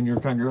election, your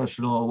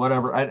congressional,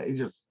 whatever. I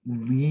just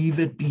leave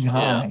it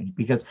behind,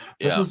 because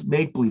this is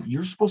make believe.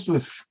 You're supposed to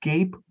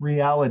escape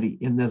reality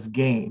in this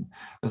game.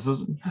 This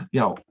is,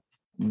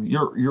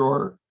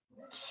 you're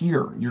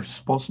here. You're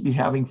supposed to be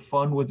having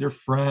fun with your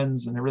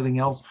friends and everything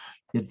else.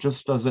 It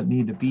just doesn't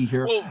need to be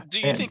here. Well,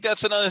 do you think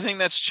that's another thing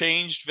that's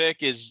changed,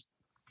 Vic? Is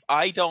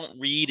I don't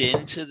read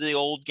into the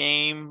old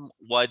game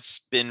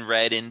what's been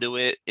read into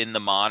it in the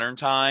modern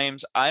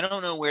times. I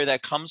don't know where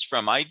that comes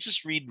from. I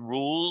just read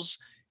rules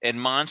and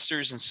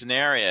monsters and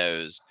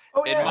scenarios.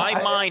 And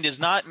my mind is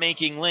not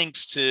making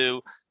links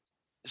to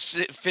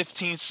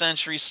 15th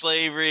century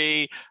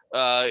slavery,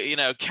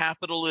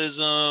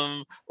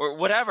 capitalism or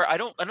whatever. I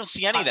don't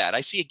see any of that.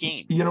 I see a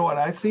game. You know what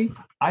I see?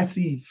 I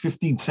see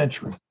 15th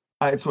century.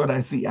 That's what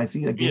I see. I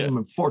see a game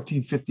of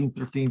 14th, 15th,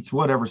 13th,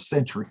 whatever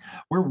century.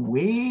 We're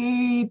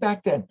way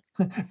back then.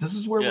 This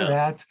is where we're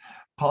at.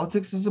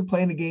 Politics isn't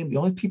playing a game. The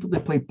only people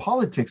that played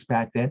politics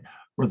back then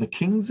were the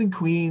kings and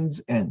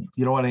queens, and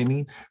you know what I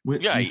mean?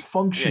 These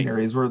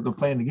functionaries were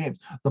playing the games.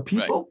 The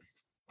people,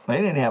 they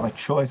didn't have a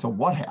choice of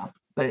what happened.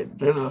 They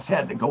just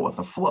had to go with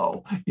the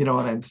flow. You know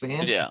what I'm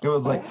saying? Yeah. It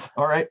was like,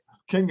 all right,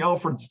 King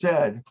Alfred's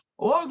dead.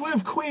 Long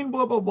live Queen,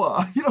 blah, blah,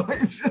 blah.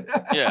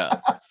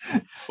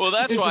 Well,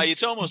 that's why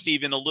it's almost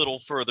even a little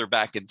further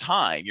back in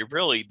time.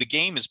 The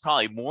game is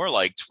probably more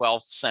like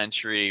 12th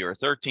century or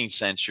 13th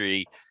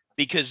century,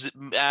 because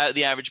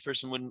the average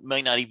person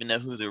might not even know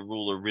who their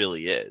ruler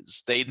really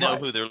is. They know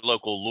who their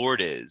local lord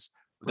is.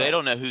 They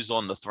don't know who's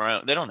on the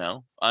throne. They don't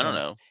know. I don't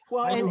know.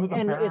 Well, and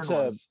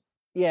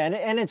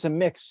it's a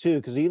mix too,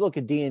 because you look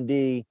at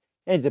D&D,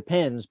 and it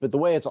depends, but the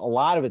way a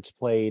lot of it's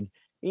played,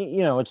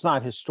 it's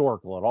not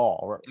historical at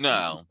all. Right?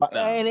 No.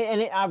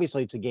 And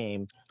obviously it's a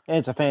game, and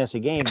it's a fantasy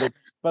game,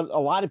 but a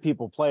lot of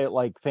people play it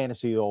like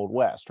fantasy Old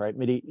West, right?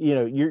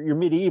 Your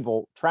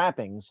medieval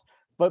trappings,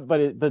 but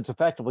it's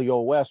effectively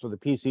Old West, where the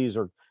PCs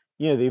are,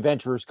 the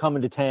adventurers come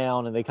into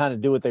town and they kind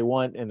of do what they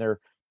want, and they're,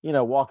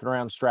 walking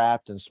around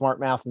strapped and smart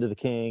mouthing to the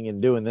king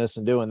and doing this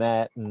and doing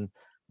that, and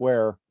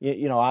where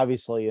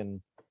obviously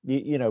in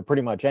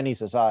pretty much any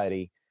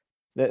society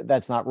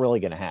that's not really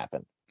going to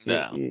happen.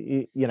 No.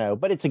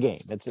 But it's a game.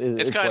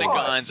 It's kind of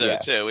gonzo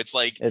too. It's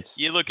like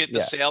you look at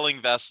the sailing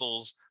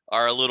vessels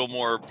are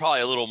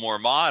probably a little more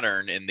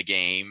modern in the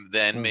game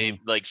than maybe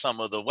like some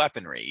of the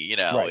weaponry,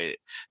 Right.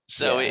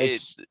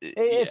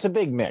 It's a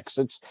big mix.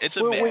 It's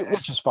a mix,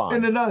 which is fine.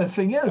 And another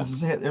thing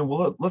is, and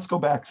let's go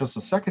back just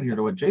a second here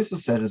to what Jason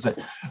said, is that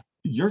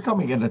you're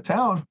coming into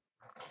town.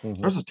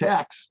 There's a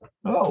tax.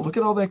 Oh, look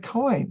at all that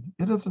coin.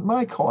 It isn't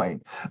my coin.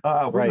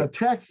 We're going to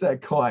tax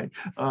that coin.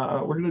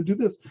 We're going to do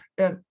this.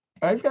 And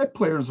I've had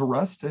players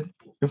arrested.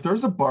 If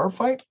there's a bar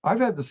fight, I've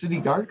had the city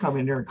guard come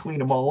in there and clean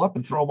them all up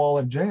and throw them all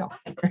in jail.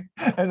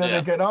 And then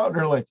they get out and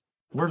they're like,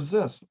 where's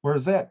this?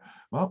 Where's that?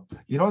 Well,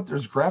 you know what?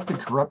 There's graft and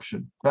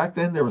corruption. Back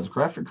then, there was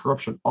graft and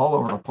corruption all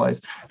over the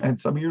place. And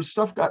some of your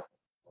stuff got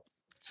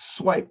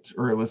swiped,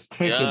 or it was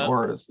taken,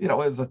 or it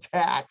was a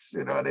tax.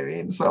 You know what I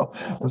mean? So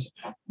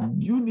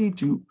you need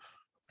to,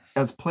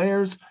 as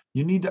players,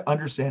 you need to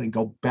understand and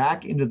go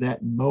back into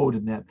that mode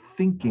and that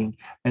thinking,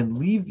 and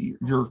leave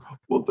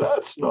well,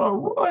 that's not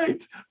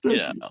right.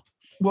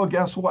 Well,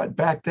 guess what?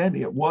 Back then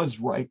it was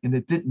right, and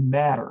it didn't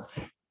matter.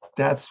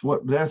 That's where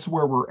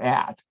we're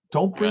at.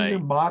 Don't bring your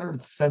modern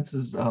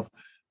senses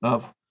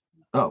of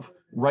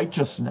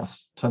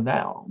righteousness to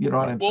now. You know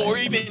what I'm saying? Or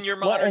even your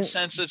modern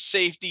sense of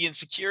safety and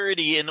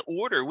security and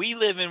order. We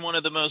live in one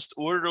of the most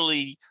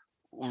orderly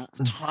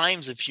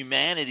times of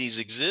humanity's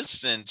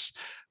existence.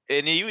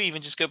 And you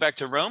even just go back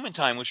to Roman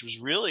time, which was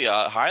really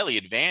a highly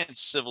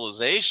advanced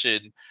civilization.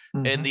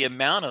 And the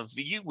amount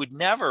you would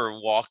never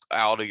walk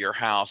out of your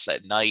house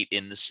at night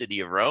in the city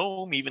of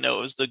Rome, even though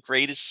it was the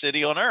greatest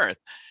city on earth.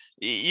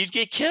 You'd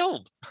get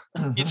killed.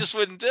 You just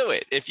wouldn't do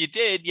it. If you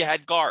did, you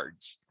had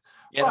guards.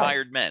 You had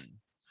hired men.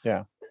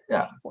 Yeah.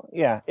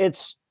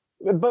 It's,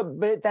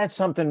 but that's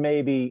something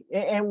maybe,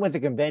 and with the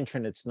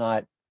convention, it's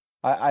not,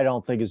 I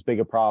don't think is big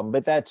a problem,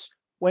 but that's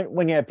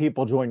when you have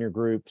people join your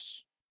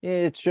groups,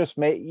 it's just,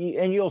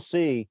 and you'll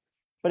see,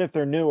 but if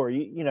they're newer,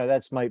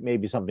 that's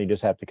maybe something you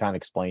just have to kind of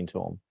explain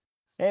to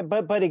them.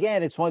 But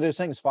again, it's one of those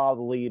things, follow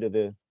the lead of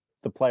the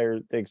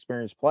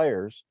experienced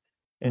players,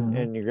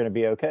 and you're going to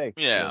be okay.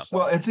 Yeah.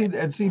 Well,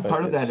 and see,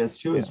 part of that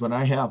is when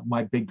I have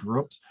my big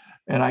groups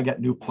and I get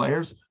new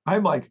players,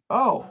 I'm like,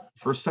 oh,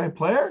 first time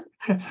player,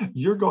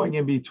 you're going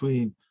in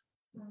between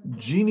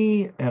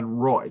Jeannie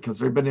and Roy, because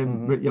they've been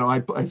in,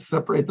 I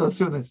separate those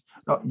two, and I say,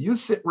 no, you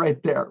sit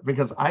right there,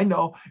 because I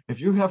know if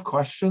you have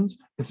questions,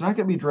 it's not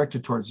going to be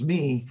directed towards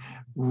me.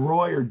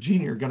 Roy or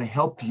Jeannie are going to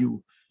help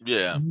you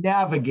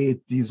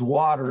navigate these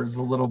waters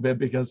a little bit,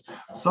 because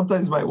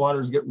sometimes my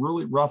waters get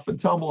really rough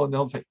and tumble, and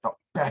they'll say, "No,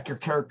 back your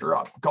character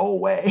up, go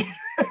away."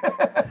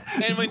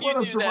 And when you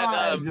do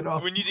that,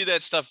 when you do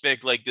that stuff,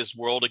 Vic, like this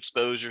world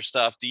exposure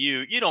stuff,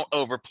 you don't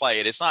overplay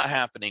it. It's not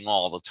happening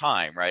all the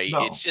time, right? No.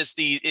 It's just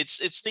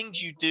it's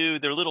things you do.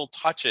 They're little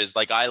touches.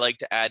 Like I like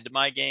to add to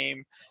my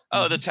game.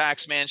 Oh, the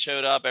tax man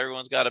showed up.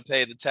 Everyone's got to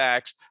pay the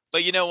tax.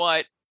 But you know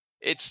what?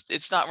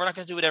 It's not. We're not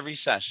going to do it every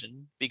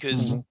session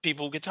because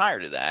people get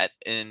tired of that.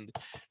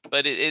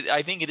 But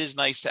I think it is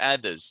nice to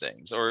add those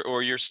things.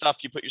 Or your stuff.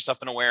 You put your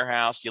stuff in a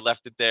warehouse. You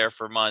left it there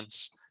for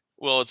months.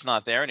 Well, it's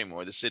not there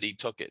anymore. The city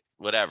took it,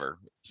 whatever.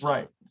 So,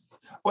 right.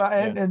 Well,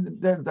 and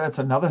that's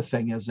another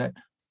thing, is that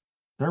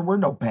there were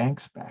no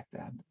banks back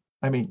then.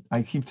 I mean,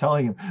 I keep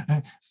telling you,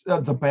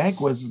 the bank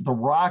was the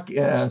rock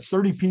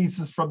 30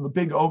 pieces from the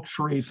big oak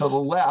tree to the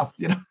left,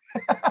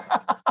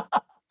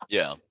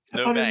 Yeah.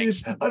 No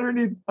banks.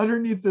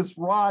 Underneath this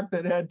rock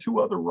that had two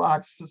other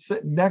rocks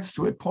sitting next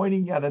to it,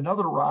 pointing at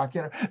another rock.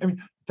 I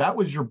mean, that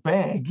was your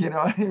bank,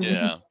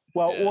 Yeah.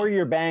 Well, or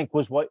your bank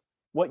was what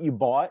you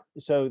bought.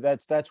 So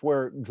that's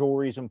where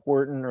jewelry is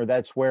important, or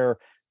that's where,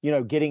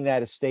 getting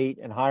that estate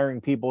and hiring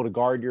people to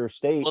guard your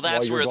estate. Well,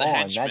 that's where the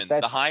henchmen,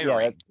 the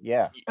hiring.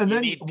 Yeah. And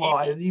then,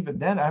 and even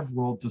then, I've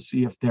rolled to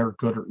see if they're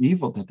good or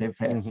evil that they've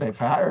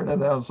hired,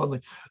 and then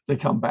suddenly they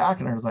come back,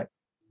 and I was like,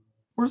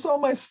 "Where's all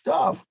my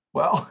stuff?"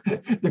 Well,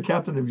 the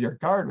captain of your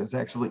guard was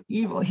actually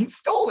evil. He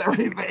stole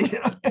everything.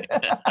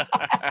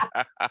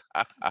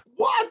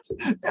 What?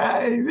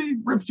 He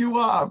ripped you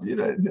off. He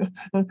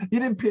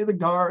didn't pay the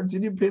guards. He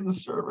didn't pay the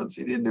servants.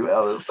 He didn't do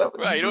all this stuff.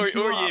 Right. Or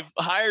you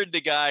hired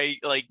the guy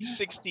like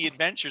 60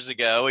 adventures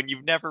ago and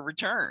you've never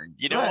returned.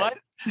 You know what?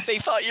 They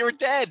thought you were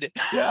dead.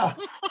 Yeah.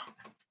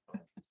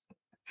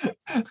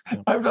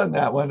 I've done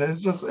that one. It's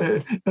just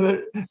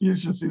you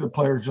should see the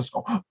players just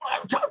go.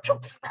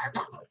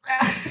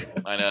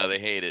 I know, they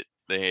hate it.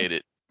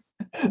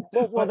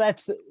 Well,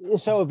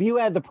 so if you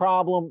had the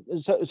problem.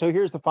 So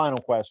here's the final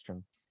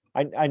question.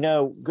 I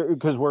know,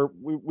 because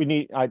we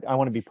need. I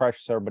want to be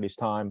precious to everybody's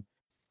time,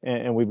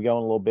 and we've been going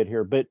a little bit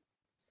here, but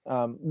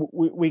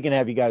we can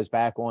have you guys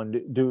back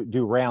on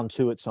do round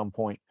 2 at some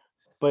point.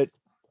 But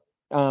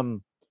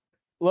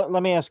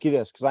let me ask you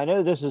this, because I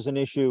know this is an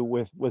issue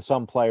with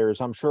some players.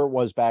 I'm sure it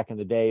was back in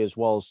the day as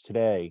well as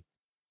today.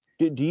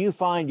 Do you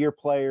find your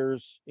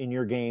players in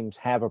your games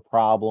have a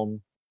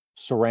problem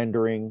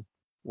surrendering,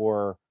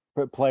 or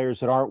players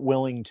that aren't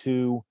willing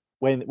to,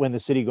 when the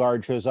city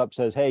guard shows up,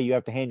 says, "Hey, you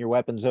have to hand your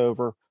weapons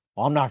over"?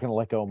 Well, I'm not going to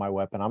let go of my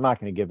weapon. I'm not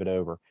going to give it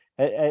over.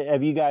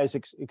 Have you guys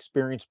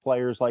experienced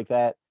players like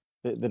that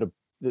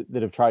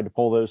have tried to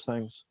pull those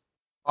things?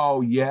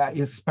 Oh yeah,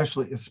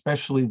 especially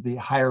the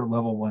higher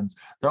level ones.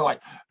 They're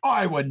like, "Oh,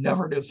 I would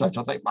never do such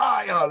a thing."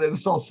 They're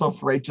so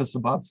self-righteous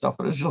about stuff,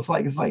 and it's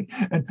like,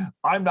 and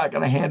I'm not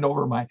going to hand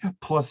over my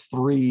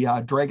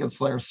 +3 Dragon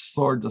Slayer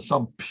sword to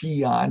some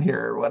peon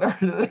here or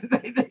whatever.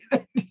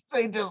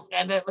 They just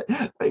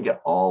they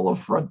get all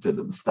affronted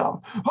and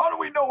stuff. How do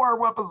we know our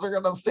weapons are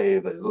going to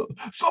stay?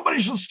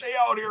 Somebody should stay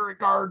out here and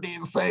guard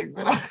these things.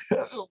 I'm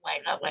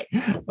like,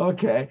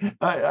 okay.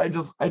 I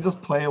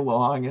just play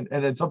along, and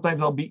then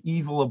sometimes I'll be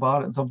evil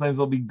about it, and sometimes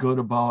I'll be good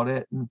about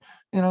it, and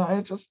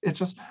it just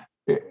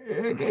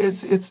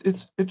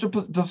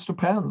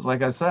depends.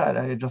 Like I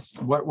said,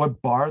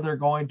 what bar they're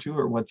going to,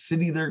 or what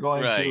city they're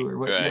going to, or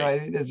what,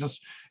 it's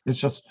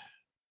just.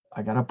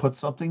 I got to put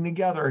something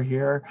together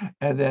here.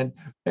 And then,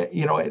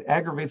 it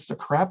aggravates the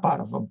crap out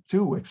of them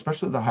too,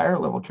 especially the higher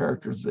level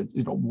characters that,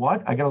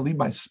 what? I got to leave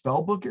my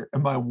spell book here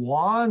and my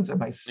wands and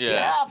my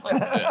staff.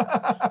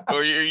 Yeah.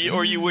 Or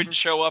you wouldn't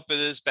show up at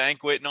this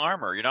banquet in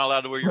armor. You're not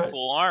allowed to wear your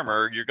full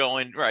armor. You're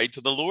going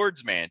to the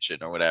Lord's mansion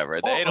or whatever.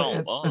 They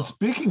don't. And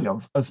speaking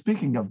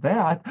of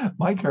that,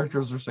 my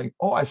characters are saying,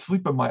 "Oh, I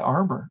sleep in my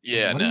armor."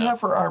 Yeah. What do you have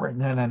for armor?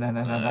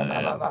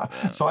 No.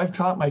 So I've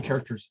taught my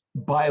characters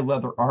buy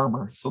leather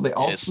armor. So they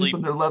all sleep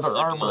in their leather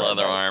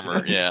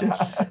armor. Yeah.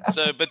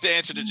 So, but to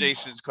answer to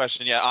Jason's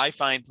question, I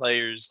find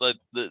players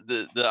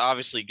the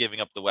obviously giving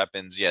up the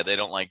weapons. Yeah, they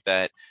don't like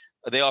that.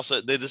 They're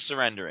the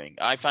surrendering.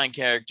 I find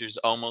characters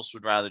almost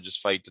would rather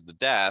just fight to the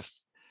death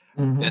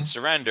than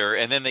surrender,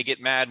 and then they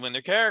get mad when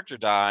their character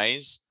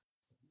dies.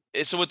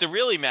 So what they're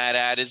really mad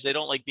at is they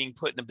don't like being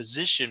put in a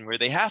position where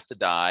they have to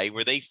die,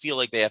 where they feel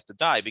like they have to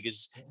die,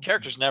 because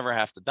characters never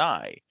have to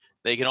die.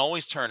 They can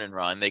always turn and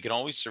run. They can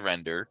always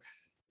surrender,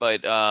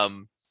 but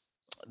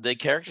the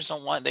characters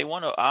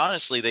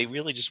honestly, they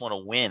really just want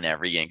to win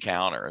every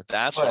encounter.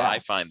 That's what I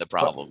find the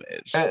problem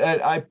is.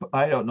 And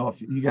I don't know if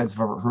you guys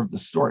have ever heard the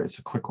story. It's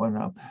a quick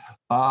one.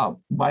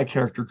 My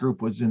character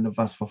group was in the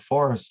Vespa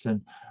Forest,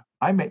 and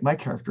I make my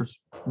characters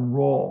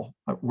roll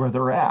where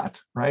they're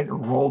at, right? Or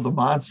roll the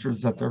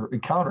monsters that they're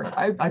encountering.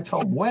 I tell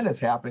them when it's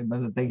happening,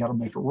 but that they got to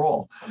make a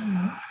roll.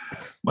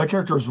 My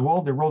characters they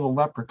roll the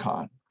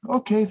leprechaun.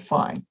 Okay,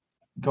 fine.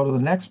 Go to the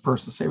next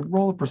person, say,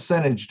 roll a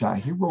percentage die.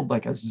 He rolled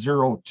like a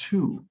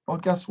 0.2. Well,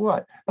 guess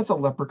what? That's a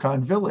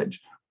leprechaun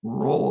village.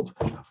 rolled.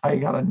 I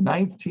got a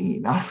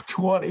 19 out of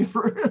 20.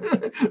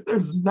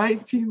 There's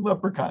 19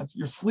 leprechauns.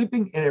 You're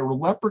sleeping in a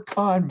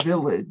leprechaun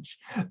village.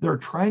 They're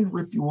trying to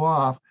rip you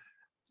off,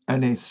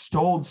 and they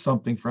stole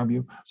something from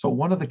you. So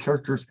one of the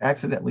characters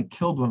accidentally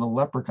killed one of the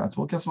leprechauns.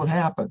 Well, guess what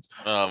happens?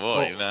 Oh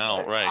boy, Well,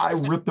 no, right. I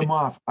ripped them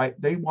off.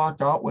 They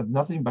walked out with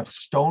nothing but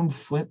stone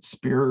flint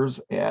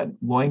spears and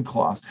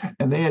loincloths.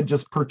 And they had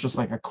just purchased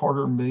like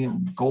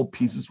 250,000 gold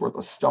pieces worth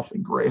of stuff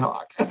in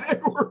Greyhawk. And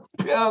they were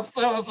pissed.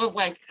 I was just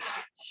like,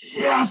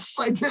 yes,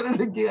 I did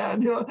it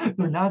again.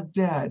 They're not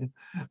dead,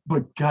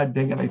 but God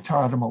dang it, I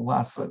taught them a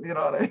lesson. You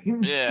know what I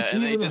mean? Yeah,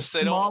 and Even they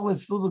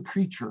smallest little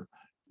creature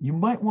you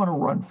might want to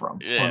run from,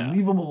 yeah, or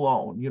leave them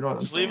alone. You know what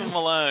I'm saying? Leave them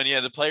alone. Yeah,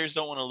 the players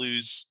don't want to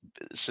lose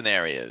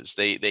scenarios.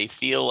 They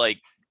feel like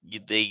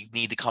they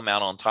need to come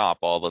out on top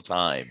all the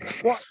time.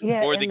 Well,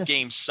 yeah, or the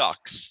game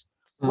sucks.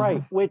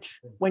 Right. Which,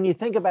 when you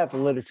think about the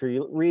literature,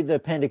 you read the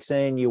Appendix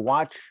A and you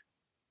watch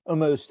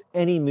almost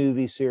any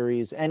movie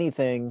series,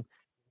 anything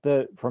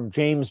from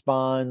James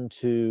Bond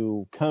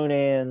to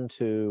Conan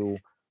to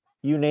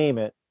you name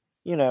it,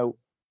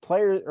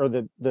 players or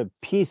the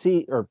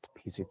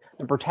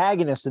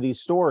protagonists of these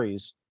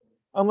stories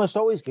almost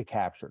always get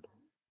captured.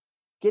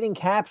 Getting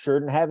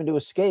captured and having to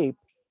escape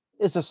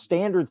is a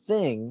standard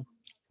thing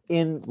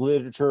in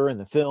literature and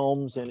the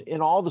films and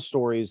in all the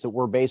stories that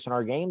we're basing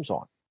our games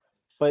on.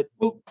 But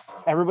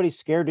everybody's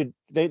scared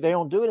they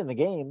don't do it in the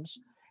games.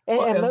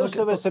 And most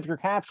of us, if you're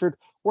captured,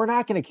 we're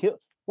not going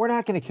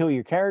to kill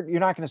your character. You're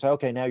not going to say,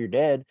 okay, now you're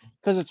dead,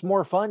 because it's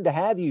more fun to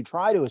have you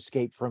try to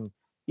escape from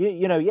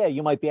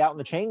you might be out in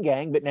the chain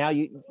gang, but now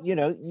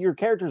your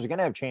characters are going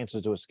to have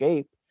chances to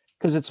escape,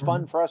 because it's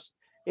fun for us.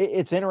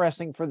 It's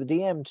interesting for the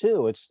DM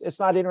too. It's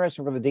not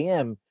interesting for the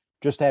DM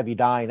just to have you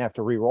die and have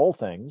to re-roll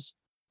things.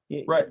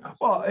 Right.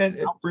 Well,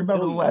 and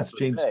remember the last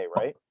James,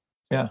 right?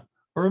 Yeah.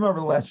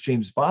 Remember the last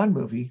James Bond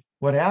movie?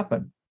 What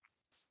happened?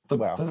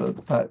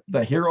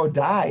 The hero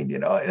died.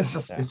 It's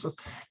just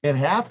it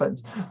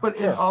happens. But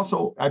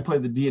also, I play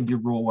the D&D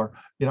rule where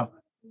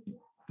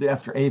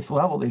after 8th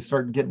level, they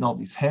started getting all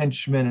these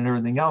henchmen and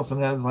everything else.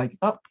 And I was like,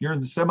 oh, you're in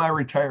the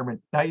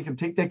semi-retirement. Now you can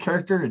take that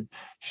character and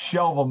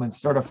shelve them and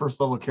start a first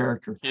level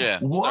character. Yeah,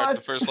 start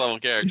the first level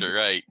character,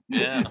 right.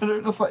 Yeah. And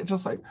they're just like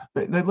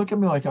they look at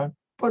me like,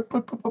 but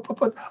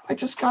I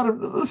just got him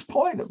to this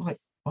point. I'm like,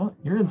 well,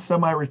 you're in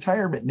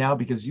semi-retirement now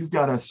because you've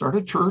got to start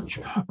a church,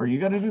 or you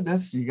got to do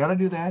this, you got to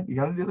do that, you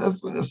got to do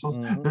this. And it's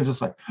just, they're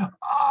just like,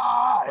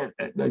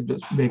 it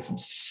just makes them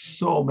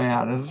so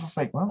mad. And it's just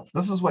like, well,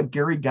 this is what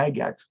Gary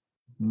Gygax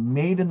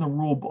made in the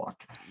rule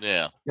book.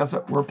 Yeah. Yes,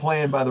 we're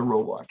playing by the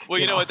rule book. Well,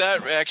 you know what,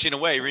 that actually in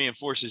a way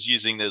reinforces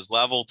using those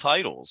level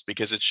titles,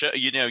 because it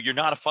you're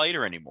not a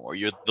fighter anymore.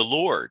 You're the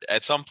Lord.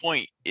 At some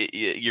point,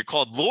 you're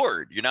called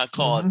Lord. You're not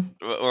called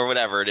or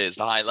whatever it is,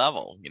 the high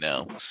level.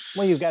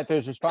 Well, you've got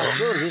those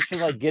responsibilities. It's just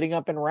like getting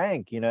up in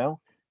rank.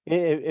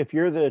 If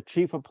you're the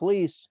chief of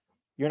police,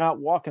 you're not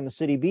walking the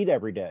city beat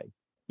every day.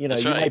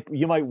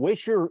 You might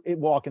wish you're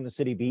walking the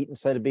city beat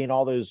instead of being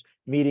all those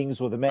meetings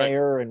with the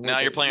mayor. And now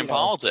you're playing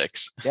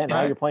politics. Yeah,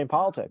 now you're playing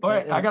politics. All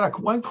right, I got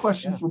one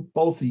question for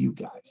both of you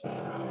guys.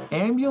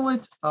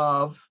 Amulet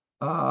of,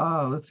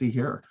 let's see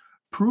here,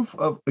 proof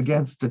of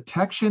against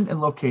detection and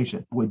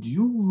location. Would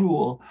you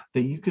rule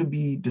that you could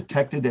be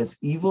detected as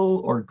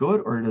evil or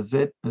good, or does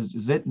it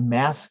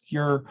mask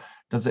your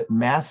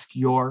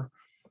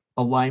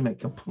alignment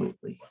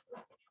completely?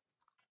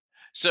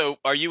 So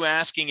are you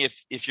asking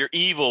if you're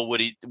evil,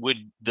 would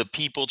the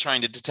people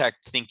trying to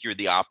detect think you're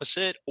the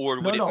opposite,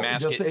 or would it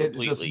mask it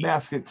completely? Just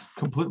mask it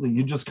completely.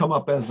 You just come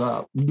up as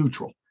a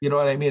neutral. You know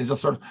what I mean? It's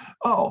just sort of,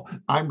 oh,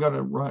 I'm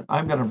gonna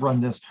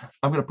run this.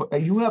 I'm gonna put,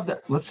 you have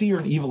that. Let's say you're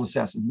an evil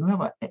assassin. You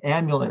have an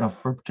amulet of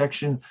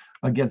protection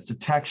against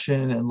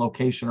detection and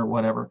location or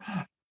whatever.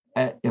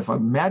 If a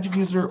magic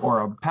user or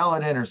a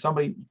paladin or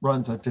somebody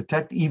runs a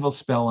detect evil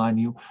spell on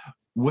you,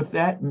 with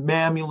that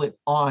amulet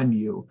on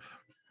you,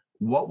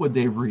 what would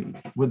they read?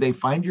 Would they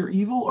find you're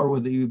evil, or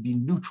would they be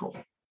neutral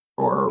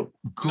or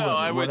good? No,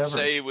 I would whatever?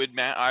 say it would.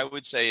 I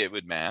would say it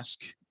would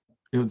mask.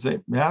 It would say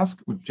mask.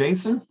 With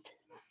Jason,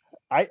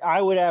 I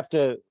would have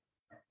to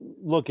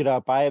look it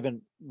up. I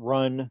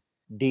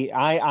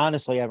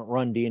honestly haven't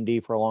run D&D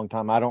for a long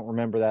time. I don't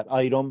remember that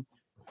item,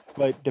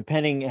 but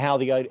depending how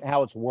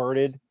it's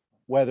worded,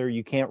 whether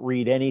you can't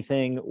read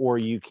anything or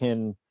you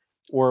can,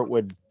 or it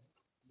would,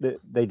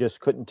 they just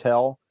couldn't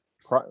tell.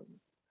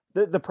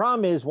 The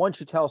problem is,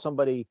 once you tell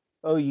somebody,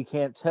 oh, you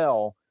can't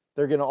tell,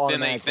 they're going to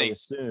automatically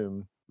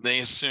assume. They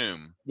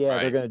assume. Yeah,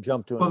 right? They're going to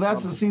jump to it. Well,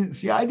 that's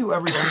see. I do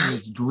everything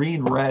that's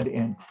green, red,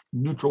 and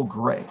neutral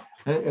gray.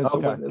 And so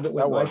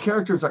when my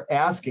characters are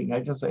asking, I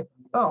just say,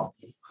 oh,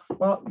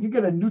 well, you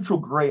get a neutral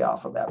gray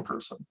off of that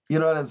person. You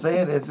know what I'm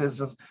saying? It's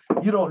just,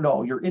 you don't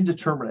know. You're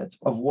indeterminate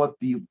of what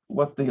the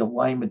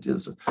alignment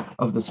is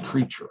of this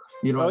creature.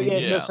 You know what I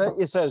mean?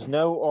 It says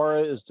no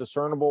aura is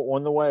discernible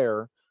on the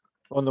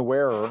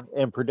wearer,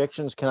 and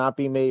predictions cannot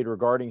be made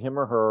regarding him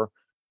or her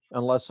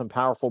unless some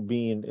powerful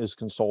being is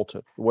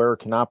consulted. The wearer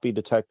cannot be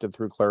detected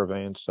through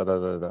clairvoyance.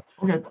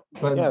 Okay.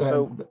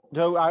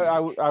 So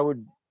I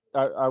would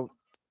I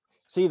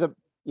see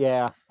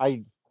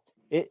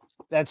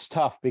that's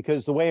tough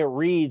because the way it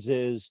reads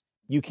is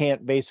you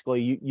can't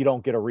basically, you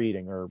don't get a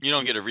reading or you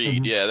don't get a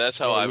read. Yeah, that's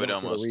how I would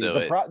almost do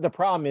it. The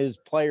problem is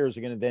players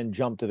are going to then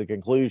jump to the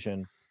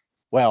conclusion,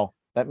 well,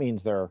 that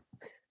means they're.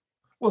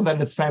 Well,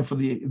 then it's time for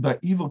the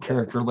evil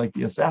character, like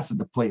the assassin,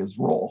 to play his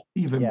role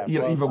even better.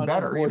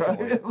 You know,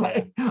 it's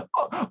like,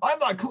 oh, I'm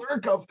the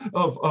clerk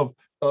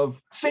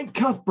of Saint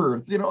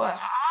Cuthbert. You know, I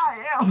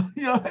am.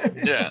 You know,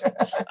 yeah.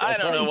 I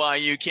don't know why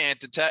you can't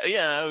detect. You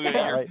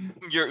know,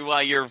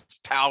 why your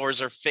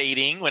powers are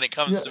fading when it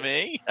comes to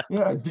me.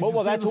 Yeah.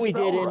 Well, that's what we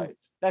did in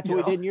that's what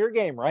we did in your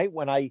game, right?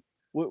 When I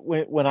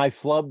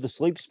flubbed the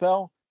sleep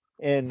spell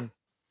and.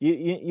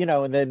 You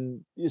know, and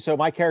then so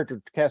my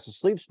character cast a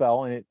sleep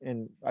spell,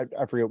 and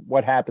I forget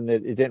what happened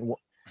that it didn't,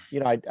 you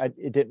know,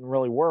 it didn't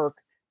really work,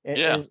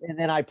 and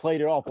then I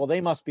played it off. Well, they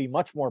must be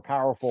much more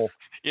powerful.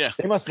 Yeah,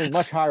 they must be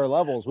much higher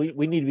levels.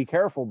 We need to be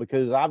careful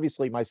because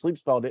obviously my sleep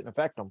spell didn't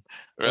affect them.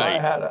 Right.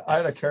 I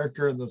had a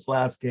character in this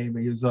last game,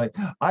 and he was like,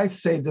 I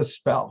say this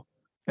spell,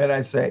 and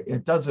I say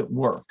it doesn't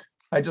work.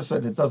 I just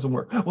said it doesn't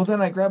work. Well,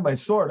 then I grabbed my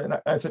sword and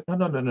I said,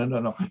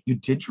 no. You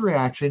did your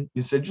action.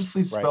 You said your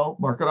sleep spell.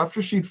 Mark it off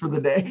your sheet for the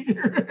day.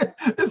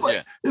 It's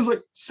like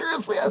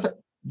seriously. I said,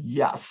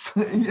 yes.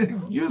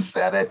 You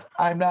said it.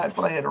 I'm not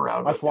playing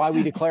around. That's why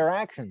we declare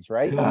actions,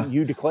 right? Yeah.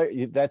 You declare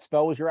that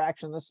spell was your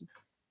action. This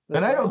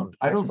and I don't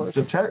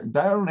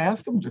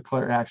ask them to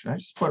declare action. I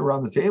just put it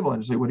around the table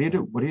and just say, what do you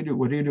do? What do you do?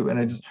 What do you do? And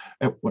I just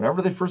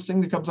whatever the first thing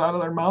that comes out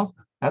of their mouth,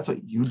 that's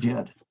what you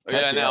did.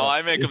 Yeah, no,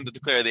 I make them to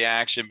declare the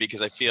action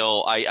because I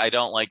feel I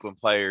don't like when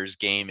players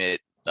game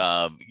it.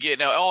 You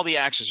know, all the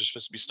actions are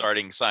supposed to be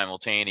starting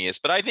simultaneous,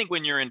 but I think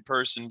when you're in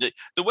person,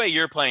 the way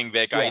you're playing,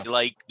 Vic, I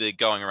like the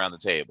going around the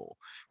table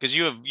because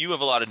you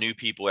have a lot of new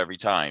people every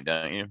time,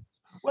 don't you?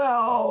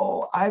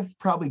 Well, I've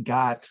probably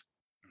got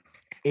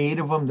 8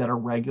 of them that are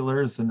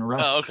regulars, and the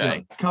rest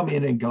come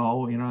in and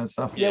go, you know, and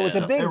stuff. Yeah, with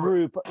the big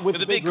group, with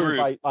the big group,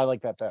 I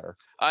like that better.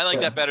 I like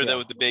that better though.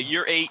 With the big,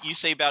 you're 8. You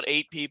say about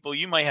 8 people.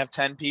 You might have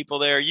 10 people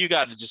there. You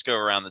got to just go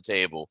around the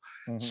table.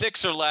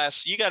 6 or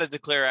less, you got to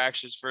declare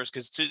actions first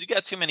because you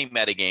got too many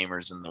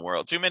metagamers in the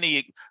world.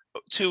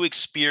 Too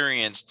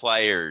experienced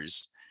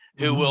players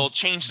who will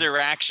change their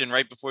action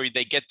right before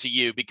they get to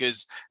you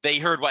because they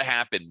heard what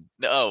happened.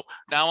 No,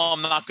 now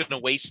I'm not going to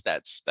waste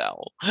that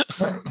spell.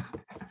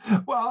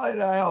 Well,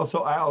 and I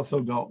also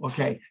go,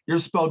 okay, your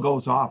spell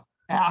goes off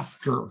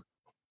after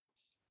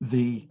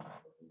the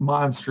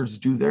monsters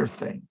do their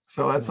thing.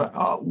 So it's like,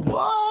 oh,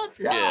 what?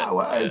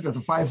 It's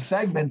 5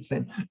 segments,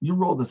 and you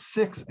rolled a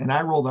 6 and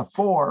I rolled a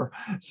 4.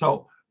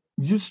 So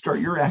you start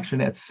your action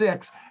at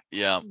 6.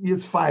 Yeah,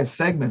 it's 5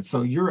 segments,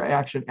 so your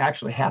action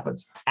actually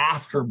happens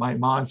after my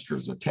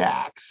monster's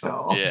attack.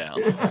 So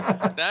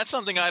that's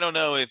something I don't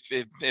know if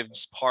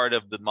it's part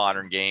of the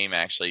modern game.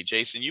 Actually,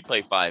 Jason, you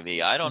play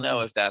 5e. I don't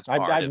know if that's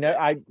part of it.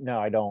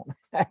 I don't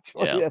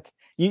actually. That's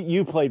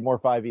you played more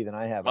 5e than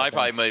I have. I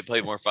probably might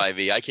play more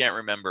 5e. I can't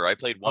remember. I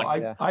played one.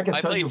 I can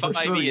tell you for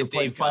sure you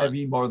played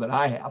 5e more than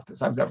I have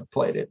because I've never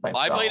played it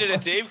myself. I played it at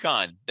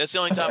DaveCon. That's the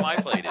only time I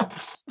played it.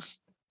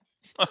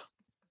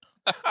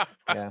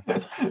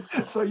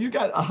 So you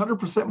got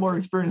 100% more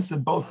experience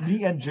than both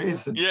me and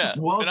Jason. Yeah,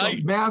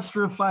 welcome,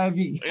 master of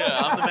 5e. Yeah,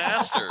 I'm the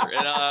master,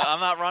 and I'm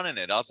not running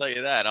it. I'll tell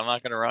you that. I'm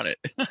not going to run it.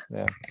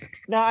 Yeah.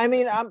 No, I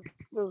mean, I'm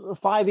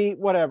 5e.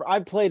 Whatever.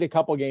 I've played a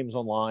couple games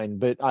online,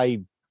 but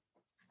I,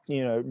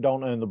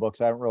 don't own the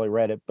books. I haven't really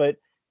read it. But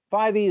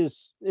 5e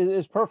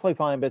is perfectly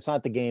fine, but it's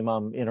not the game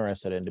I'm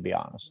interested in, to be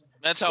honest.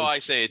 That's how I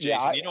say it,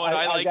 Jason. You know what?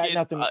 I like got it.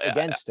 Nothing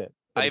against it.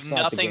 I have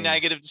nothing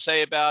negative to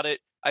say about it.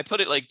 I put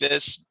it like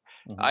this.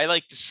 I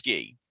like to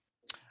ski.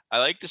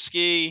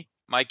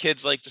 My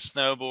kids like to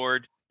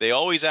snowboard. They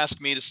always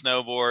ask me to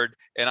snowboard,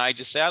 and I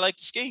just say I like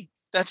to ski.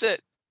 That's it.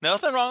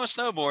 Nothing wrong with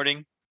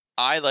snowboarding.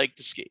 I like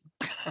to ski.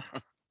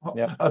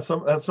 Yeah, that's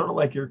sort of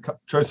like your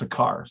choice of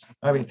cars.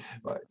 I mean,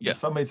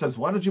 somebody says,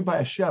 "Why don't you buy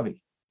a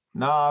Chevy?"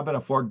 No, I've been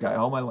a Ford guy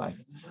all my life.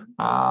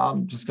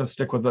 I'm just gonna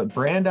stick with the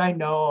brand I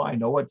know. I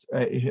know what's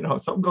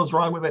if something goes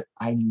wrong with it,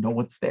 I know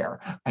what's there.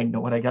 I know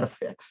what I got to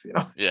fix.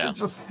 Yeah. It's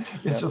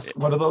just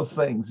one of those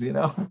things.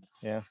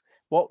 Yeah.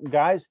 Well,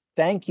 guys,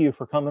 thank you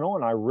for coming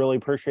on. I really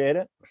appreciate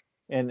it,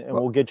 and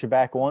we'll get you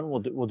back on.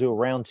 We'll do a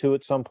round 2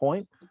 at some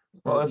point.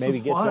 Well, maybe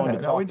get fun. You on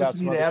to talk. We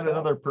just need to add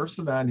another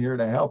person on here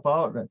to help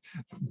out and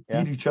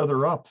beat each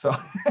other up. So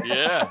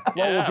well,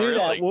 we'll do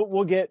that.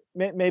 We'll get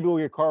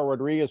Carl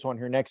Rodriguez on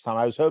here next time.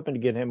 I was hoping to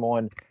get him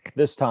on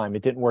this time.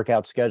 It didn't work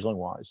out scheduling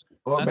wise.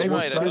 Well, that's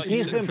right.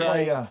 He's been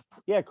playing.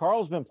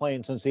 Carl's been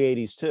playing since the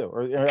 80s too,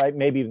 or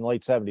maybe even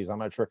late 70s. I'm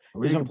not sure.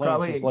 He's been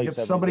playing since late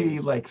 70s. Somebody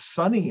like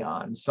Sonny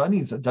on.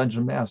 Sonny's a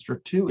dungeon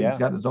master too. He's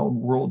got his own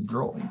world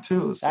growing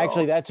too. So.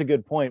 Actually, that's a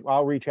good point.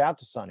 I'll reach out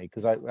to Sonny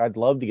because I'd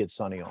love to get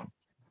Sonny on.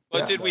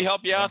 But did we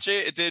help you out,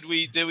 Jay? Did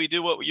we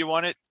do what you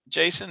wanted?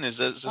 Jason? Is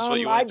this what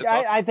you wanted to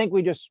talk? I think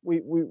we just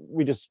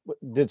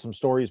did some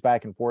stories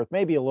back and forth,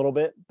 maybe a little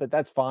bit, but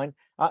that's fine.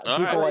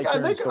 People like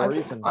hearing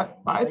stories, and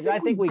I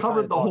think we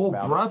covered the whole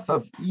breadth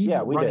of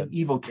running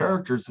evil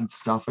characters and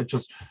stuff. It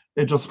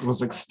just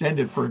was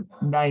extended for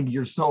 90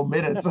 or so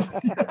minutes,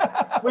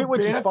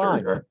 which is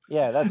fine.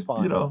 Yeah, that's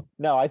fine. You know,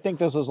 no, I think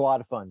this was a lot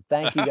of fun.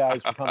 Thank you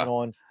guys for coming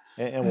on,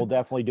 and we'll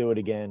definitely do it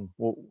again.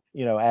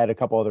 We'll add a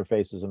couple other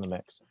faces in the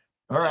mix.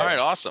 All right,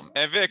 awesome.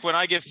 And Vic, when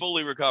I get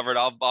fully recovered,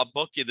 I'll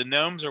book you. The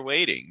gnomes are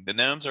waiting. The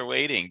gnomes are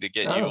waiting to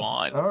get you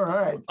on. All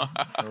right.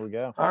 There we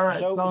go. All right.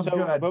 Sounds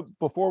good. But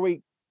before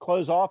we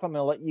close off, I'm going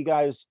to let you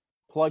guys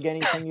plug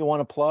anything you want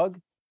to plug.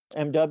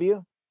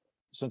 MW,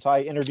 since I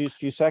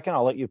introduced you second,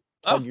 I'll let you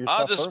plug your stuff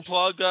I'll just first.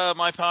 plug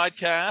my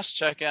podcast.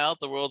 Check out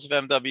the Worlds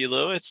of MW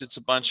Lewis. It's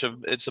a bunch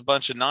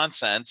of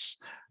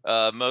nonsense.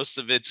 Most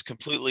of it's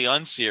completely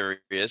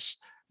unserious.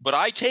 But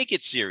I take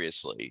it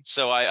seriously,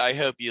 so I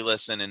hope you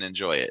listen and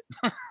enjoy it.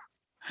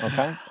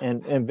 Okay.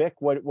 And Vic,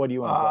 what do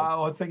you want to plug?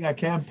 One thing I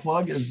can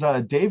plug is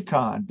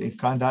DaveCon,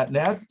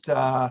 davecon.net.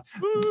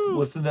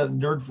 Listen to the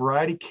Nerd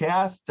Variety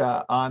Cast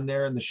on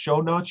there in the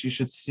show notes. You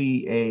should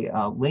see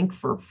a link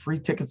for free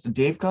tickets to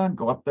DaveCon.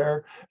 Go up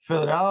there,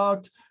 fill it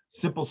out.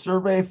 Simple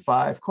survey,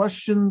 5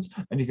 questions,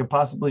 and you can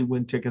possibly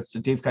win tickets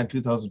to DaveCon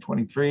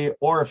 2023.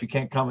 Or if you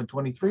can't come in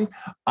 23,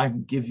 I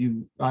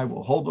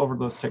will hold over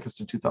those tickets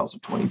to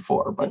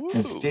 2024. But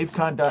it's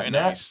davecon.net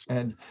nice.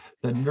 And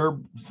the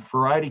Nerd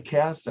Variety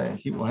Cast.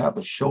 He will have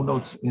the show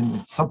notes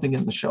something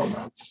in the show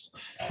notes.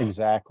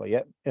 Exactly.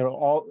 Yep.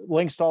 All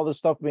links to all this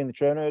stuff will be in the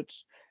show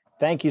notes.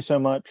 Thank you so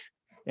much.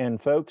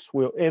 And folks,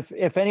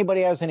 if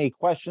anybody has any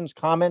questions,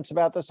 comments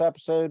about this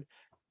episode,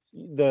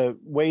 the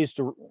ways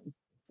to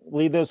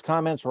leave those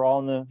comments are all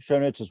in the show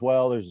notes as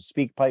well. There's a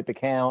SpeakPipe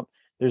account.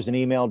 There's an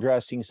email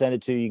address you can send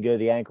it to. You can go to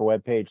the Anchor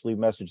webpage, leave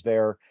a message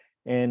there.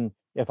 And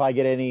if I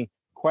get any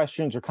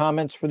questions or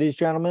comments for these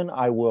gentlemen,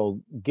 I will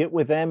get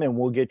with them and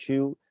we'll get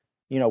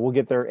we'll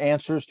get their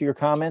answers to your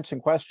comments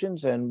and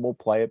questions, and we'll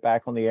play it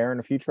back on the air in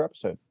a future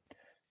episode.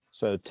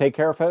 So take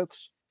care,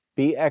 folks.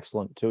 Be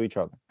excellent to each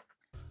other.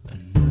 A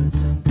Nerd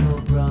Central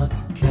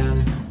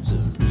broadcast,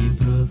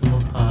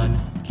 Cerebral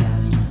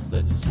podcast.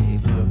 Let's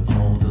savor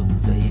all the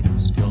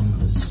flavors from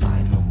the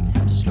Simon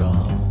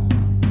Hemstraw.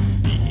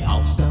 The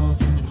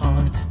All-Stars and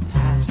Pods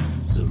past,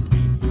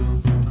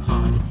 Cerebral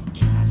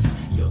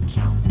podcast. You're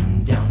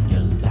counting down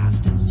your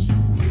last as you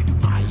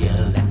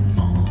admire them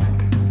all.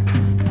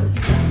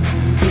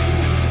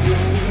 Something's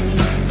playing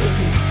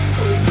teeth,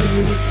 or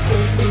serious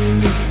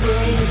in your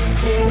brain.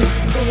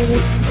 Baby,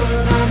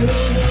 what I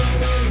mean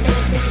is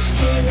this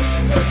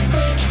machine's a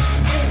fake,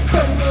 and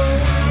from what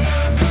I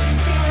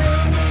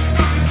understand,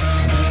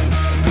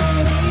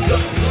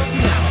 don't look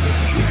now, this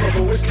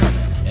people is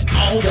coming, and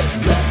all that's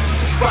left is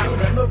the crying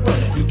and the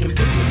running. You can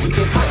bring it, we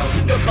can hide,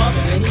 we can bother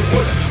in any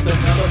order. Just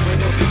another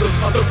ring of real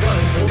tossers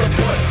running for the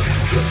border.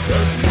 Just a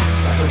snap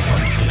like a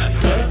one. Can I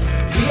stutter?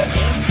 Here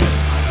and here.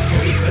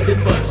 Always better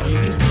buzz. You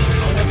can eat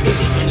on a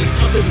baby, and his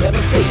dusters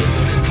never say it.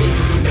 Wasn't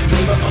savoring the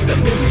flavor of the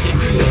memories it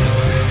created.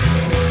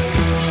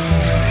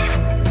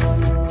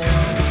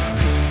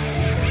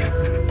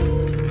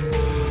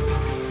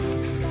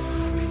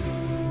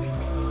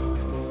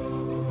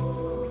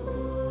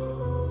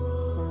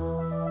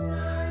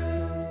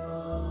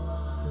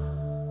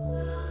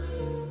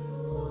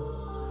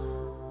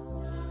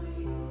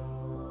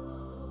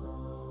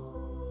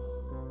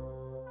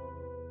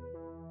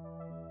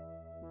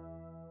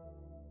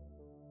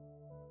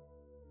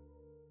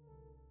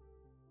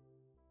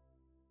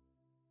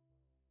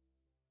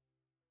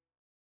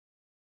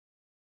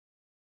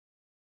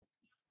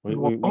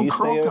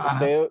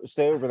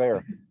 Stay over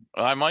there.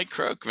 I might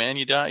croak, man.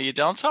 You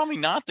don't tell me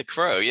not to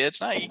croak. Yeah,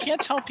 it's not. You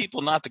can't tell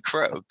people not to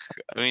croak.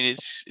 I mean,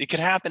 it could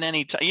happen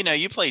anytime.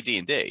 You play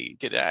D&D. It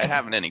could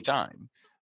happen anytime.